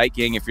hopefully, Zeit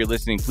Gang, if you're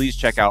listening, please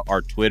check out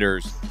our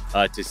Twitters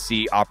to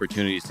see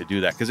opportunities to do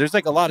that, because there's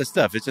like a lot of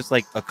stuff. It's just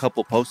like a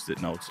couple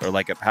Post-it notes or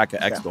like a pack of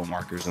Expo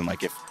markers, and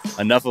like if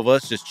enough of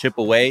us just chip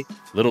away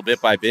little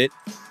bit by bit,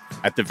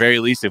 at the very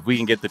least, if we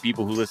can get the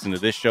people who listen to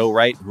this show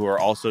right, who are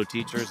also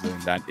teachers, then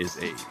that is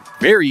a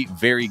very,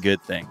 very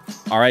good thing.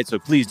 All right, so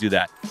please do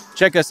that.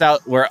 Check us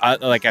out where,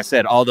 like I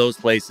said, all those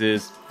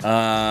places.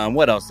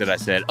 What else did I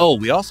say? Oh,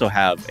 we also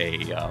have a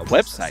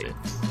website.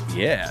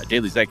 Yeah,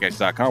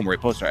 dailyzeitgeist.com, where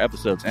we post our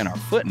episodes and our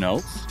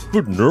footnotes.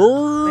 Thank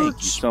you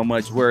so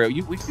much. Where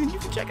you can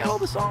check out all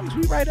the songs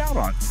we write out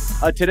on.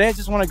 Today, I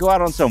just want to go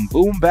out on some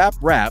boom bap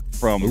rap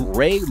from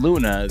Ray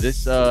Luna.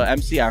 This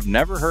MC, I've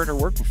never heard her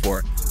work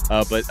before,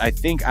 but I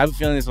have a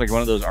feeling it's like one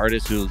of those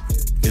artists who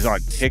is on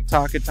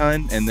TikTok a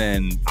ton and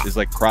then is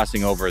like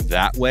crossing over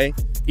that way.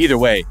 Either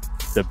way,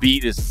 the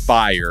beat is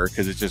fire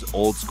because it's just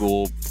old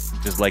school,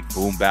 just like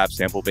boom bap,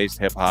 sample based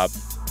hip hop.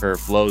 Her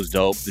flow's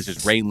dope. This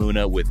is Ray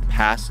Luna with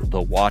Pass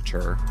the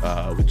Water,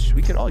 which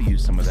we could all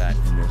use some of that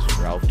in this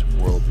drought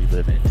world we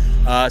live in.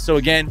 So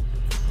again,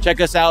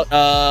 check us out.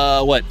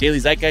 Daily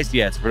Zeitgeist?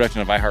 Yeah, it's a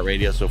production of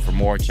iHeartRadio. So for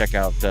more, check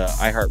out the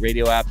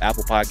iHeartRadio app,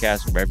 Apple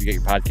Podcasts, wherever you get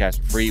your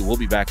podcasts for free. We'll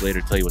be back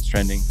later to tell you what's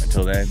trending.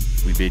 Until then,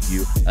 we bid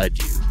you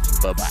adieu.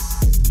 Bye-bye.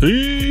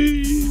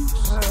 Peace.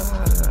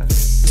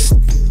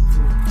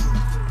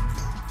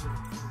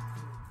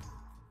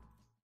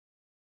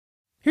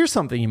 Here's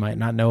something you might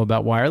not know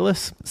about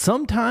wireless.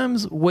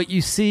 Sometimes what you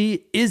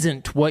see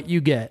isn't what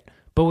you get.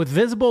 But with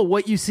Visible,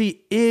 what you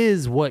see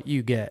is what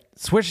you get.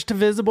 Switch to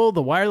Visible,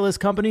 the wireless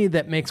company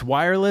that makes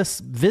wireless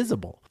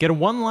visible. Get a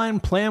one-line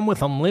plan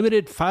with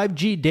unlimited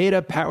 5G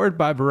data powered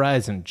by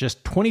Verizon.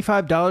 Just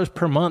 $25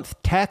 per month,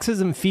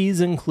 taxes and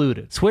fees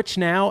included. Switch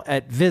now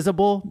at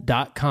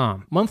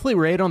Visible.com. Monthly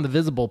rate on the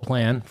Visible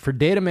plan. For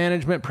data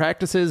management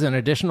practices and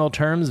additional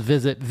terms,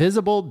 visit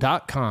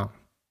Visible.com.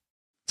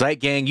 Zeit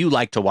Gang, you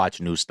like to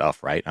watch new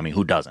stuff, right? I mean,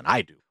 who doesn't?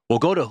 I do. Well,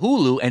 go to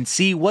Hulu and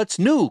see what's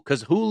new,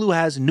 because Hulu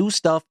has new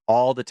stuff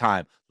all the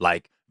time,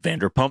 like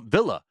Vanderpump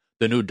Villa,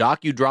 the new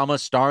docudrama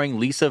starring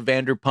Lisa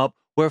Vanderpump,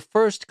 where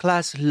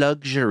first-class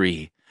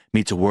luxury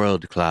meets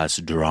world-class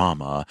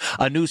drama.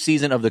 A new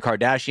season of The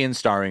Kardashians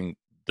starring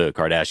the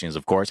Kardashians,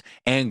 of course,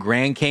 and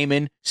Grand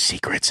Cayman,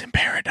 Secrets in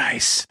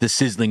Paradise, the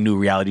sizzling new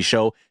reality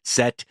show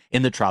set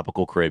in the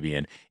tropical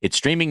Caribbean. It's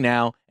streaming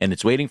now, and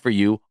it's waiting for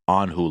you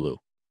on Hulu.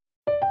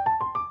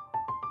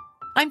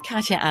 I'm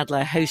Katya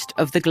Adler, host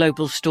of The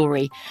Global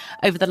Story.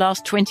 Over the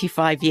last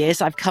 25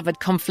 years, I've covered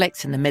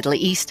conflicts in the Middle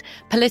East,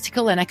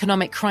 political and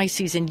economic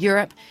crises in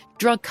Europe,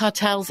 drug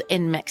cartels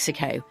in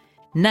Mexico.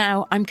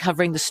 Now I'm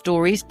covering the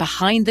stories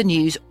behind the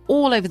news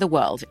all over the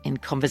world in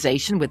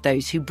conversation with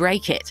those who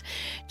break it.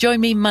 Join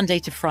me Monday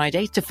to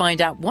Friday to find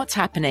out what's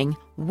happening,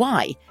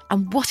 why,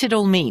 and what it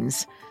all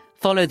means.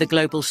 Follow The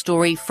Global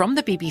Story from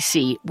the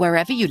BBC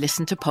wherever you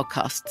listen to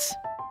podcasts.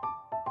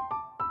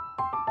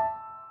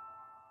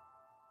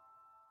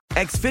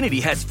 Xfinity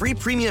has free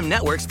premium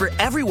networks for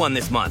everyone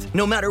this month,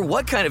 no matter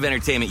what kind of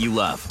entertainment you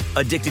love.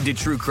 Addicted to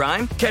true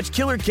crime? Catch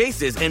killer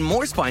cases and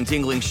more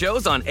spine-tingling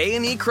shows on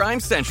A&E Crime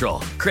Central.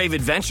 Crave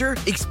adventure?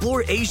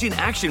 Explore Asian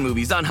action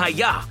movies on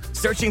Hi-YAH.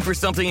 Searching for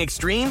something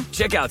extreme?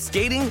 Check out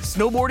skating,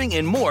 snowboarding,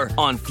 and more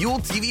on Fuel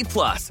TV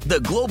Plus, the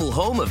global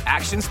home of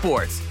action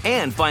sports.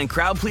 And find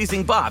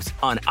crowd-pleasing bops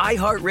on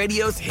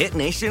iHeartRadio's Hit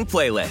Nation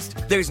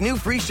playlist. There's new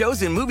free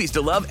shows and movies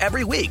to love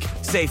every week.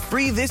 Say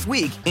free this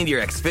week in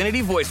your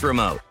Xfinity voice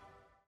remote.